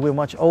 I believe we're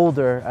much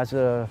older as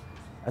a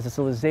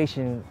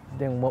civilization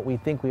than what we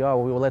think we are,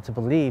 what we were led to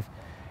believe,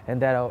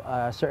 and that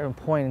at a certain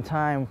point in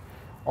time,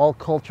 all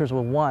cultures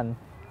were one.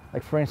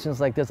 Like for instance,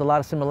 like there's a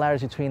lot of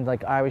similarities between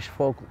like Irish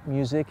folk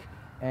music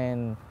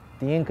and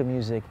the Inca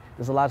music.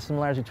 There's a lot of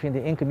similarities between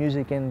the Inca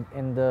music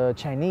and the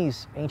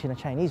Chinese, ancient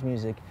Chinese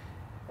music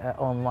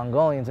on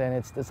Mongolians,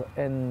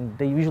 and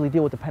they usually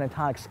deal with the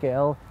pentatonic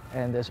scale,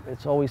 and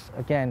it's always,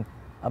 again,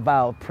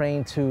 about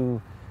praying to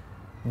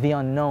the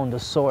unknown, the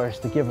source,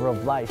 the giver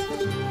of life.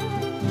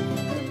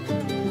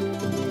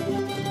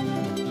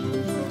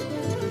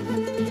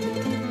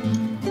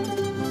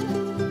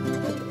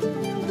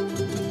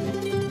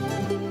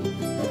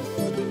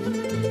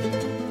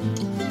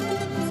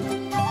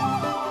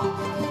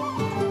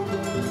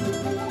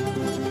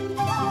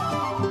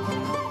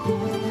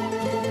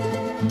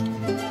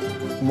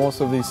 Most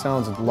of these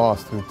sounds are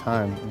lost through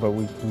time, but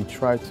we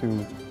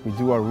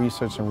do our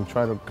research and we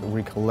try to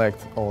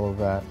recollect all of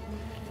that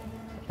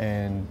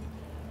and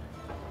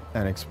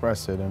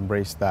express it,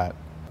 embrace that.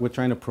 We're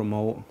trying to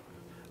promote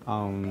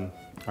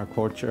our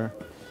culture,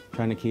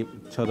 trying to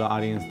tell the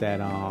audience that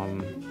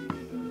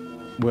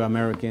we're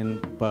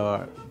American,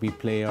 but we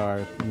play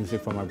our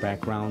music from our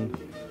background,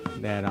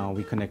 that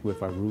we connect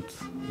with our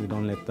roots. We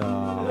don't let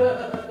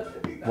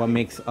what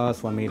makes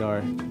us, what made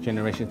our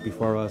generations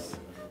before us,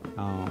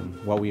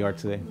 what we are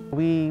today.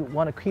 We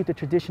want to keep the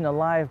tradition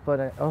alive,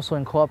 but also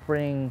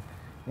incorporating,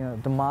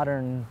 the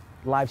modern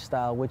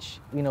lifestyle, which,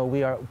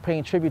 we are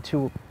paying tribute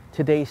to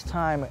today's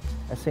time, at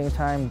the same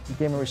time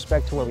giving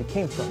respect to where we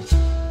came from.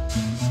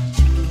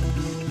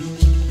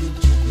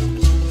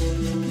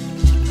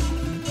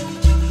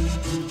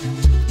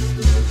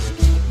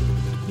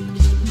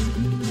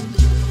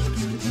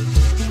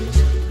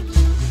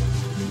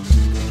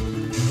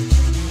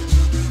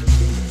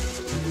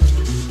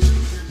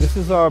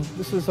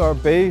 This is our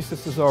base,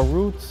 this is our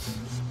roots.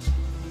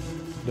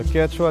 The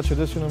Quechua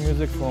traditional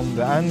music from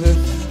the Andes.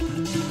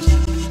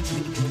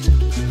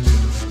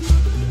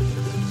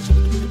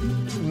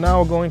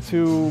 Now we're going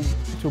to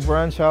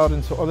branch out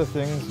into other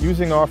things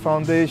using our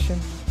foundation.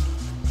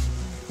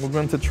 We're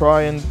going to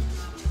try and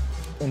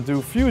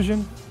do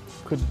fusion.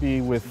 Could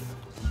be with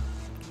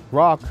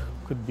rock,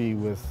 could be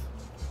with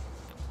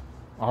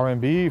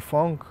R&B,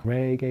 funk,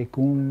 reggae,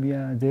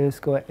 cumbia,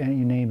 disco, and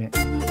you name it.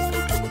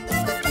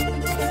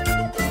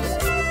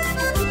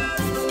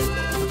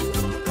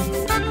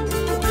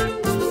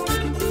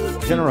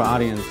 General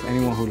audience,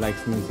 anyone who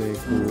likes music,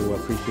 who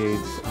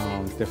appreciates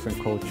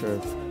different culture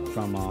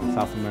from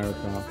South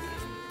America,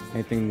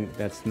 anything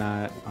that's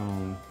not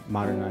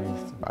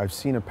modernized. I've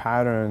seen a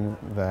pattern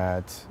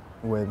that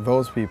with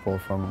those people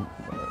from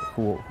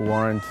who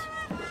aren't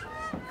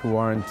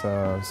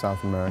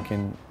South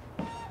American,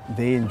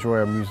 they enjoy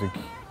our music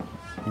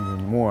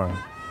even more,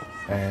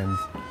 and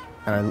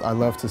I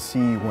love to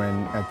see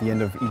when at the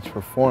end of each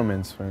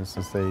performance, for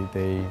instance,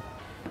 they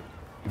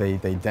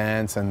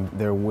dance and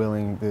they're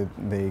willing,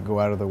 they go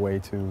out of their way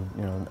to,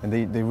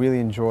 and they really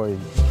enjoy.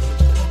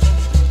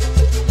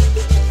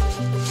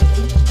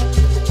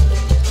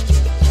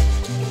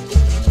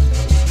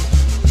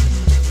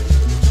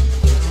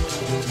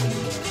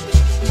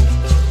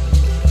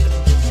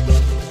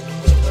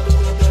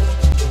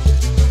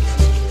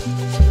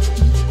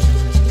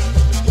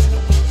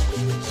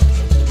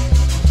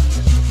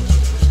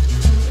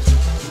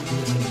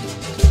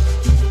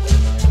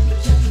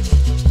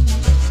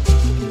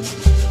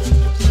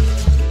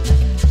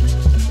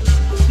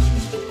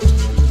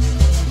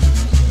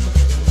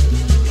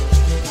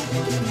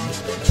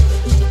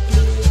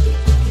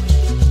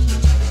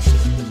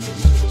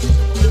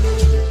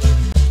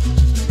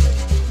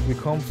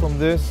 From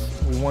this,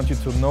 we want you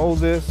to know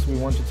this, we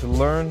want you to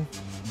learn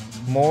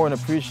more and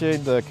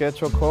appreciate the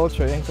Quechua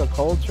culture, Inca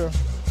culture,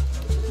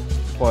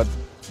 but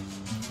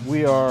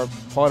we are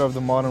part of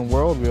the modern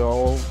world. We are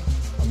all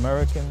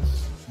Americans.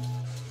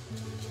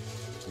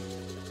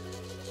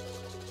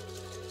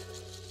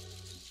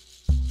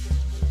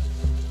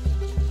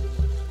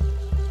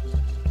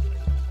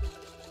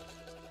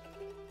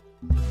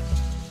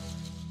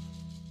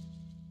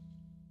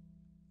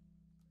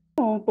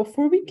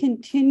 Before we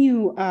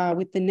continue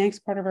with the next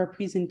part of our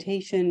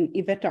presentation,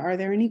 Iveta, are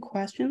there any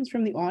questions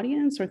from the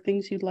audience or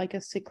things you'd like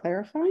us to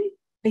clarify?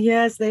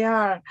 Yes, they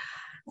are.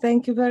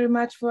 Thank you very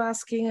much for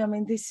asking. I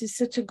mean, this is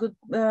such a good,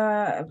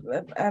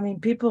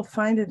 people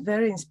find it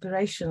very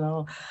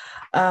inspirational,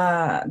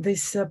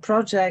 this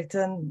project,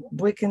 and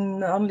we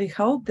can only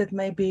hope that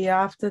maybe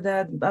after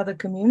that other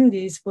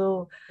communities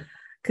will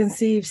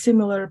conceive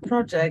similar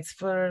projects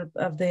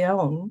of their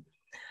own.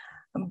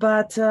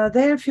 But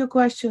there are a few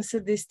questions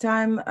at this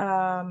time.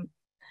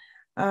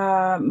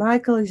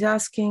 Michael is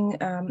asking,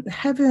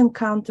 have you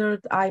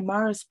encountered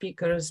Aymara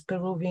speakers,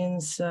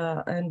 Peruvians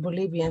and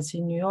Bolivians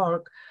in New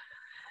York?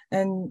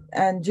 And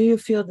do you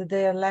feel that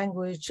their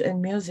language and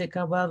music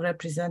are well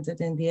represented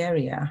in the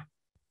area?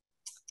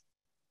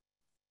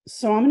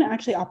 So I'm going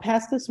to I'll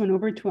pass this one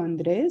over to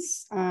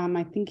Andres.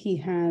 I think he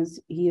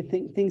has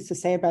things to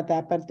say about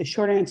that, but the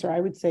short answer I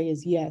would say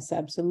is yes,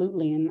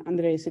 absolutely. And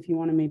Andres, if you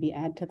want to maybe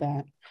add to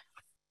that.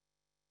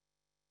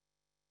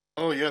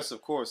 Oh, yes,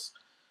 of course.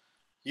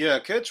 Yeah,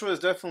 Quechua is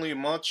definitely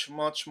much,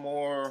 much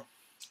more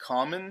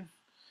common,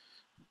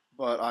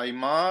 but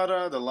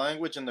Aymara, the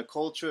language and the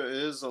culture,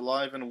 is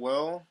alive and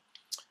well.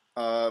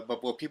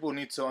 But what people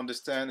need to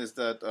understand is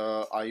that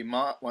the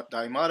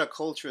Aymara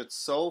culture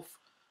itself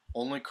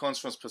only comes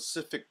from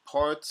specific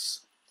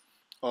parts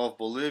of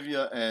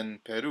Bolivia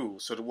and Peru.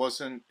 So it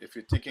wasn't, if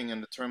you're thinking in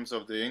the terms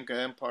of the Inca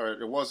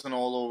Empire, it wasn't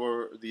all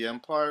over the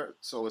empire.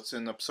 So it's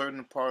in a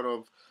certain part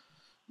of,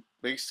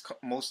 based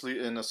mostly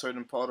in a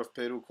certain part of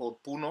Peru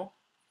called Puno,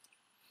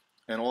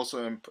 and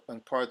also in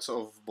parts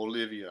of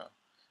Bolivia.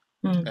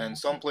 And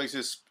some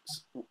places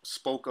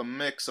spoke a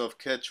mix of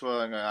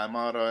Quechua and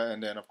Aymara,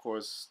 and then of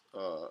course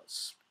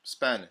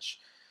Spanish.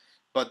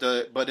 But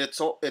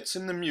it's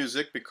in the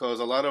music, because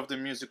a lot of the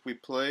music we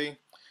play,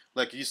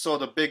 like you saw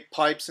the big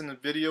pipes in the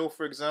video,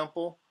 for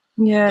example.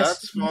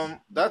 Yes.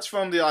 That's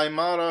from the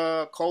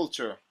Aymara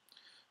culture.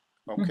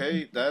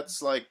 Okay,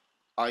 that's like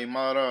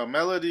Aymara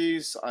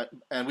melodies,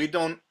 and we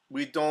don't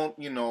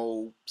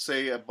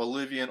say a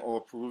Bolivian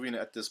or Peruvian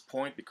at this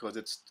point, because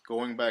it's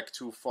going back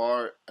too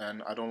far,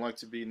 and I don't like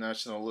to be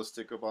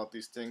nationalistic about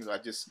these things.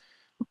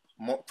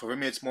 For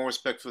me, it's more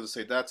respectful to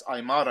say that's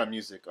Aymara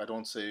music. I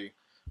don't say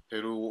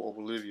Peru or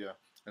Bolivia,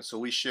 and so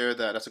we share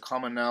that. That's a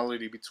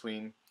commonality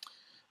between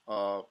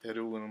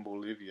Peru and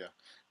Bolivia,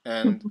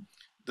 and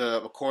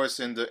of course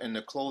in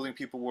the clothing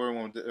people wear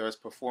when there's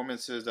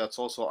performances, that's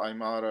also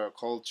Aymara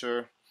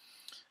culture.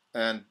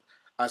 And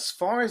as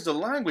far as the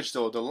language,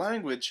 though,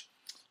 and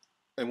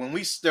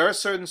there are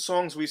certain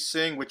songs we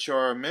sing which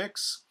are a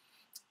mix,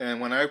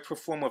 and when I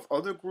perform with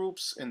other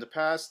groups in the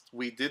past,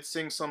 we did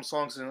sing some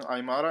songs in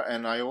Aymara,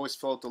 and I always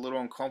felt a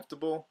little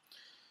uncomfortable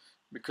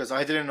because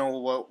I didn't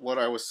know what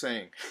I was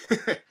saying.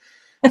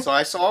 So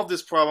I solved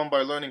this problem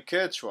by learning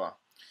Quechua.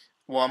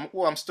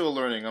 I'm still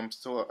learning. I'm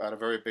still at a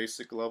very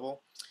basic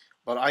level.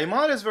 But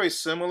Aymara is very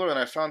similar, and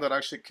I found that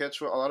actually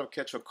a lot of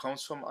Quechua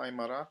comes from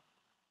Aymara.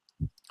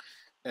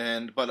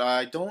 But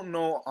I don't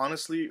know,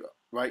 honestly,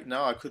 right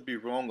now, I could be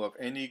wrong, of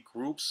any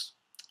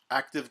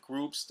active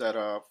groups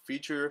that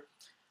feature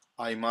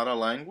Aymara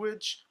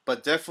language,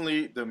 but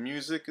definitely the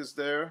music is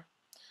there.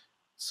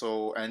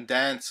 So, and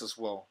dance as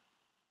well,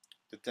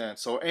 the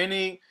dance. So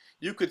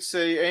you could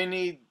say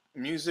any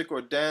music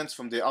or dance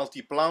from the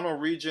Altiplano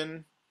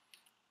region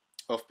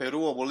of Peru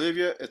or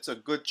Bolivia, it's a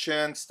good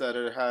chance that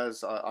it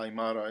has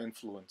Aymara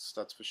influence,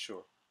 that's for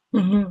sure.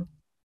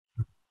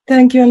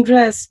 Thank you,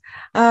 Andres.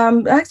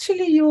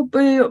 Actually, you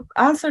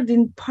answered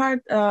in part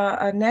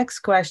our next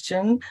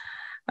question.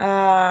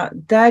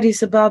 That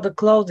is about the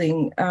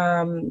clothing.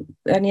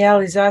 Danielle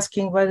is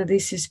asking whether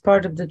this is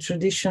part of the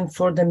tradition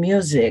for the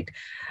music.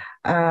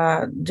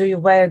 Do you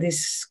wear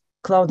this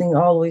clothing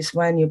always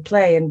when you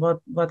play, and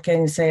what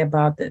can you say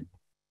about it?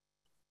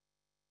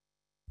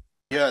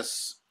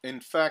 Yes, in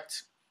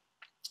fact,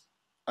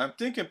 I'm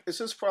thinking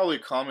this is probably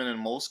common in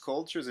most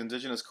cultures,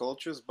 indigenous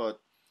cultures, but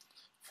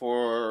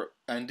for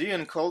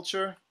Andean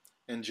culture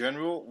in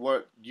general,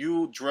 what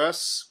you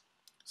dress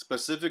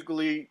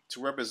specifically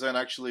to represent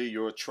actually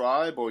your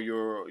tribe or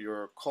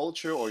your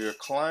culture or your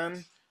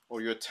clan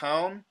or your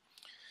town.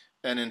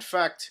 And in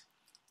fact,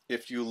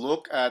 if you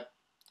look at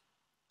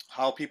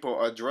how people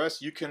are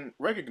dressed, you can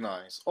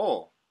recognize,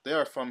 oh, they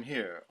are from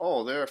here,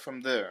 oh, they're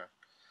from there.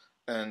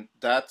 And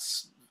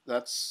that's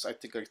I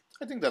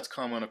think that's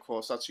common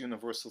across, that's a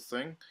universal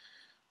thing.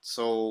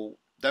 So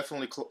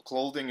definitely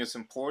clothing is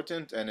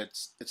important, and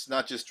it's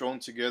not just thrown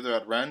together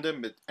at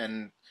random.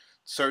 And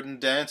certain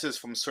dances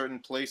from certain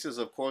places,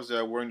 of course, they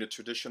are wearing the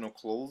traditional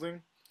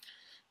clothing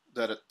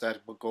that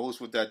goes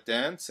with that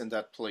dance and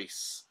that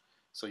place.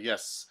 So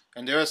yes,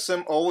 and there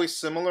are always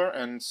similar,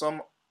 and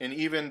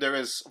even there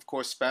is, of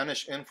course,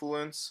 Spanish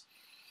influence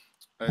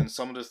and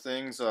some of the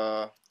things.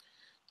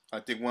 I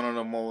think one of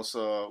the most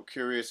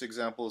curious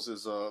examples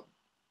is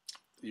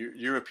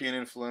European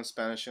influence,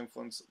 Spanish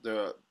influence.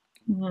 The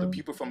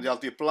people from the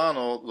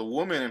Altiplano, the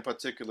women in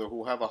particular,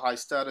 who have a high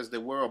status, they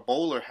wear a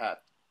bowler hat.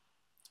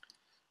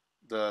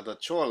 The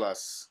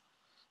cholas,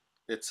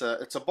 it's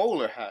a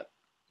bowler hat.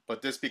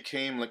 But this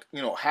became like,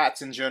 you know,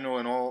 hats in general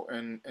and all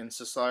in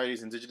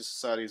societies, indigenous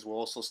societies, were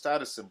also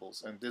status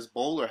symbols. And this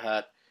bowler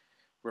hat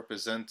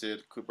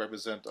could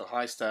represent a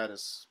high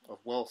status of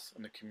wealth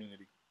in the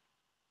community.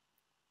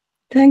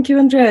 Thank you,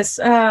 Andres.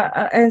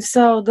 And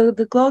so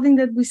the clothing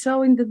that we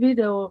saw in the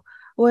video,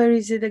 where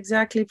is it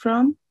exactly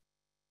from?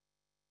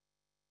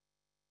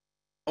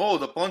 Oh,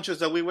 the ponchos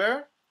that we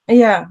wear?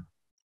 Yeah.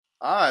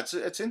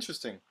 It's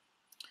interesting.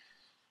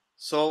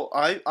 So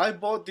I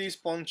bought these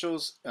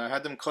ponchos and I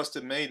had them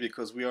custom made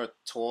because we are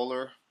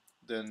taller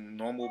than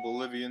normal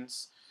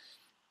Bolivians,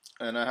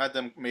 and I had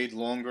them made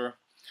longer.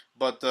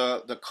 But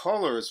the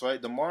colors,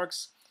 right, the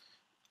marks,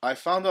 I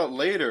found out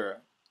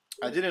later.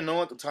 I didn't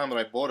know at the time that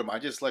I bought them. I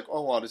just like,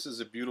 oh wow, this is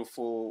a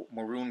beautiful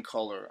maroon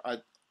color.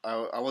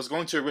 I was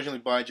going to originally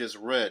buy just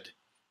red,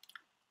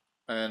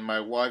 and my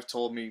wife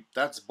told me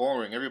that's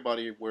boring.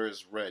 Everybody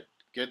wears red.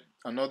 Get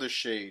another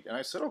shade. And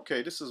I said,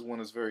 okay, this is one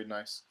is very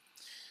nice.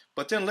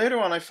 But then later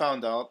on, I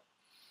found out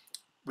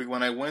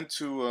when I went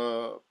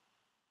to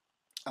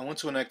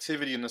an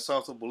activity in the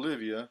south of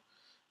Bolivia,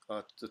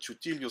 the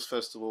Chutillos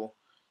Festival.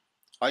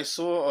 I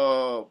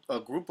saw a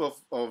group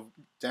of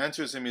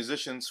dancers and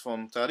musicians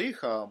from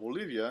Tarija,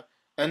 Bolivia,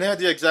 and they had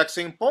the exact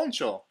same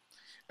poncho.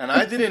 And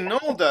I didn't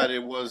know that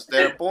it was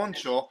their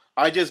poncho.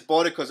 I just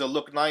bought it because it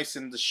looked nice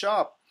in the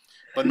shop,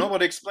 but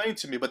nobody explained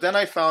to me. But then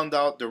I found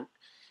out the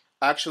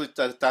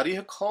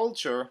Tarija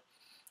culture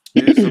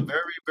is a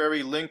very,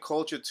 very linked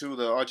culture to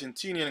the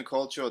Argentinian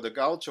culture or the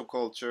Gaucho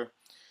culture.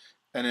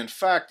 And in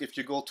fact, if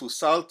you go to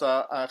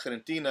Salta,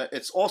 Argentina,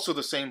 it's also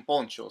the same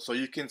poncho. So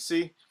you can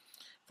see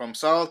from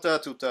Salta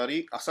to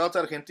Salta,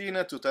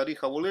 Argentina to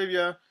Tarija,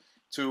 Bolivia,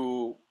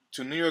 to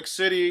New York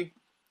City,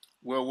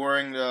 we're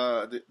wearing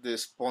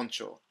this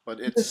poncho. But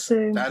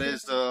that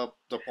is the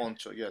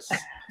poncho, yes.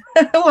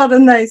 What a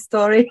nice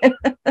story.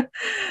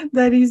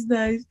 That is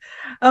nice.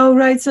 All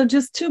right, so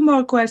just two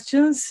more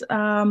questions.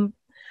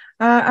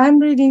 I'm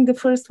reading the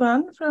first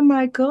one from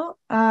Michael.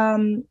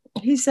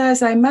 He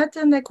says, I met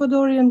an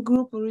Ecuadorian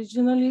group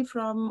originally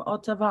from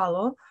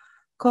Otavalo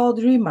called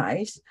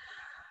Remais,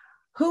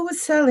 who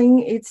was selling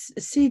its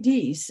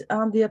CDs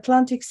on the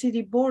Atlantic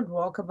City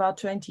Boardwalk about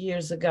 20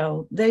 years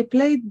ago. They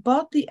played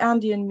both the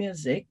Andean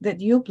music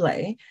that you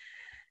play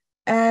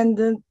and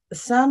the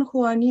San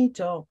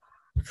Juanito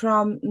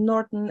from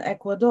northern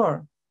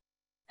Ecuador.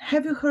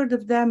 Have you heard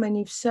of them? And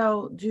if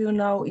so, do you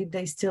know if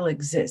they still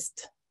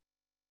exist?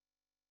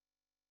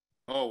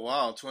 Oh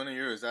wow, 20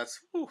 years. That's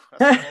a long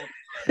time.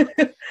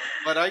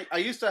 But I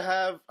used to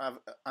have,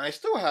 I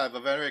still have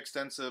a very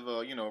extensive,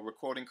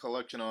 recording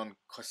collection on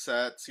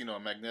cassettes,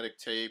 magnetic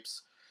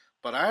tapes,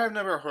 but I have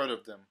never heard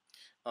of them.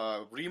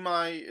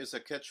 Rimai is a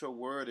Quechua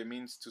word. It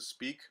means to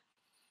speak.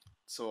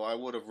 So I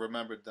would have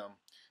remembered them.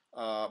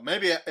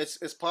 Maybe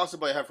it's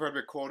possible I have heard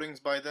recordings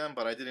by them,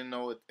 but I didn't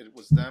know it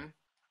was them.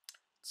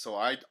 So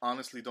I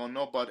honestly don't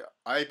know, but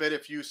I bet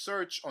if you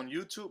search on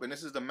YouTube, and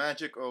this is the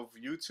magic of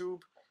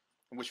YouTube,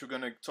 which we're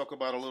going to talk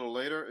about a little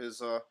later,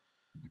 is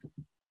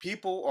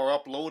people are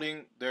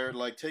uploading, they're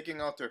like taking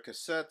out their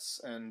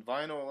cassettes and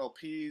vinyl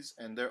LPs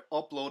and they're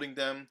uploading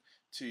them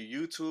to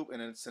YouTube,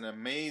 and it's an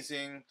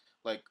amazing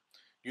like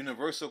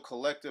universal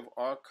collective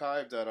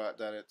archive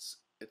that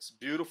it's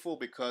beautiful,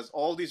 because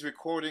all these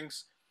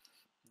recordings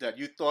that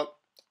you thought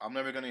I'm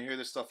never going to hear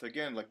this stuff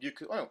again, like you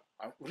could,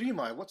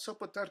 Rimai, what's up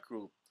with that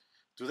group?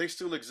 Do they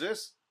still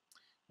exist?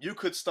 You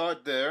could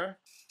start there,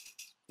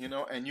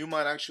 and you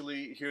might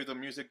actually hear the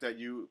music that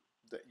you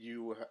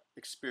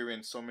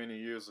experienced so many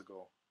years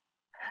ago.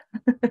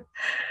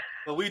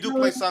 But we do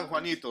play San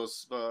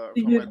Juanitos from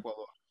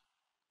Ecuador.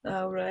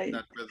 All right.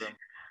 That rhythm.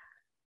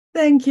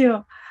 Thank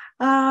you.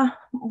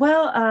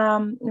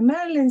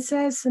 Marilyn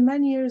says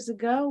many years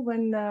ago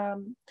when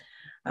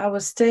I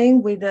was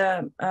staying with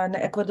an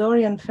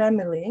Ecuadorian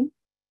family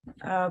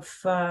of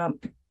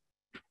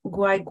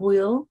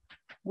Guayaquil,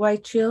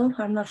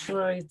 I'm not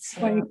sure it's...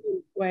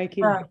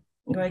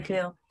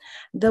 Guayaquil.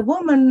 The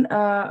woman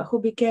who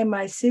became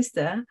my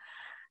sister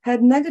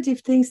had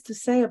negative things to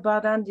say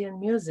about Andean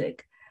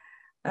music,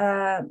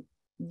 that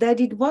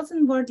it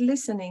wasn't worth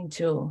listening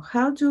to.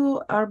 How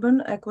do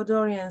urban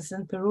Ecuadorians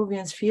and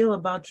Peruvians feel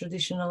about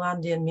traditional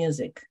Andean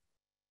music?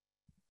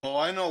 Oh,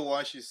 I know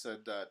why she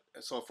said that.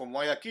 So from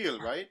Guayaquil,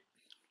 right?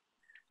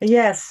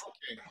 Yes.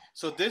 Okay.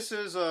 So this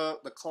is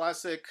the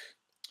classic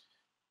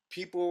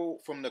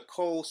people from the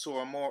coast who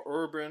are more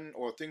urban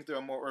or think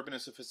they're more urban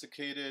and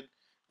sophisticated,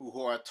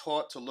 who are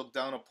taught to look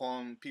down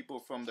upon people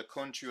from the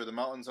country or the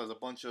mountains as a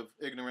bunch of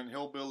ignorant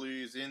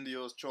hillbillies,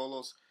 Indios,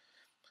 cholos.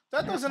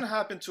 That doesn't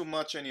happen too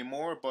much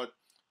anymore, but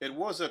it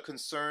was a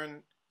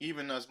concern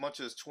even as much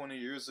as 20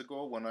 years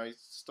ago when I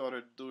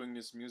started doing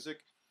this music.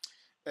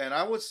 And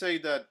I would say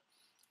that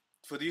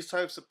for these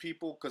types of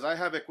people, because I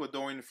have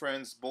Ecuadorian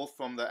friends both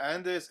from the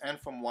Andes and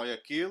from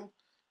Guayaquil,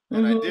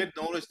 and I did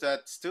notice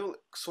that still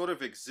sort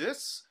of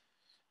exists.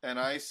 And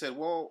I said,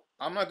 well,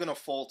 I'm not gonna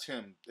fault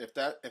him if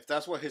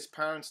that's what his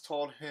parents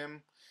taught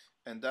him,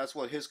 and that's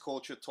what his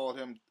culture taught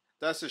him.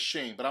 That's a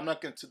shame, but I'm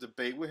not going to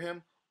debate with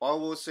him. All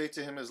I will say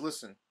to him is,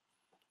 listen,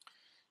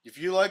 if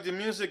you like the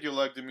music, you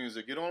like the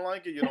music. You don't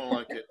like it, you don't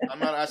like it. I'm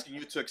not asking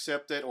you to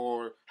accept it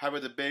or have a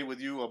debate with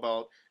you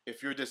about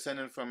if you're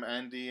descendant from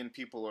Andean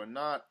people or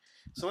not.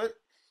 So I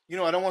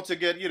don't want to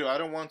get,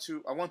 I want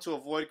to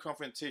avoid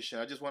confrontation.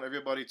 I just want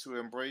everybody to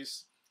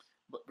embrace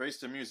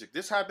the music.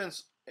 This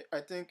happens, I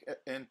think,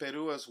 in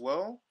Peru as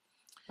well.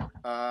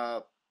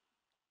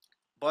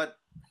 But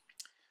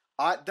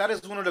that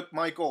is one of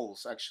my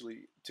goals,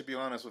 actually, to be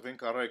honest, with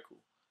Inca Reku.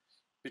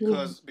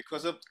 Because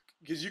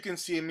you can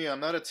see me,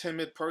 I'm not a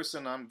timid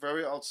person. I'm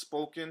very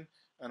outspoken,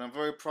 and I'm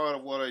very proud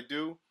of what I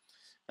do.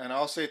 And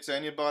I'll say to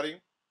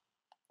anybody,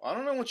 I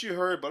don't know what you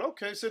heard, but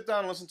okay, sit down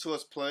and listen to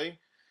us play.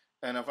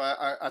 And if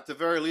I at the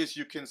very least,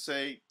 you can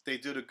say they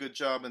did a good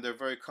job and they're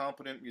very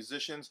competent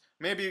musicians.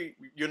 Maybe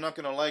you're not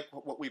going to like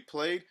what we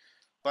played,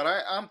 but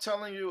I'm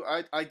telling you,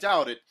 I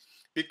doubt it.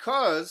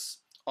 Because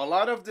a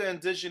lot of the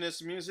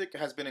indigenous music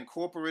has been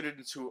incorporated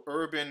into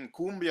urban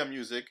cumbia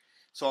music.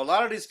 So a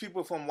lot of these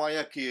people from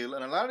Guayaquil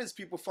and a lot of these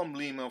people from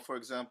Lima, for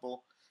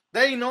example,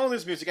 they know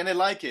this music and they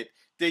like it.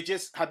 They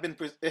just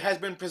it has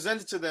been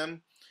presented to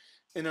them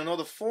in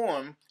another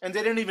form and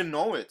they didn't even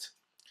know it.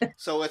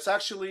 So it's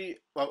actually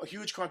a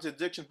huge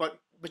contradiction, but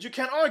you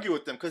can't argue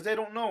with them because they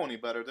don't know any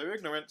better. They're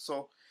ignorant.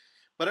 So,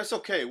 but it's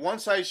okay.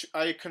 Once I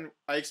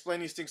explain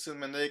these things to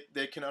them and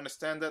they can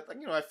understand that,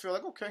 I feel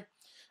like, okay,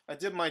 I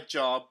did my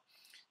job.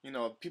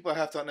 People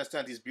have to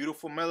understand these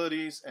beautiful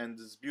melodies and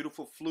these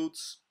beautiful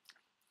flutes.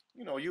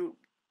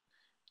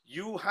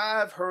 You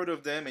have heard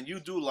of them and you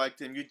do like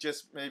them. You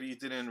just maybe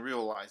didn't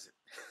realize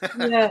it.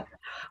 Yeah.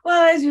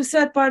 Well, as you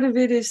said, part of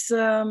it is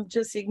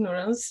just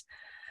ignorance.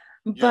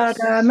 But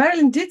Yes.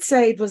 Marilyn did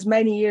say it was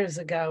many years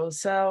ago,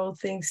 so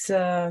things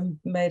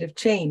may have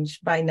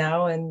changed by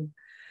now. And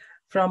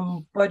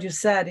from what you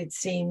said, it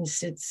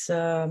seems it's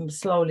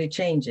slowly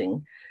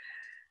changing.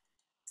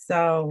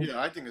 So Yeah,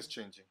 I think it's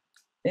changing.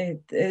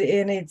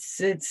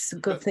 It's a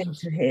good thing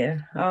to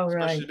hear. All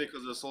right. Especially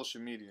because of social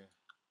media.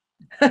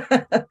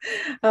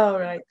 All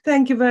right.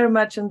 Thank you very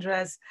much,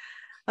 Andres.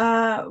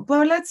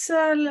 Well,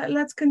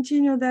 let's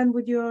continue then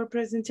with your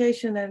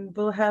presentation, and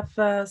we'll have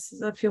a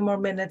few more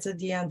minutes at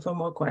the end for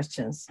more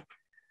questions.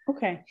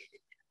 Okay.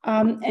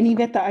 And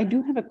Iveta, I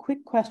do have a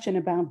quick question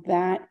about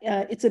that.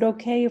 Is it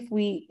okay if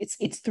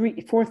it's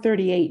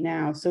 4:38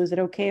 now, so is it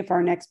okay if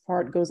our next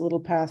part goes a little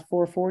past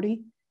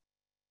 4:40?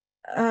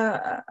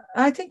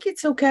 I think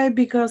it's okay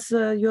because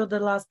you're the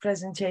last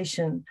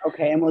presentation.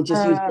 Okay, and we'll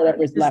just use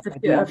whatever's left.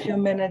 A few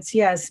minutes,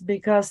 yes,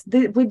 because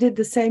we did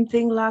the same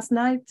thing last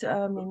night.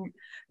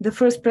 The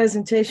first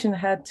presentation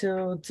had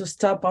to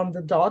stop on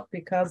the dot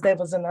because there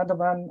was another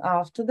one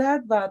after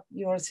that, but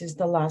yours is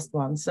the last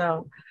one.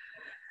 So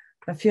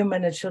a few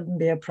minutes shouldn't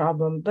be a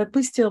problem, but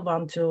we still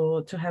want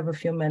to have a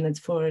few minutes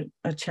for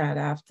a chat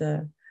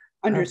after.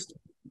 Understood.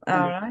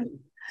 All right.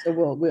 So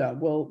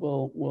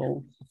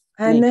we'll.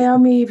 And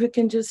Naomi, if you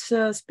can just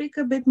speak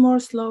a bit more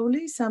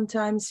slowly.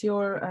 Sometimes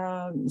your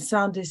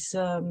sound is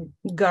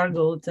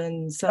gargled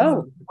and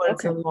some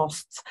words are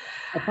lost.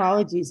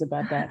 Apologies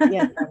about that.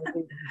 Yes.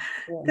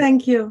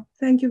 Thank you.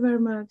 Thank you very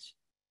much.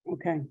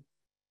 Okay.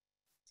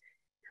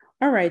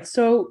 All right.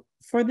 So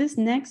for this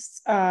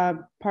next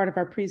part of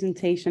our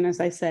presentation, as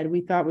I said, we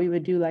thought we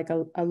would do like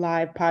a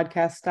live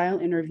podcast style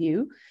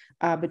interview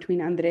between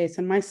Andres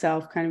and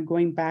myself, kind of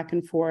going back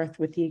and forth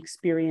with the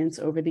experience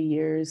over the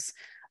years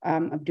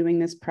of doing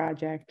this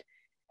project.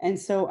 And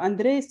so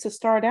Andres, to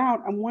start out,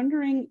 I'm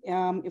wondering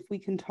if we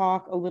can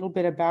talk a little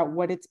bit about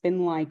what it's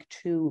been like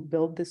to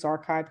build this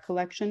archive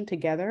collection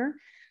together.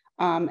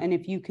 And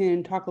if you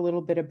can talk a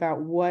little bit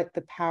about what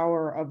the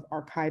power of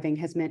archiving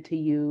has meant to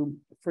you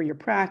for your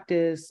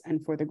practice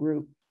and for the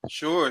group.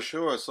 Sure.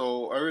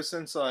 So ever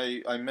since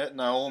I met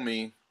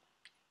Naomi,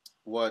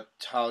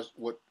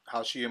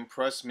 how she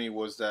impressed me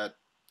was that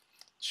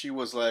she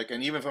was like,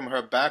 and even from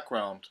her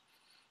background,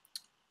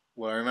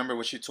 well, I remember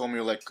what she told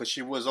me, like, because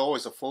she was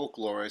always a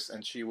folklorist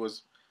and she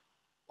was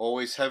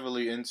always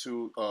heavily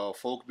into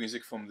folk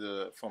music from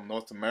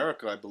North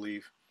America, I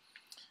believe.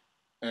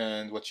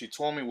 And what she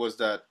told me was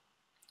that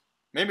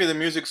maybe the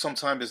music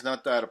sometimes is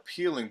not that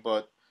appealing,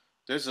 but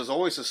there's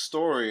always a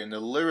story and the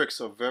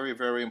lyrics are very,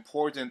 very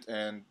important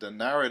and the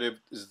narrative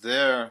is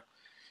there.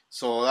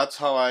 So that's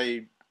how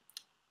I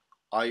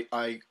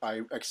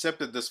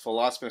accepted this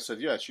philosophy. I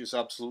said, yeah, she's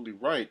absolutely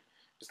right.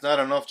 It's not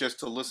enough just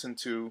to listen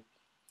to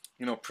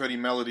pretty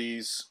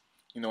melodies,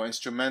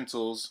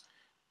 instrumentals.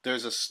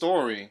 There's a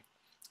story,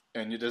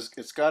 and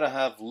it's got to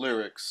have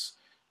lyrics,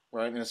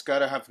 right? And it's got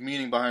to have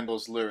meaning behind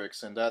those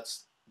lyrics, and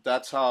that's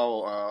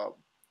how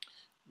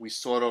we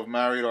sort of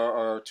married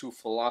our two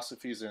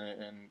philosophies,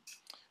 and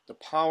the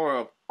power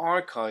of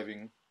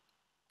archiving.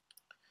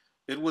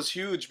 It was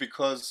huge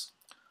because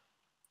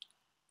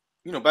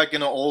back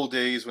in the old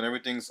days when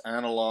everything's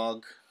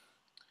analog,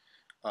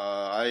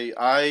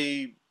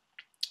 I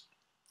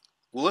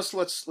well,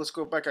 let's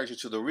go back actually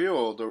to the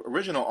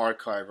original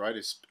archive, right?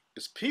 It's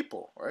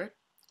people, right?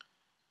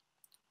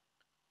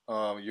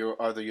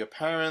 Either your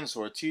parents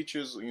or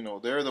teachers,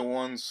 they're the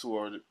ones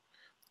who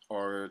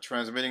are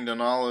transmitting the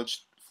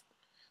knowledge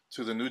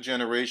to the new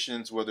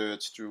generations, whether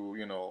it's through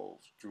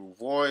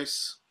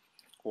voice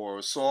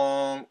or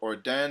song or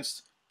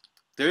dance.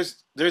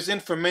 There's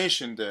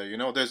information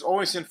there, there's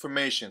always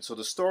information. So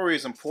the story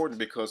is important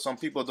because some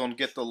people don't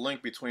get the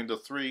link between the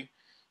three,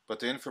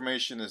 but the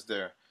information is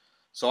there.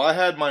 So I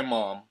had my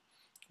mom,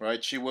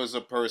 right? She was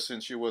a person,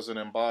 she was an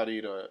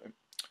embodied, a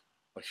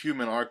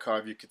human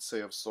archive, you could say,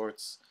 of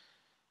sorts.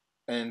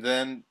 And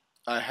then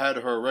I had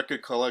her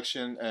record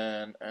collection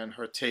and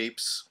her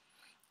tapes.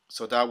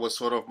 So that was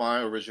sort of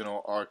my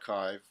original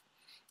archive.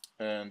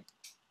 And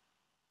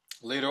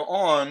later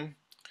on,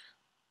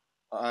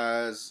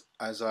 as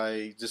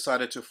I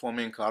decided to form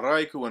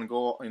Inkaraiku and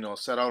go,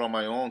 set out on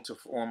my own to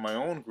form my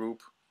own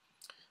group,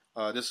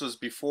 this was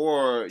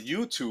before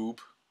YouTube,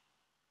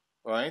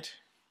 right?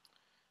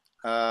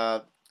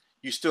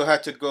 You still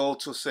had to go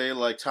to, say,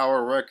 like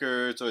Tower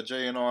Records or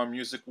J&R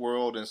Music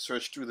World and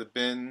search through the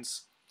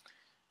bins.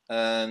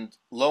 And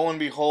lo and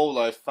behold,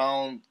 I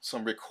found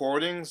some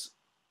recordings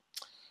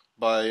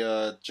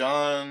by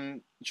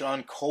John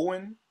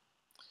Cohen.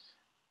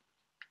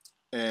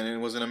 And it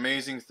was an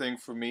amazing thing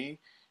for me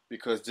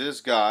because this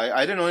guy,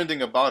 I didn't know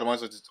anything about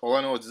him. All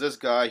I know is this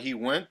guy, he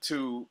went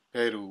to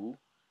Peru.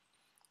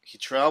 He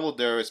traveled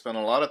there. He spent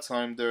a lot of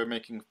time there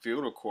making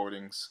field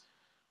recordings.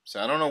 So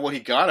I don't know what he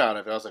got out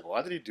of it. I was like,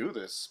 why did he do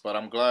this? But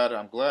I'm glad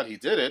he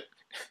did it.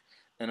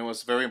 And it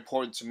was very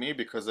important to me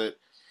because it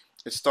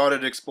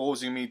started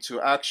exposing me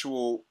to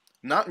actual,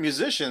 not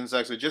musicians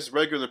actually, just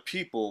regular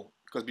people.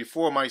 Because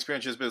before, my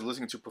experience has been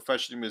listening to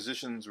professional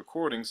musicians'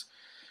 recordings,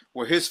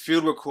 where his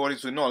field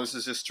recordings, we know this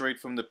is just straight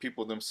from the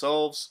people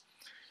themselves.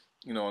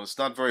 It's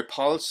not very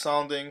polished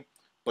sounding,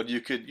 but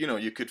you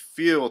could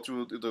feel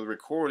through the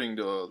recording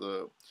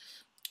the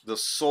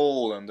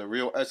soul and the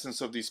real essence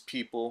of these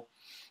people.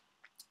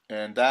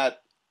 And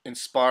that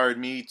inspired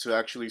me to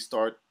actually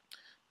start,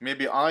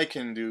 maybe I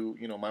can do,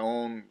 my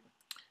own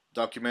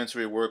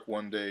documentary work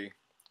one day.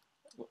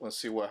 Let's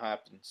see what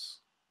happens.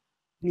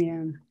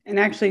 Yeah. And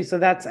actually,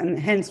 and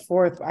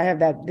henceforth, I have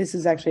that. This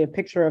is actually a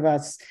picture of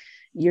us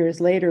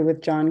years later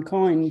with John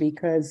Cohen,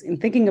 because in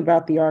thinking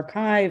about the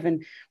archive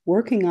and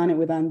working on it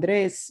with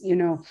Andres,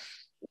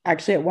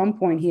 actually at one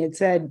point he had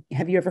said,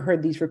 have you ever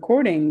heard these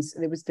recordings?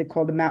 It was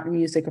called the Mountain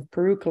Music of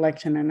Peru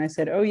collection. And I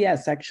said, oh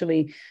yes,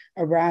 actually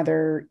a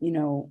rather,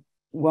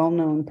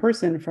 well-known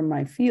person from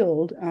my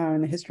field,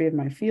 in the history of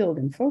my field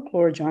in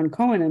folklore, John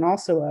Cohen, and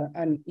also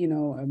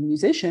a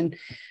musician,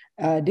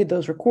 did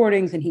those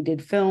recordings, and he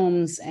did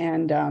films.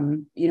 And,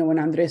 when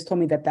Andres told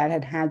me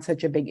that had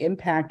such a big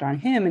impact on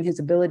him and his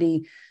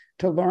ability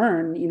to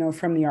learn,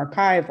 from the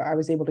archive, I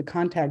was able to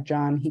contact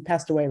John. He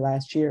passed away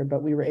last year,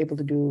 but we were able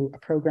to do a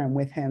program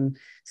with him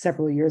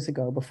several years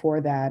ago before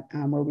that,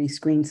 where we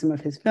screened some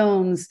of his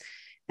films.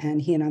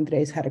 And he and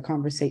Andres had a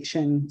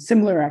conversation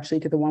similar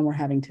actually to the one we're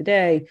having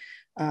today.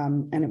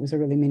 And it was a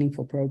really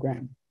meaningful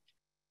program.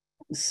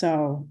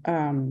 So,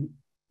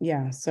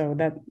 so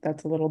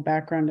that's a little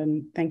background.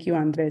 And thank you,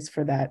 Andres,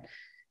 for that.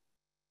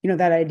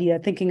 That idea,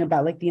 thinking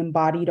about like the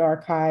embodied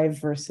archive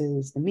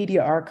versus the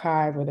media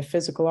archive or the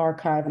physical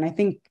archive. And I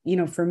think,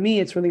 for me,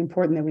 it's really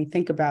important that we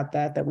think about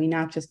that we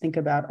not just think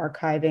about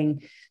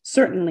archiving,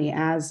 certainly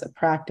as a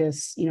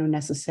practice,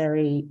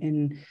 necessary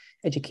in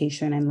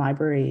education and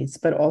libraries,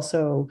 but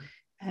also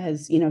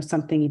as,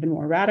 something even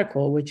more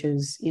radical, which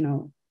is,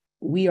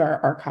 we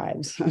are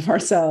archives of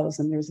ourselves,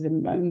 and there's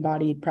an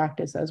embodied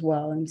practice as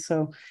well. And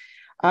so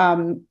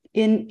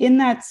in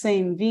that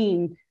same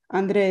vein,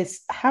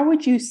 Andres, how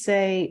would you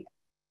say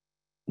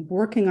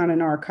working on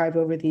an archive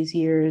over these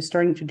years,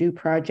 starting to do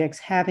projects,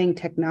 having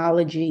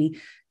technology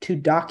to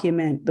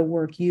document the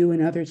work you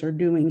and others are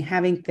doing,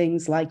 having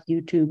things like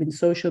YouTube and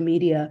social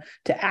media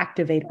to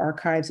activate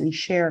archives and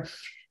share,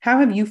 how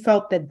have you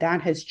felt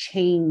that has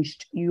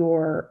changed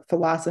your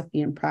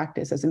philosophy and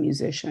practice as a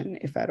musician,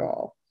 if at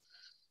all?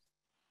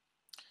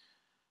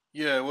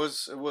 Yeah, it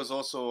was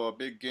also a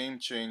big game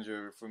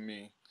changer for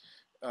me.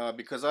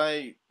 Because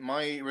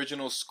my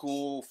original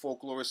school,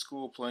 folklore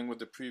school, playing with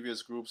the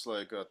previous groups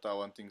like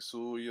Tawanting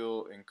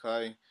Suyo and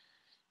Kai,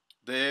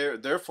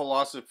 their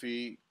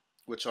philosophy,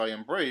 which I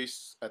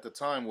embraced at the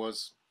time,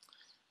 was,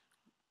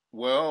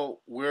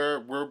 well,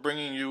 we're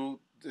bringing you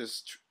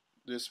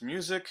this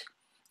music,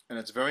 and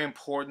it's very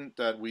important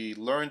that we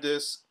learn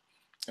this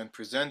and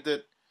present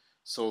it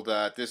so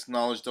that this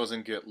knowledge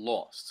doesn't get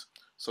lost.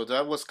 So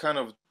that was kind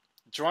of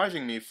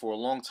driving me for a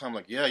long time,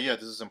 like, yeah,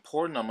 this is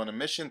important. I'm on a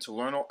mission to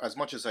learn as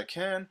much as I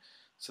can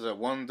so that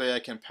one day I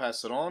can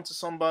pass it on to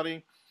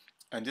somebody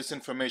and this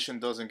information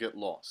doesn't get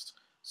lost.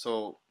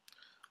 So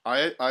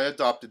I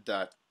adopted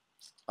that.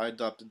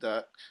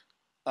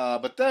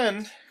 But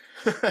then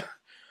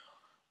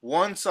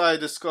once I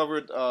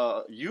discovered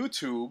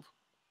YouTube,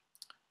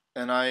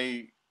 and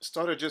I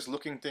started just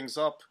looking things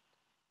up.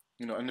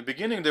 You know, in the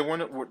beginning there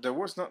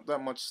was not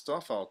that much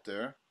stuff out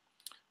there,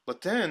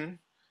 but then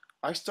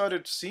I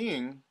started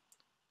seeing,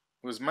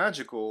 it was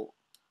magical,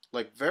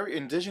 like very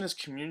indigenous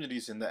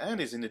communities in the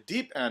Andes, in the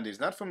deep Andes,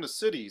 not from the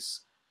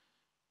cities,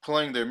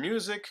 playing their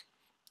music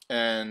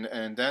and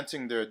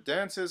dancing their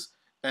dances.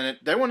 And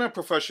they were not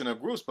professional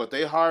groups, but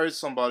they hired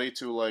somebody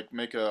to like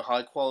make a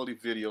high quality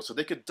video so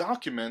they could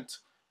document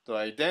their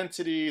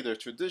identity, their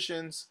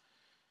traditions.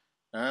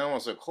 And I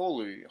was like,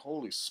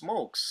 holy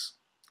smokes,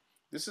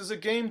 this is a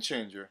game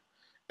changer.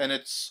 And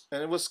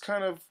it was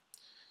kind of,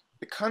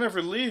 it kind of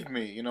relieved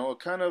me, you know, it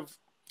kind of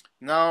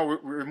now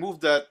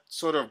removed that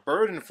sort of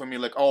burden from me,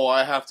 like, oh,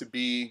 I have to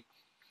be,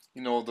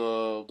 you know,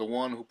 the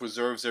one who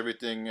preserves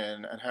everything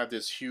and have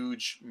this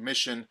huge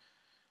mission.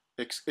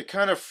 It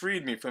kind of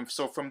freed me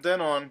from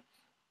then on.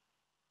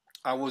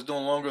 I was no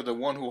longer the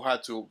one who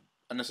had to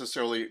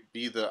necessarily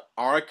be the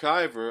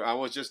archiver. I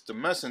was just the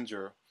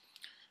messenger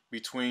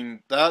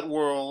between that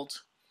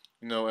world,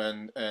 you know,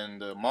 and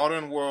the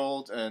modern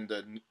world and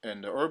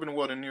the urban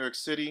world in New York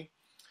City,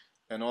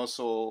 and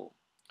also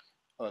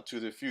to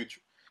the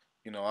future.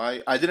 You know,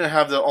 I didn't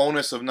have the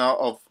onus of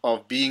now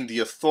of being the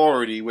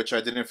authority, which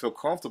I didn't feel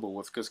comfortable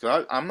with, because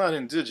I'm not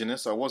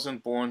indigenous. I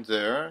wasn't born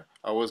there.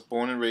 I was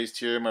born and raised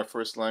here. My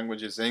first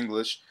language is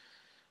English.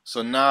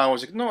 So now I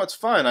was like, no, it's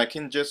fine. I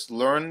can just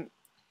learn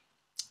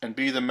and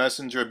be the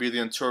messenger, be the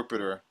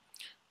interpreter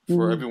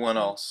for everyone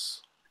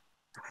else.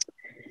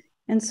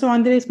 And so,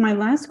 Andres, my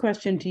last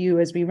question to you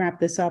as we wrap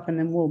this up, and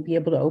then we'll be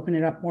able to open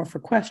it up more for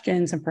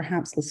questions and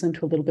perhaps listen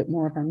to a little bit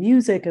more of our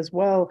music as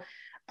well,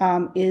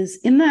 is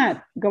in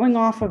that, going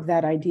off of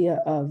that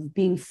idea of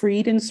being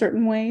freed in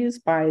certain ways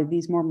by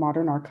these more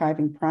modern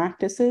archiving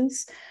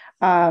practices.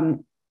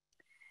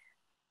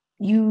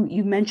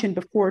 You mentioned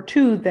before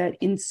too that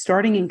in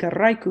starting in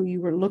Carraico,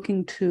 you were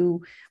looking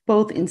to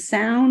both in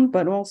sound,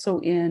 but also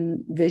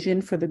in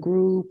vision for the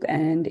group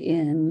and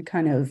in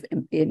kind of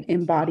in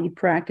embodied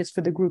practice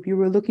for the group. You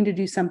were looking to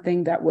do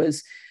something that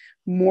was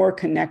more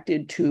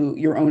connected to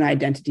your own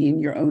identity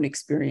and your own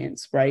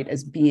experience, right?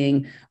 As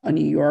being a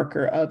New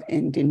Yorker of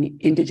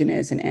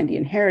indigenous and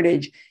Andean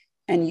heritage.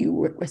 And you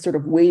were sort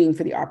of waiting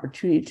for the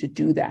opportunity to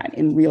do that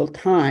in real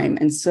time.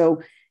 And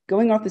so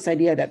going off this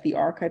idea that the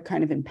archive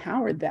kind of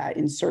empowered that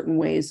in certain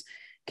ways,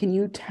 can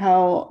you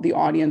tell the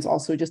audience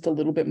also just a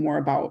little bit more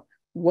about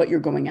what you're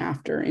going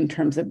after in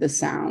terms of the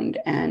sound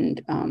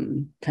and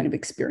kind of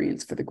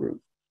experience for the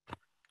group?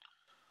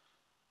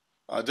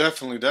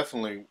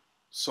 Definitely.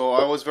 So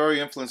I was very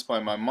influenced by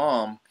my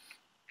mom,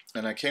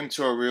 and I came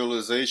to a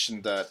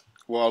realization that,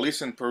 well, at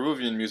least in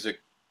Peruvian music,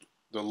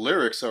 the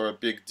lyrics are a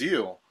big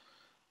deal.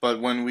 But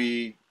when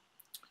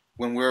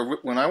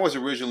I was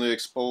originally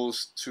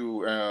exposed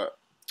to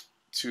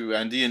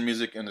Andean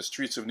music in the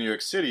streets of New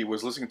York City,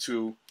 was listening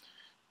to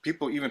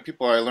people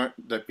I learned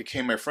that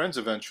became my friends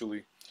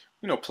eventually,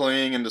 you know,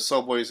 playing in the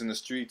subways and the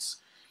streets.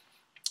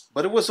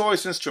 But it was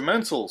always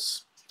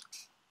instrumentals.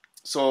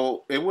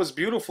 So it was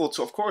beautiful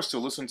to, of course, to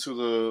listen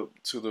to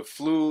the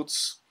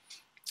flutes,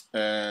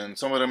 and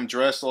some of them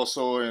dressed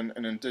also in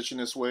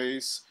indigenous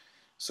ways.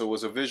 So it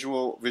was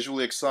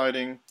visually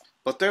exciting.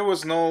 But there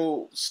was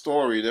no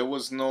story. There were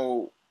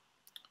no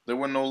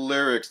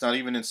lyrics, not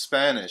even in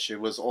Spanish. It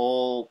was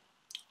all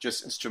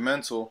just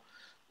instrumental.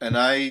 And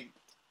I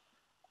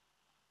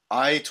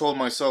told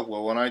myself,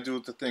 well, when I do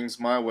the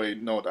things my way,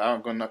 no,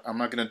 I'm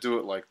not gonna do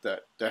it like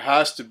that. There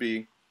has to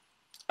be.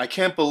 I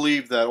can't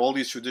believe that all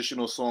these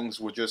traditional songs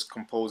were just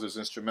composed as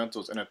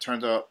instrumentals, and it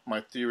turned out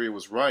my theory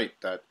was right,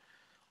 that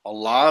a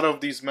lot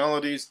of these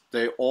melodies,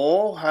 they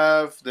all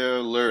have their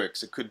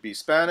lyrics. It could be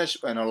Spanish,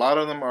 and a lot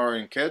of them are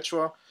in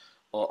Quechua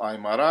or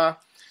Aymara.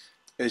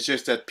 It's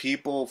just that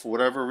people, for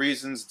whatever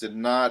reasons, did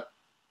not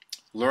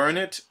learn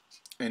it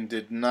and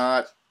did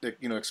not,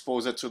 you know,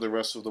 expose it to the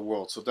rest of the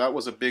world. So that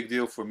was a big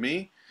deal for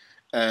me.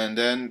 And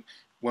then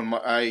when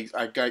I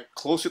got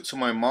closer to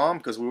my mom,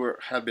 because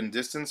had been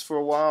distanced for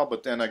a while,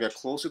 but then I got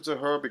closer to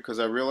her because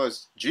I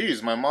realized,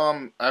 geez, my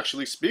mom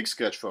actually speaks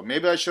Quechua.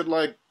 Maybe I should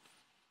like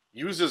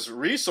use this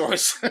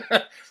resource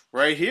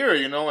right here,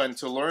 you know, and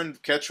to learn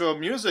Quechua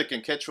music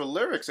and Quechua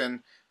lyrics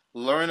and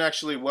learn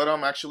actually what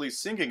I'm actually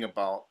singing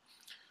about.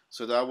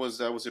 So that was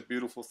a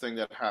beautiful thing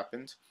that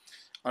happened.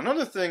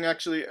 Another thing,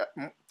 actually,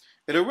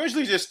 it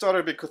originally just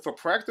started because for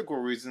practical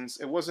reasons.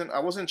 I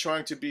wasn't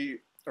trying to be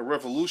a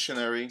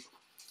revolutionary.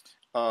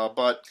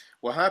 But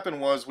what happened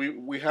was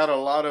we had a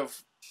lot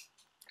of,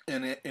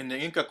 in the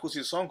Inca Cusi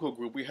Sonko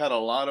group, we had a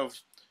lot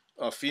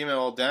of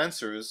female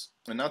dancers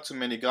and not too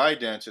many guy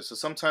dancers. So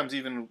sometimes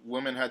even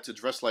women had to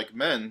dress like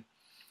men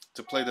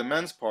to play the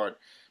men's part.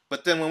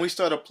 But then when we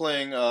started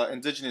playing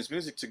indigenous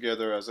music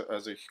together as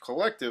a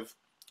collective,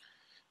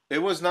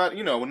 it was not,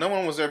 you know, no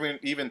one was ever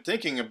even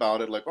thinking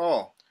about it like,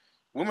 oh,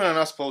 women are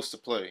not supposed to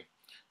play,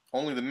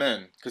 only the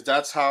men, because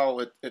that's how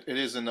it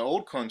is in the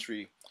old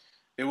country.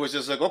 It was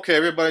just like, okay,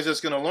 everybody's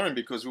just going to learn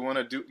because we want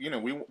to do, you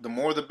know, the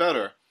more the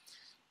better.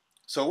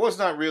 So it was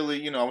not really,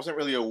 you know, I wasn't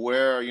really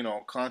aware, you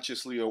know,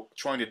 consciously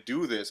trying to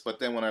do this. But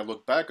then when I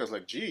look back, I was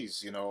like,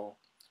 geez, you know,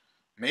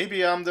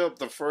 maybe I'm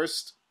the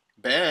first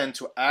band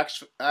to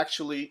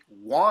actually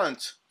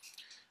want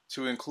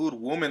to include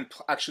women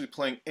actually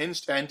playing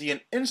Andean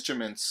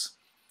instruments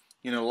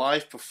in a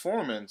live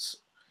performance.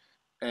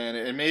 And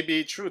it may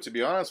be true, to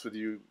be honest with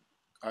you.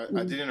 I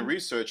didn't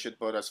research it,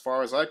 but as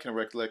far as I can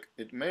recollect,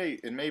 it may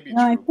be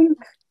No, I true. think,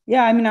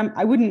 yeah, I mean,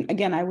 I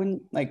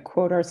wouldn't like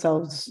quote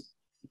ourselves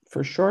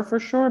for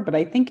sure, but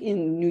I think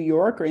in New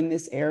York or in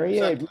this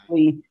area,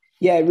 Exactly.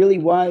 it really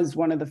was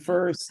one of the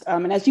first.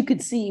 And as you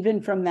could see,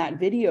 even from that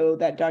video,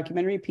 that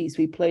documentary piece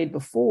we played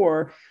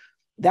before,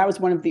 that was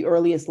one of the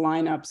earliest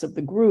lineups of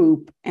the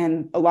group.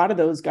 And a lot of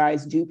those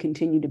guys do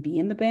continue to be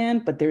in the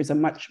band, but there's a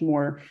much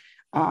larger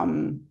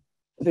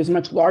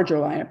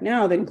lineup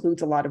now that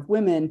includes a lot of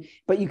women.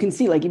 But you can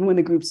see, like, even when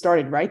the group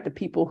started, right, the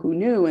people who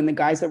knew and the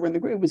guys that were in the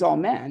group, it was all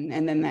men.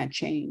 And then that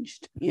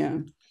changed. Yeah.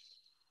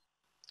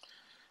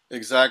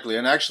 Exactly.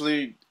 And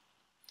actually,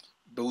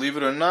 believe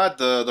it or not,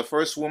 the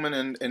first woman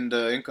in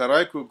the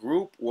Inkaraiku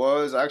group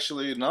was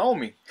actually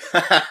Naomi.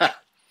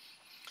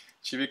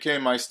 She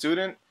became my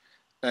student,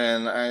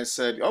 and I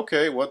said,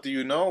 okay, what do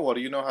you know? What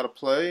do you know how to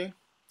play?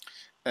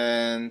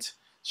 And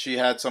she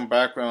had some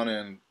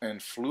background in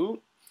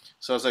flute.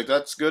 So I was like,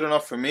 that's good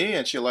enough for me.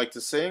 And she liked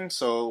to sing.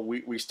 So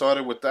we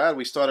started with that.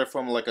 We started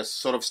from like a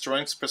sort of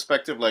strengths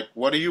perspective, like,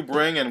 what do you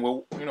bring? And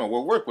we'll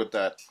work with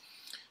that,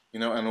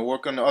 and we'll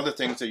work on the other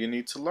things that you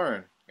need to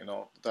learn.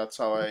 That's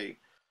how I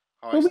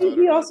started.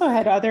 We also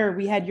had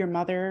we had your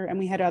mother, and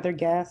we had other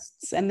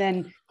guests. And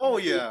then, oh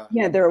yeah,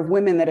 there are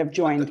women that have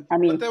joined.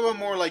 But they were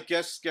more like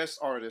guest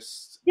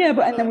artists. Yeah,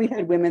 and then we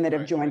had women that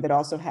have joined that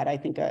also had, I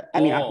think,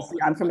 obviously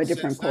I'm from a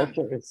different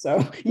culture.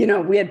 So,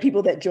 we had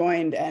people that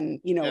joined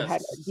and,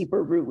 had a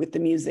deeper root with the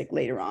music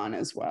later on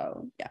as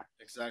well. Yeah.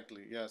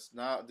 Exactly. Yes.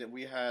 Now that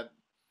we had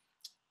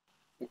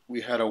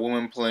a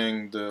woman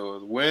playing the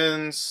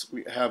winds.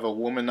 We have a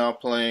woman now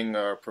playing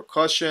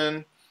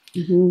percussion.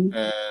 Mm-hmm.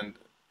 And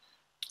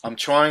I'm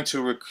trying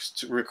to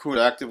recruit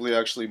actively,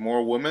 actually,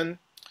 more women.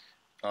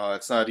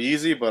 It's not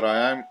easy, but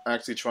I am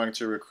actually trying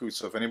to recruit.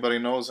 So if anybody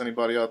knows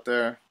anybody out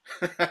there,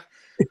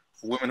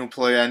 women who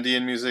play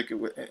Andean music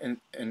with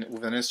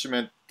an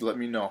instrument, let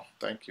me know.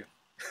 Thank you.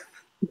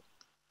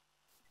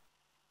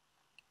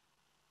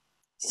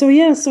 So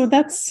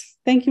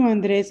thank you,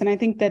 Andres. And I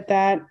think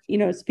that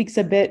speaks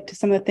a bit to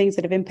some of the things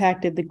that have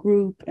impacted the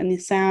group and the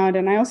sound.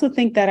 And I also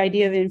think that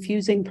idea of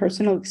infusing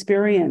personal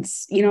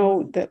experience,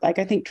 that, like,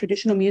 I think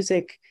traditional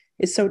music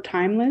is so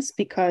timeless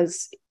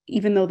because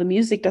even though the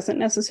music doesn't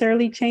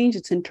necessarily change,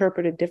 it's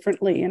interpreted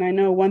differently. And I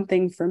know one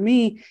thing for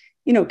me,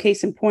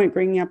 case in point,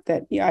 bringing up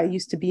that, I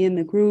used to be in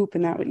the group,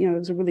 and that, it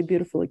was a really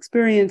beautiful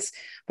experience,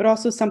 but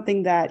also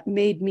something that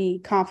made me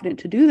confident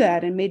to do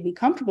that and made me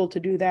comfortable to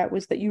do that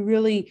was that you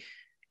really,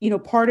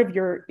 part of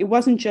it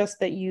wasn't just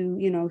that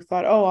you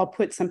thought, oh, I'll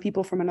put some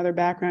people from another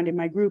background in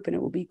my group and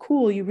it will be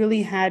cool. You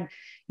really had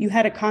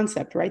a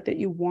concept, right? That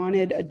you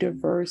wanted a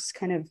diverse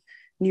kind of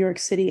New York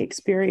City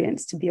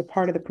experience to be a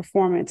part of the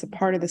performance, a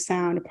part of the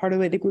sound, a part of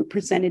the way the group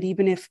presented,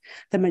 even if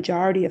the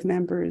majority of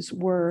members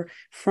were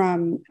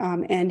from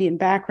Andean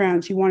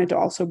backgrounds. You wanted to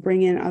also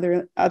bring in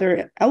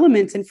other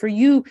elements. And for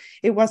you,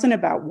 it wasn't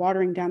about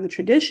watering down the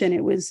tradition.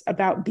 It was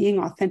about being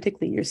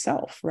authentically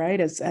yourself, right?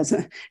 As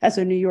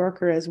a New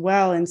Yorker as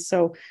well. And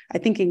so I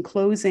think in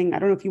closing, I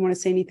don't know if you want to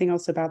say anything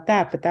else about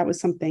that, but that was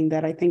something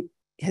that I think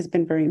has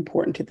been very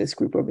important to this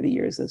group over the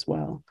years as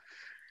well.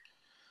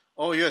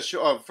 Oh, yeah,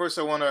 sure. First,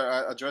 I want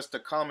to address the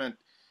comment.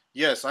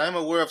 Yes, I am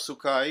aware of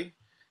Sukai,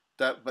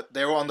 but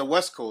they were on the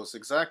West Coast,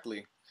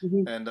 exactly.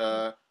 Mm-hmm. And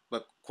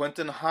but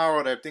Quentin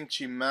Howard, I think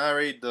she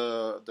married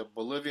the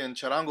Bolivian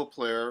charango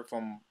player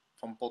from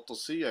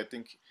Potosi. I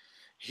think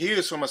he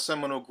is from a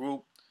seminal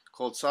group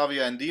called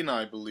Savia Andina,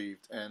 I believe,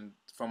 and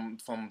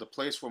from the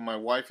place where my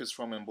wife is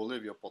from in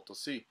Bolivia,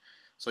 Potosi.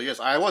 So yes,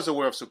 I was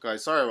aware of Sukai.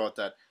 Sorry about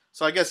that.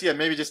 So I guess, yeah,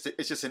 maybe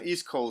it's just an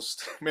East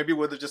Coast. Maybe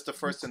we're just the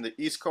first in the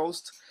East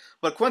Coast.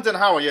 But Quentin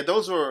Howard, yeah,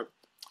 those were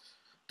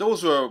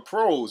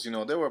pros.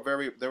 They were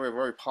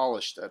very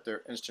polished at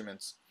their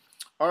instruments.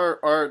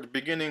 Our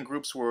beginning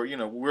groups were,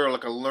 we're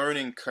like a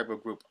learning type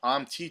of group.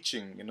 I'm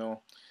teaching.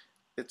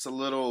 It's a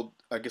little,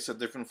 I guess, a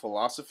different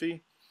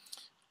philosophy,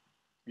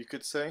 you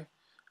could say.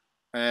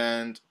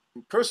 And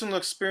personal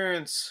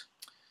experience.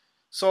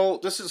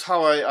 So this is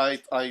how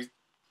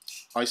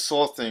I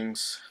saw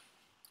things.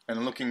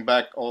 And looking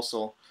back,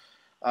 also,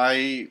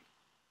 in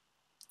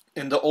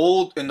the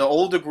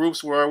older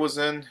groups where I was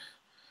in,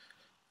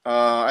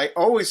 I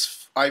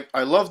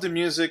loved the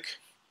music,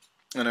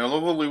 and I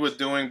loved what we were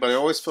doing, but I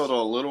always felt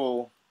a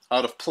little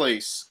out of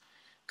place,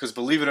 because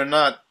believe it or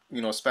not,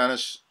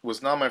 Spanish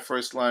was not my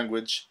first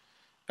language,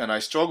 and I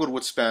struggled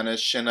with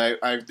Spanish, and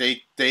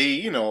they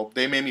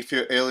made me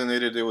feel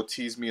alienated. They would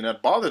tease me, and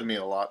that bothered me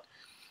a lot.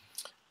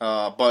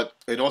 But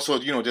it also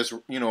just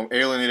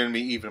alienated me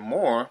even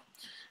more.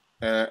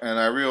 And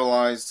I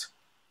realized,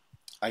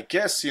 I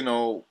guess,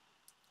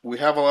 we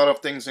have a lot of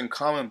things in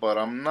common, but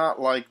I'm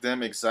not like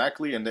them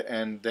exactly.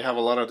 And they have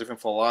a lot of different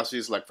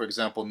philosophies, like, for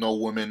example, no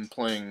women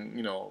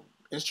playing,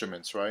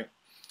 instruments, right?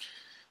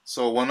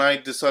 So when I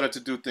decided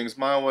to do things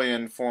my way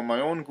and form my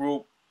own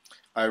group,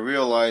 I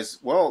realized,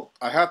 well,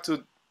 I have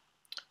to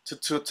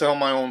tell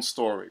my own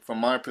story from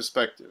my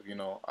perspective. You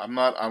know,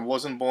 I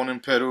wasn't born in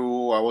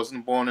Peru. I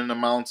wasn't born in the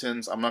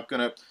mountains. I'm not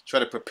gonna try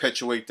to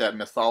perpetuate that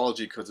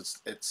mythology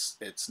because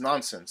it's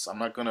nonsense. I'm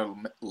not gonna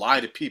lie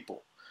to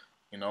people.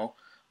 You know,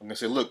 I'm gonna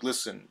say, look,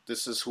 listen,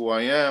 this is who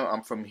I am.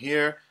 I'm from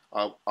here.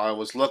 I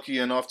was lucky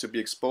enough to be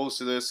exposed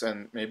to this,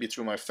 and maybe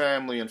through my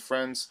family and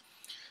friends.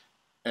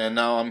 And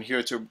now I'm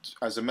here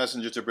as a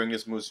messenger to bring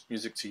this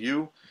music to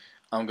you.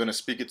 I'm gonna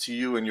speak it to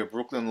you in your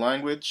Brooklyn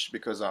language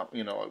because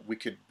you know,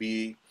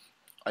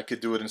 I could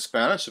do it in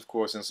Spanish, of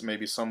course, and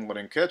maybe somewhat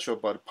in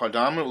Quechua, but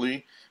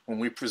predominantly when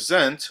we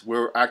present,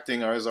 we're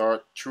acting as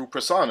our true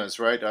personas,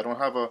 right? I don't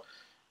have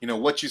you know,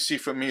 what you see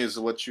from me is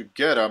what you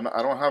get. I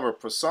don't have a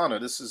persona.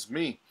 This is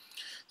me.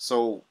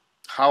 So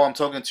how I'm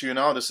talking to you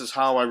now, this is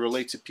how I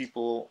relate to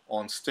people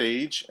on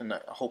stage, and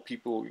I hope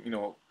people, you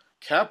know,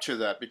 capture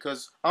that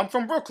because I'm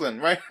from Brooklyn,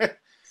 right?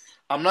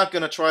 I'm not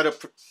going to try to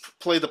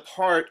play the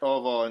part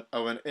of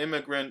an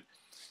immigrant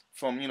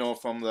from, you know,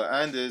 from the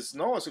Andes.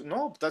 No,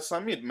 no, that's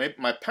not me. Maybe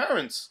my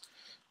parents,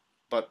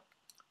 but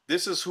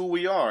this is who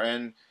we are.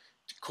 And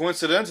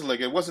coincidentally,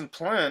 like, it wasn't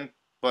planned,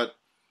 but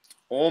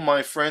all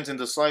my friends and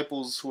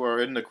disciples who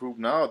are in the group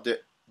now,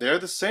 they're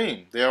the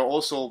same. They are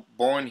also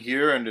born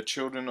here and the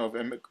children of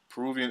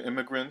Peruvian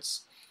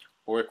immigrants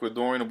or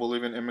Ecuadorian or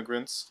Bolivian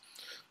immigrants.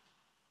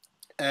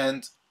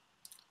 And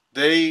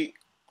they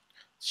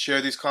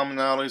share these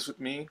commonalities with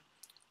me.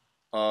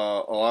 A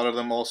lot of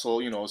them also,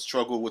 you know,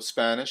 struggle with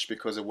Spanish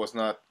because it was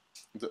not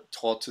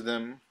taught to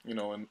them, you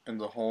know, in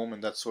the home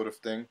and that sort of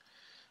thing.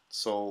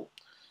 So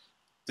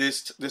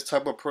this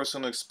type of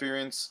personal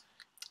experience,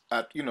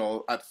 you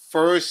know, at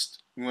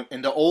first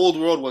in the old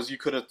world was, you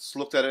could have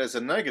looked at it as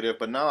a negative,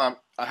 but now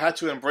I had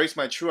to embrace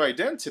my true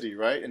identity,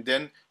 right? And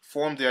then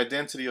form the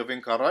identity of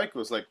Inca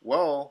Raico. It's like,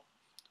 well,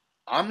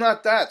 I'm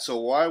not that, so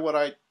why would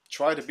I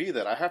try to be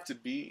that? I have to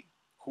be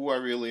who I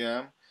really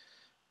am,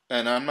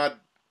 and I'm not.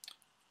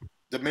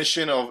 The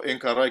mission of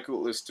Inca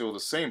Raico is still the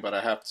same, but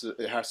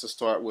it has to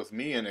start with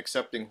me and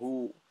accepting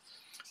who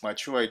my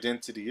true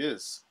identity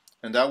is,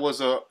 and that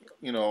was a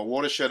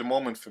watershed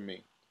moment for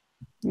me.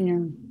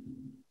 Yeah.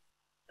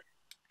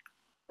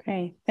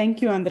 Okay,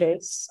 thank you,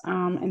 Andres,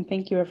 and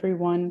thank you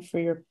everyone for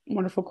your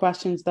wonderful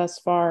questions thus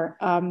far.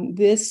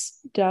 This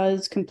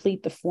does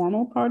complete the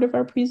formal part of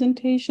our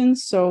presentation,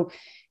 so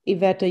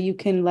Iveta, you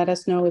can let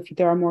us know if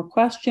there are more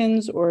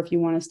questions or if you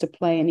want us to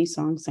play any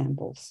song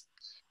samples.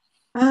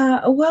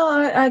 Well,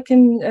 I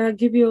can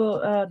give you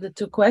the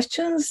two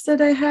questions that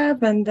I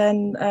have, and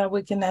then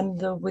we can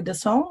end with the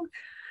song.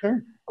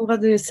 Sure. What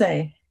do you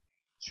say?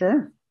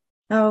 Sure.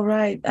 All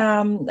right.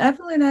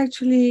 Evelyn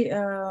actually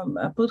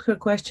put her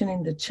question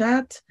in the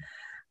chat.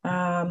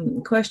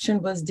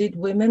 Question was, did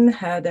women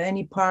had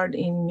any part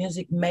in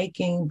music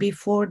making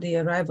before the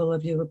arrival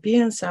of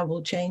Europeans? I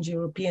will change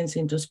Europeans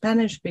into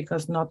Spanish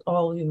because not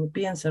all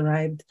Europeans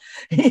arrived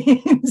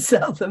in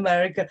South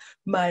America.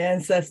 My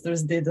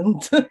ancestors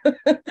didn't.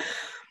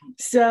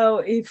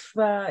 So if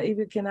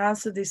you can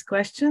answer this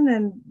question,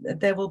 and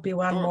there will be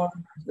one more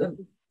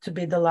to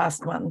be the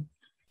last one.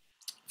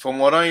 From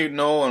what I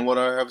know and what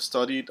I have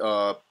studied,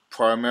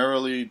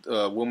 primarily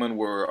women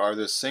were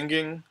either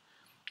singing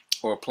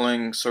or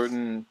playing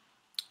certain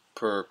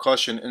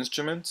percussion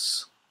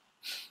instruments.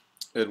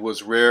 It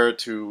was rare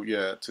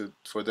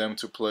for them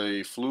to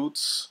play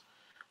flutes,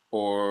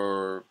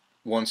 or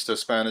once the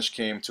Spanish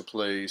came, to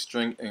play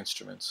string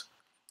instruments.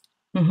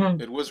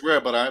 Mm-hmm. It was rare,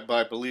 but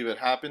I believe it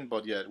happened.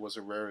 But yeah, it was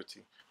a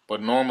rarity.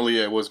 But normally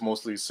it was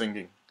mostly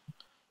singing.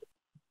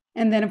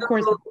 And then, of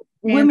course,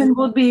 women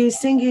would be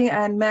singing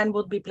and men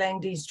would be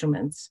playing the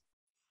instruments.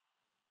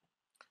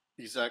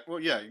 Exactly.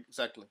 Well, yeah,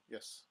 exactly.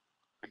 Yes.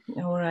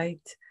 All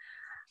right.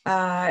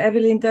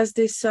 Evelyn, does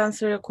this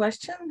answer your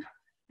question?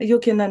 You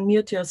can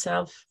unmute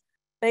yourself.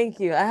 Thank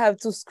you. I have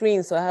two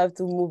screens, so I have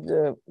to move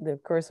the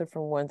cursor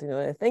from one to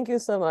another. Thank you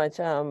so much.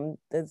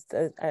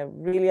 I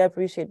really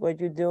appreciate what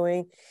you're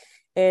doing.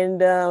 And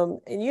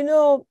you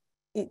know,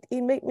 it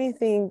made me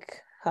think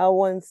how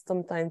one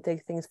sometimes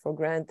takes things for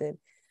granted.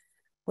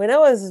 When I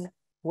was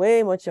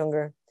way much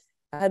younger,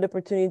 I had the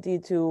opportunity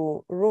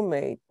to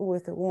roommate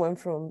with a woman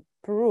from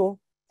Peru.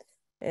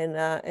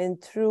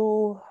 And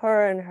through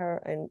her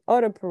and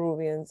other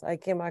Peruvians, I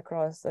came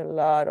across a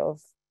lot of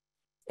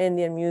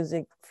Indian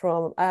music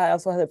I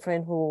also had a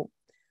friend who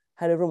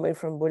had a roommate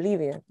from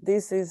Bolivia.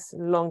 This is a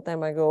long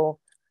time ago,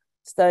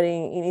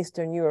 studying in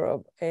Eastern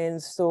Europe.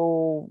 And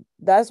so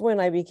that's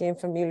when I became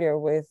familiar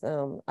with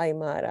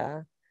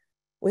Aymara,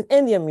 with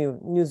Indian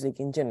music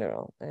in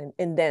general,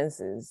 and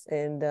dances.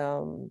 And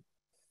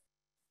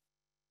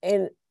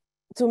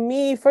to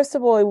me, first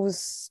of all, it was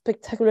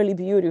spectacularly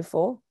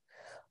beautiful.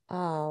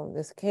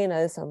 The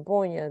Skena, the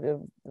Sampoña,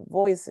 the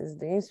voices,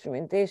 the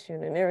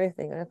instrumentation and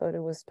everything. I thought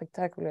it was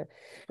spectacular.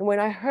 And when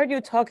I heard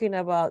you talking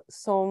about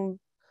some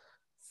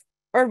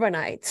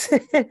urbanites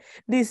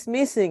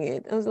dismissing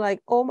it, I was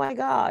like, oh my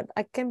God,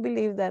 I can't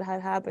believe that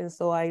had happened.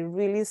 So I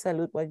really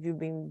salute what you've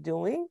been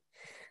doing.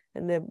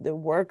 and the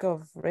work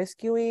of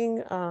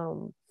rescuing,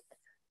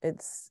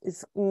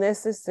 it's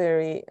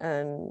necessary,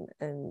 and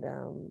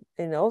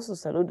also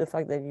salute the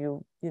fact that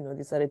you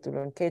decided to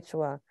learn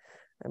Quechua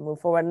and move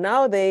forward.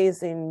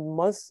 Nowadays, in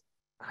most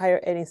higher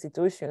ed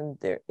institutions,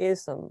 there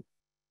is some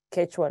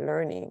Quechua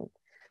learning,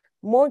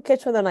 more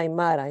Quechua than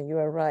Aymara. You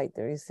are right.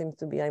 There seems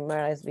to be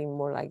Aymara as being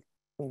more like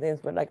this,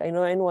 but like I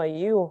know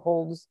NYU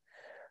holds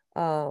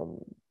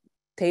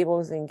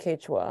tables in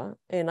Quechua,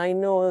 and I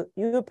know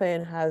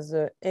UPenn has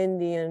an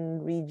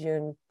Indian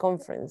region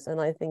conference,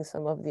 and I think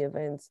some of the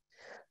events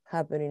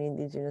happen in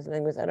indigenous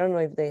language. I don't know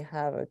if they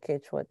have a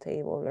Quechua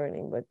table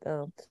learning, but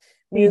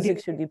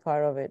music should be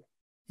part of it.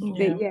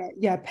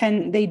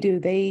 Penn, they do.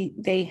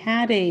 They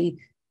had a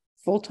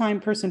full-time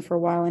person for a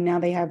while, and now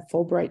they have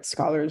Fulbright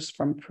scholars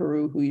from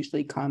Peru who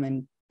usually come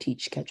and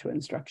teach Quechua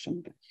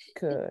instruction.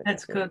 Good.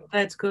 That's good.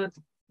 That's good.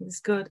 It's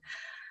good.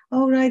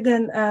 All right,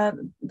 then.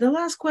 The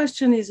last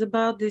question is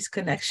about these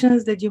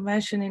connections that you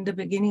mentioned in the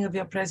beginning of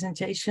your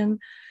presentation.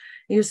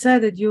 You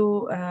said that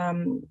you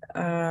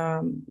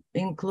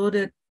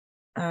included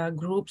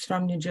groups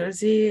from New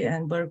Jersey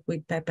and work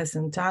with Pepe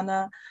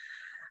Santana.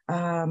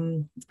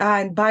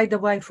 And by the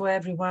way, for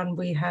everyone,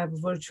 we have a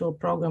virtual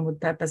program with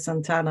Pepe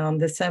Santana on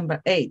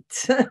December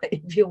 8th,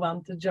 if you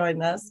want to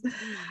join us.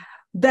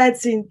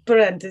 That's in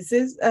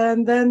parentheses.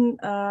 And then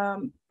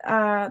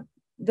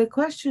the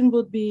question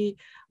would be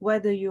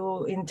whether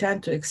you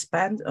intend to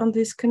expand on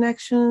these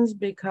connections,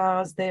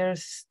 because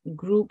there's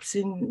groups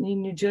in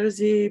New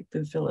Jersey,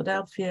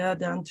 Philadelphia,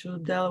 down to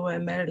Delaware,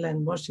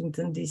 Maryland,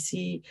 Washington,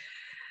 D.C.,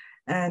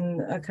 and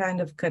a kind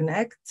of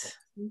connect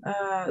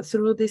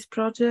through this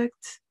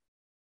project.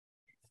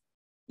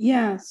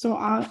 Yeah, so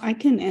I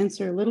can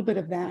answer a little bit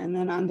of that, and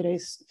then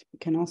Andres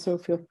can also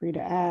feel free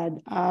to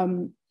add.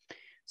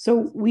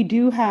 So we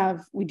do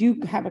have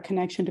a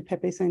connection to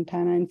Pepe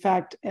Santana. In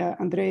fact,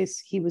 Andres,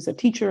 he was a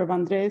teacher of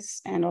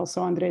Andres, and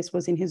also Andres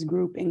was in his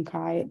group in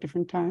Kai at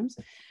different times.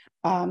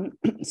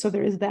 So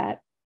there is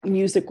that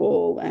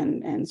musical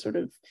and sort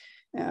of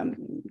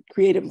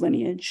creative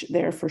lineage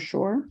there for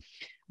sure.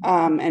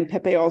 And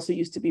Pepe also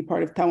used to be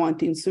part of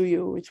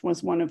Tawantinsuyo, which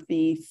was one of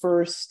the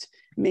first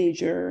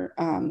major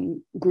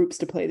groups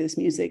to play this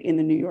music in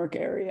the New York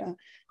area.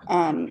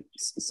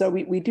 So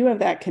we do have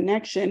that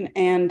connection.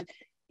 And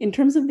in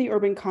terms of the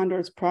Urban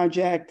Condors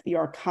project, the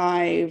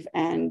archive,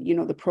 and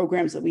the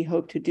programs that we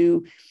hope to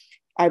do,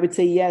 I would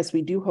say yes,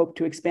 we do hope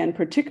to expand,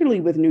 particularly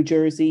with New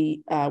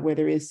Jersey, where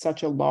there is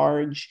such a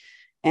large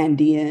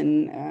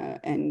Andean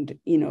and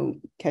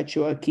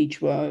Quechua,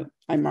 Quichua,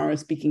 Aymara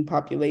speaking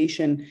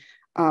population.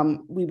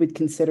 We would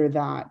consider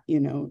that,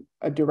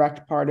 a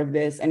direct part of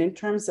this. And in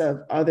terms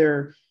of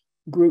other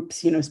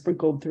groups,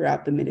 sprinkled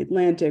throughout the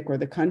Mid-Atlantic or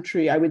the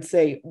country, I would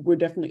say we're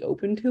definitely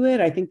open to it.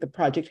 I think the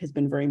project has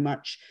been very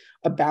much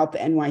about the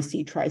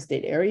NYC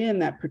tri-state area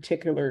and that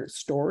particular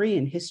story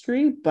and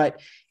history, but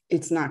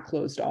it's not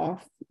closed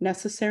off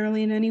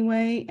necessarily in any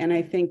way. And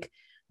I think,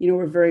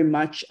 we're very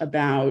much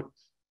about,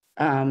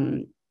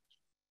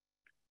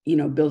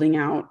 building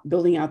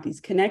out these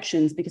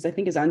connections, because I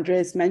think, as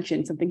Andres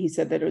mentioned, something he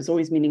said that was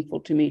always meaningful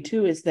to me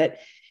too, is that,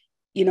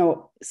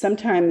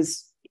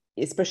 sometimes,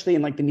 especially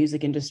in like the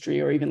music industry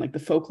or even like the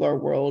folklore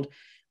world,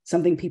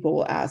 something people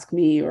will ask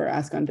me or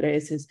ask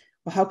Andres is,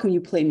 well, how can you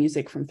play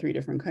music from 3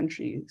 different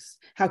countries?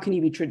 How can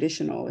you be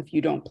traditional if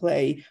you don't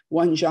play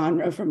one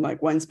genre from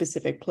like one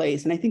specific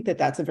place? And I think that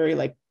that's a very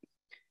like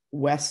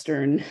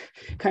Western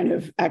kind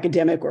of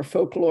academic or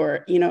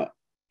folklore,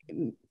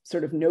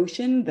 sort of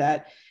notion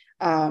that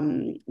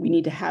we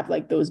need to have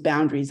like those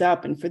boundaries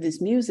up. And for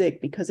this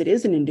music, because it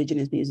is an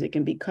indigenous music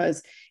and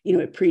because,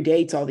 it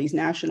predates all these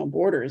national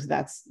borders,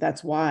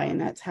 that's why,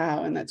 and that's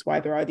how, and that's why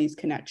there are these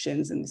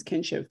connections and this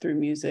kinship through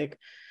music.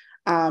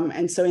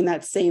 And so in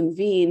that same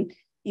vein,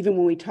 even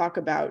when we talk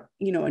about,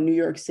 a New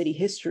York City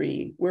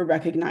history, we're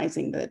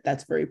recognizing that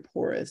that's very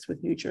porous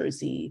with New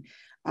Jersey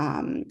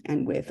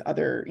and with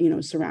other,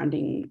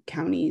 surrounding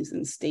counties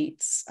and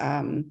states.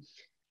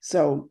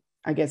 So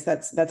I guess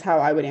that's how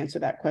I would answer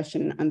that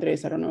question.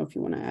 Andres, I don't know if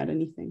you want to add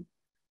anything.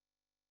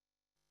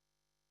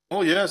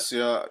 Oh yes,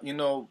 yeah.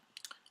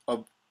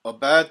 A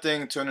bad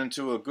thing turned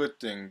into a good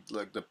thing.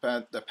 Like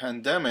the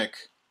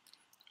pandemic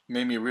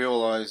made me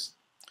realize,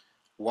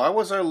 why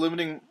was I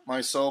limiting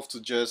myself to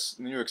just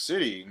New York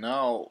City?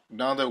 Now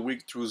that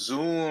we through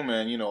Zoom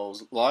and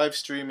live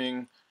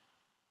streaming,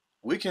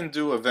 we can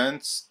do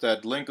events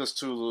that link us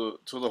to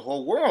the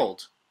whole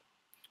world.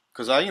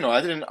 Because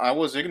I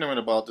was ignorant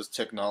about this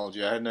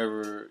technology. I had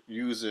never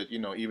used it,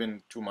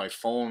 even through my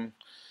phone.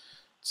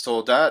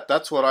 So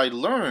that's what I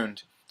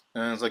learned.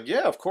 And it's like,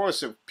 yeah, of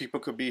course, if people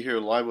could be here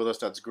live with us,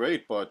 that's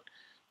great. But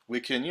we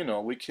can,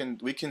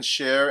 we can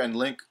share and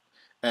link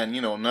and,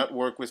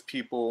 network with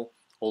people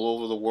all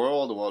over the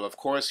world. Well, of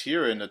course,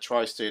 here in the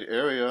tri-state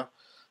area,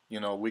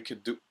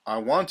 I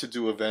want to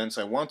do events.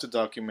 I want to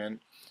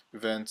document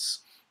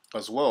events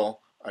as well.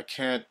 I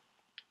can't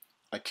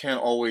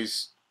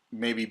always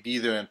maybe be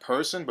there in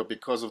person, but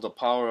because of the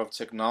power of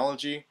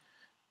technology,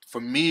 for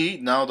me,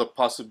 now the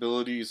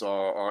possibilities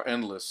are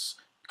endless.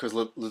 because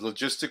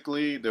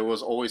logistically there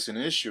was always an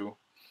issue.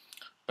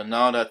 But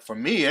now that, for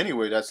me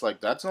anyway, that's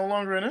no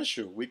longer an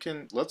issue.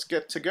 Let's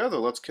get together,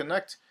 let's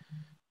connect.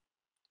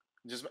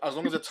 Just as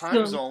long as the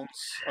time zones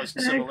are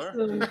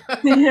similar.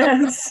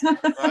 Yes.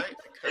 Right?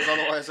 Because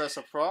otherwise that's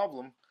a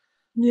problem.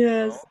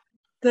 Yes,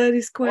 that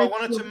is quite. Well, I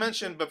wanted to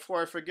mention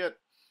before I forget,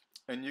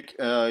 and you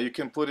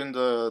can put in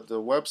the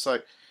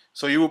website.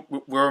 So we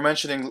were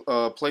mentioning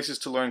places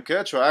to learn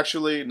Quechua.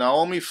 Actually,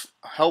 Naomi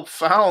helped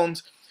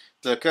found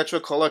the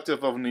Quechua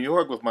Collective of New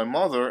York with my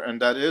mother,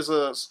 and that is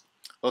a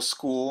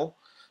school,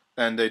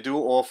 and they do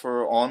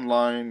offer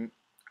online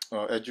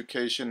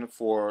education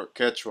for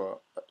Quechua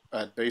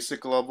at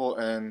basic level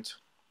and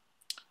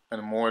a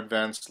more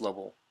advanced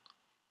level.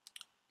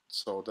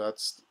 So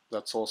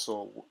that's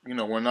also,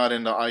 we're not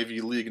in the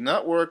Ivy League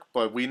network,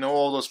 but we know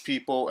all those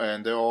people,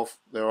 and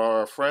they're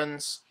our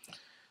friends.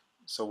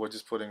 So we're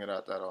just putting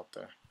that out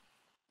there.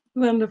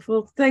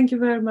 Wonderful. Thank you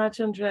very much,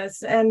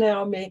 Andres and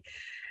Naomi.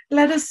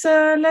 Let us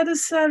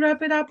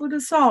wrap it up with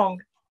a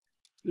song.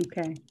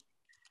 Okay.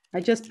 I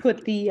just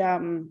put the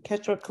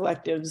Quechua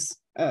Collective's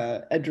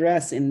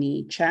address in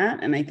the chat,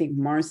 and I think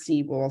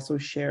Marcy will also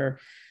share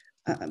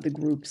the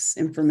group's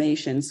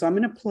information. So I'm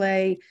going to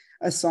play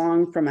a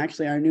song from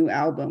actually our new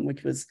album,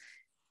 which was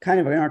kind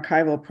of an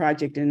archival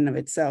project in and of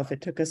itself.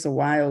 It took us a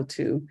while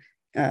to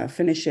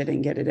finish it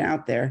and get it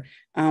out there,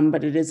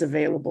 but it is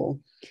available.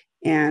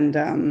 And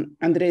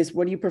Andres,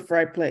 what do you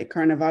prefer I play,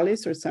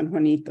 Carnavales or San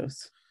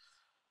Juanitos?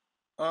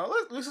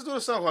 Let's just do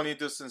the San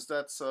Juanitos, since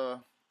that's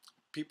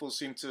people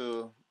seem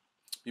to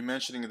be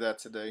mentioning that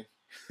today.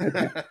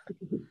 Okay.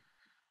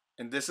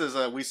 And this is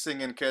we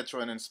sing in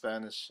Quechua and in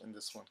Spanish in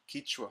this one,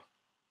 Quichua.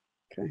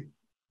 Okay.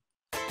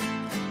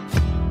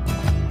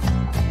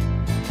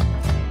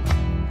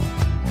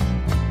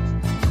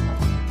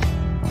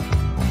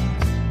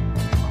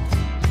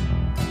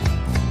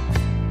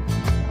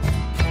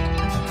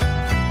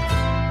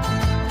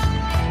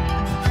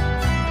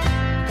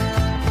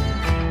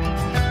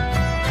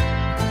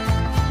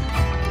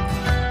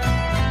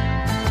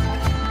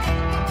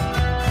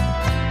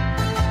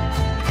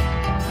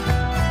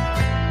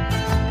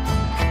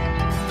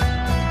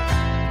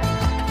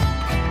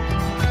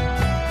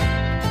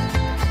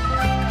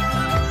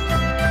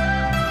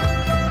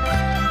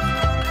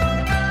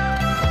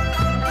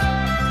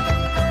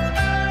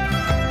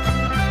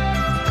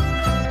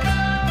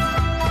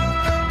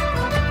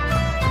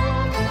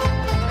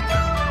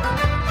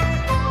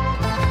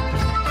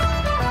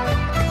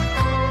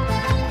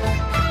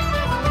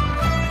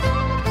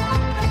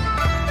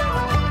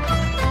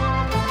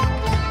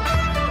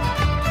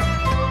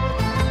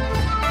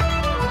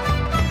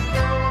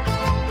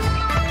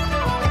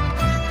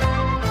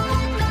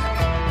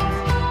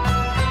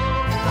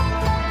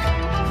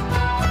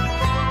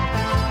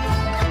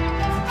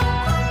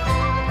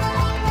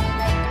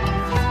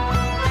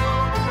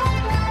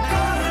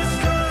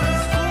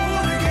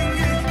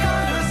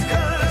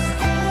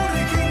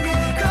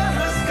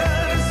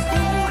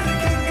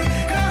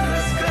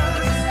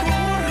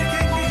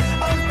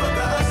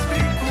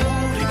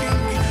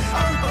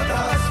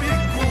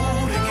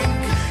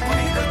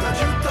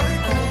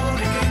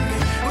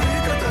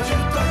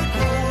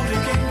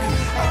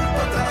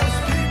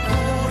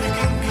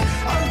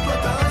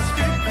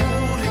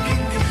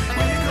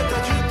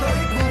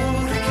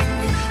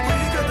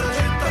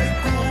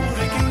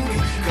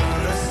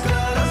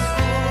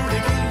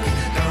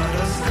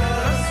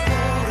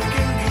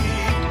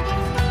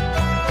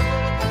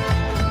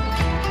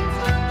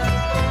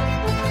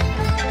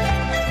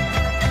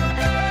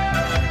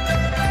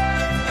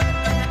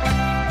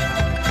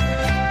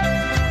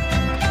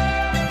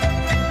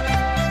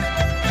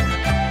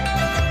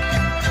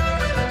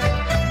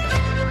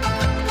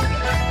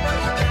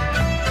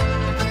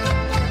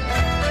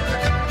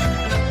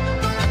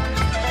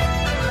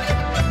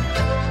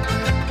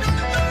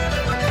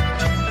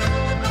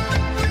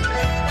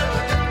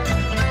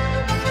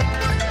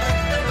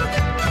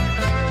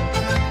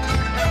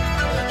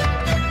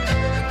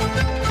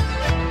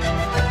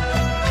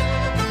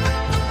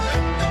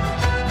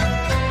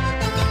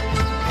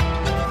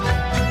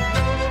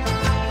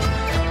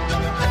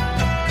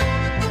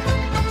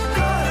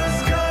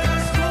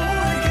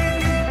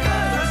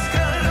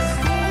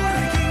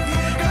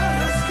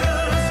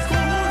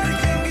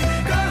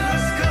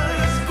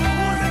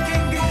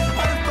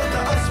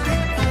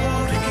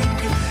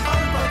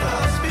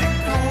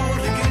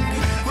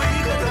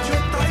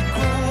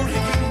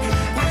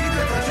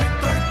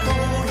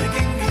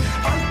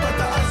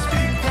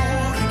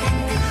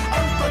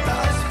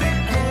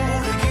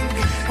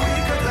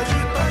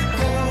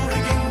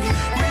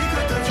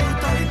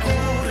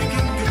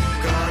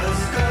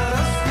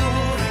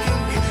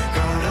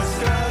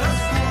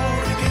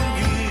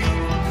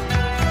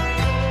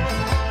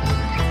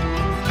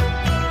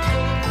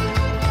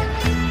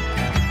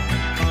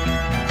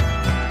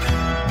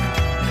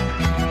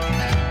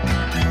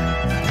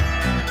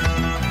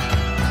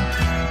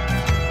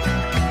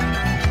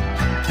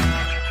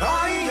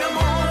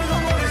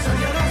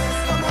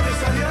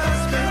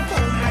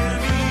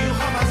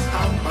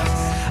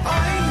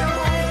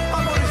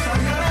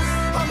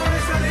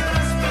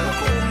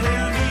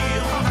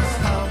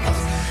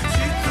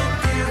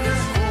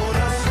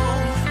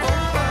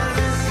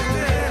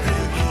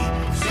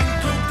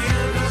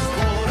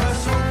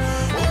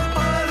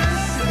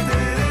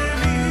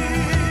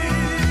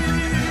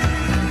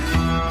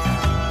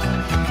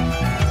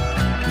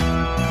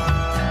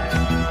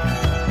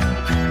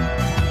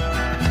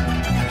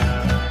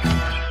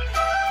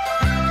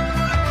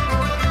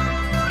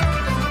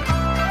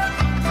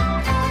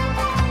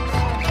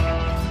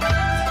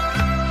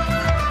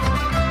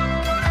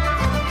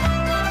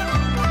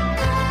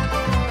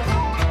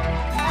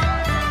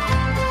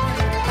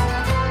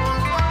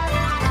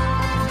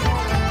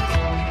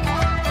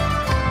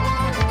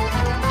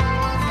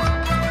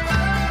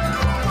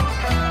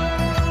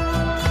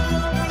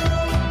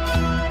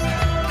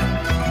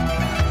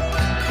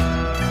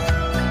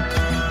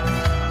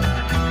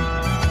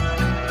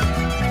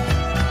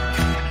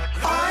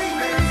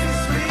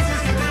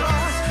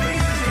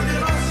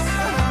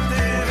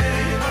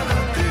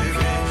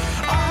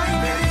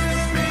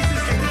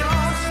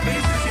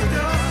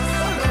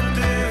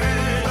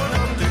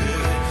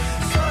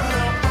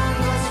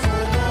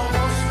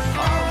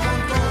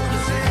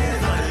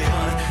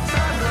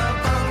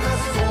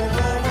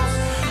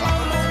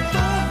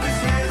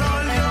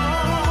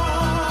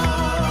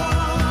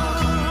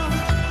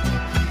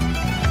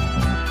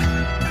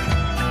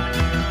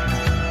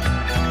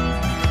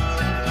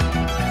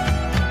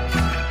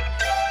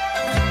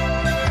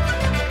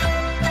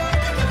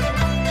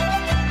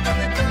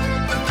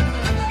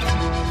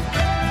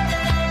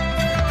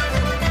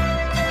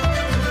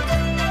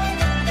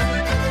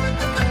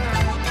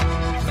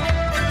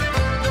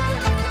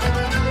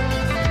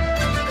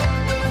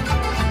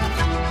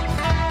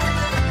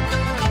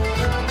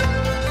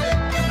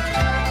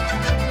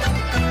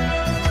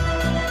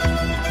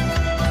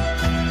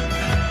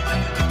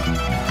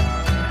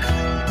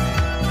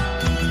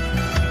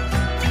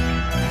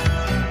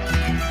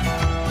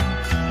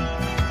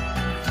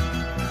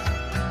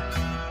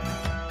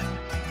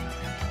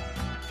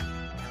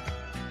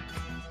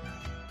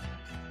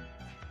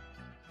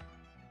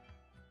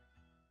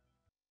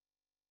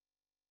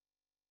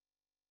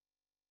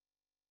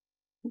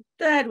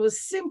 That was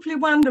simply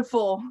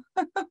wonderful.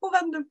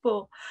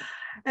 Wonderful.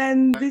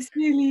 And this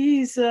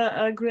really is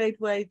a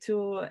great way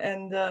to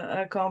end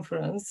a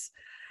conference.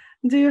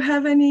 Do you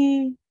have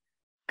any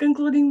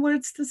concluding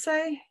words to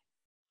say?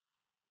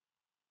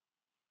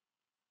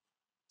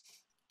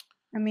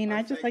 I mean,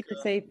 I'd just like to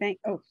say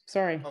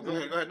sorry. Oh, go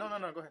ahead. No,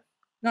 go ahead.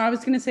 No, I was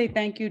going to say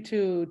thank you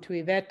to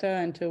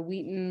Iveta and to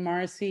Wheaton,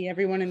 Marcy,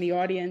 everyone in the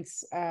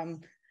audience.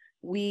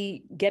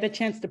 We get a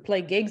chance to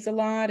play gigs a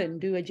lot and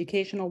do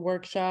educational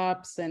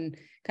workshops and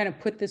kind of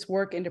put this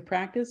work into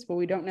practice, but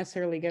we don't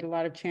necessarily get a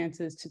lot of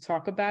chances to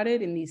talk about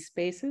it in these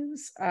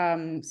spaces.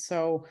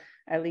 So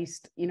at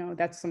least,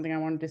 that's something I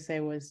wanted to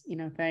say was,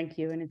 thank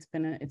you. And it's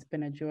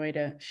been a joy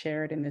to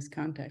share it in this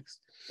context.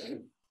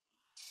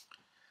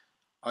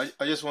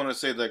 I just want to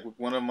say that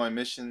one of my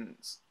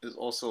missions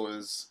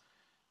is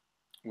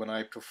when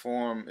I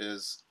perform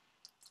is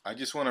I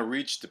just want to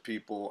reach the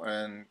people,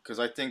 and because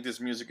I think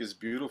this music is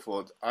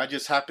beautiful. I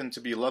just happen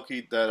to be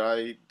lucky that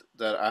I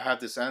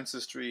have this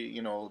ancestry,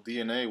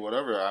 DNA,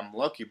 whatever. I'm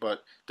lucky,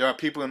 but there are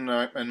people in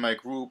my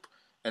group,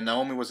 and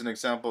Naomi was an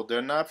example.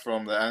 They're not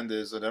from the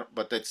Andes,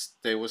 but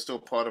they were still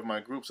part of my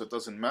group, so it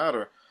doesn't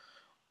matter.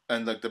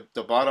 And like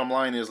the bottom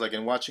line is, like,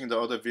 in watching the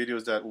other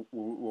videos that we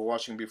were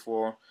watching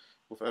before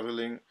with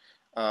Evelyn,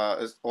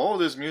 all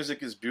this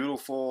music is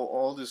beautiful.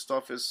 All this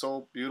stuff is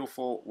so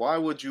beautiful. Why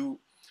would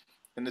you?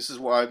 And this is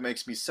why it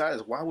makes me sad,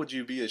 is why would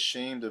you be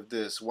ashamed of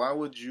this? Why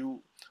would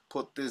you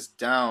put this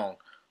down?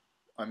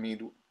 I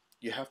mean,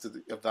 you have to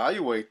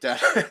evaluate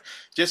that.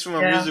 Just from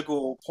a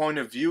musical point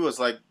of view, it's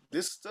like,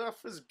 this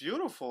stuff is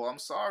beautiful. I'm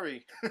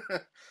sorry.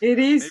 It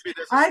is.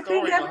 I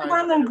think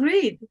everyone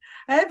agreed.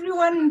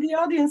 Everyone in the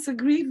audience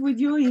agreed with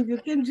you. If you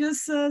can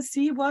just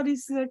see what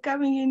is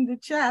coming in the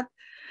chat,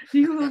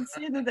 you will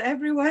see that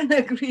everyone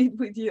agreed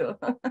with you.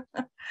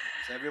 So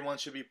everyone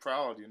should be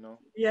proud,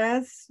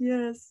 Yes.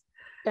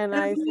 Can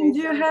I say do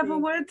you have a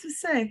word to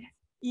say?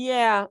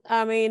 Yeah,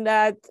 I mean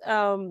that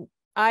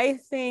I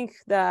think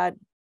that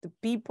the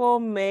people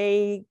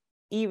may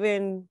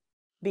even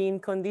be in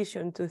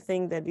condition to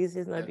think that this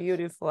is not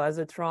beautiful as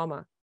a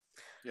trauma,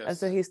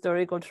 as a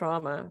historical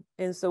trauma.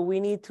 And so we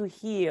need to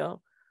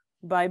heal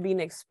by being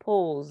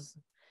exposed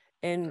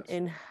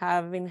and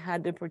having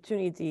had the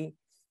opportunity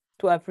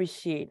to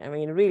appreciate. I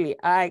mean, really,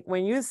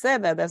 when you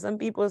said that some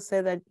people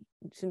say that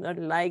you not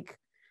like,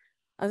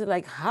 I was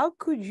like, how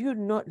could you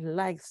not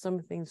like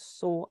something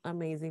so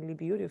amazingly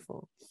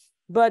beautiful?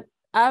 But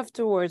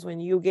afterwards,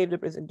 when you gave the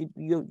present,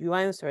 you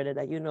answered it,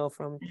 that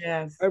from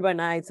Urban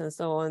Nights and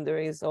so on, there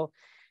is so,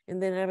 and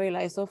then I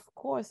realized, of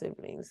course,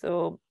 Evelyn.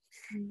 So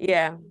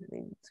yeah,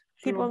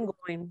 keep on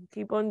going,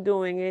 keep on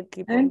doing it,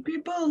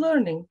 people are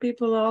learning.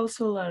 People are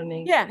also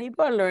learning. Yeah,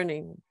 people are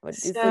learning. But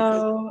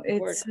so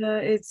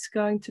it's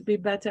going to be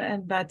better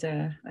and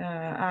better.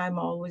 I'm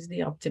always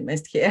the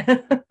optimist here.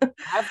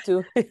 Have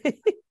to.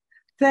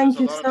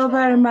 Thank you so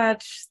very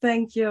much.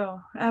 Thank you.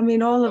 I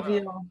mean, all of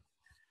you.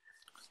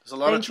 There's a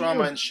lot of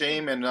trauma and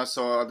shame, and that's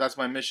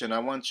my mission. I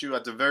want you,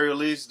 at the very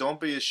least, don't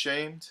be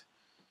ashamed.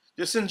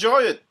 Just enjoy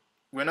it.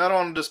 We're not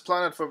on this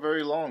planet for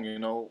very long,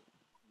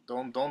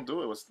 Don't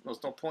do it.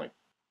 There's no point.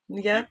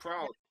 Yeah. Be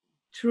proud.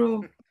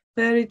 True.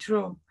 Very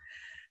true.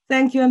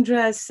 Thank you,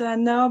 Andres,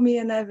 Naomi,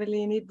 and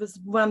Evelyn. It was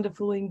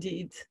wonderful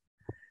indeed.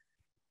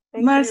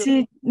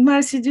 Marcy,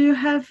 do you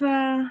have?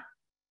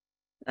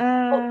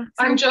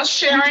 I'm just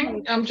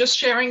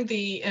sharing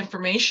the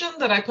information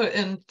that I put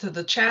into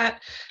the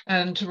chat,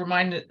 and to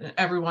remind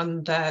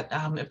everyone that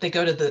if they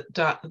go to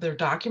their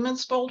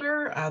documents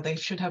folder, they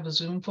should have a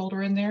Zoom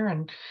folder in there,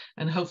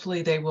 and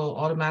hopefully they will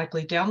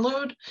automatically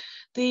download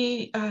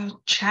the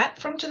chat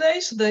from today,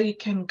 so they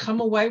can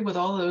come away with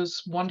all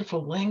those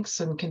wonderful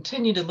links and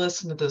continue to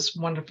listen to this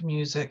wonderful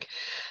music.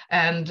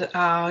 And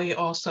I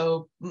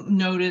also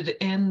noted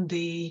in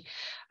the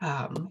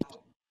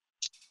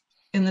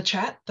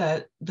chat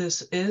that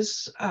this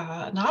is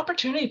an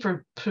opportunity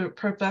for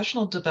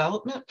professional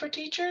development for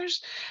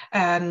teachers,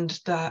 and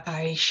that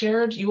I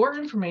shared your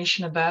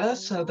information about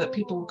us so that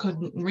people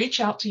could reach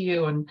out to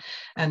you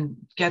and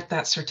get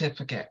that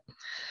certificate.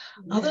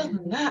 Other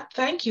than that,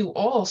 thank you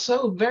all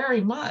so very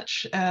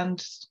much,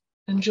 and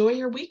enjoy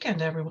your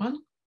weekend, everyone.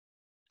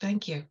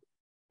 Thank you.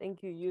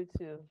 Thank you, you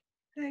too.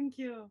 Thank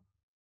you.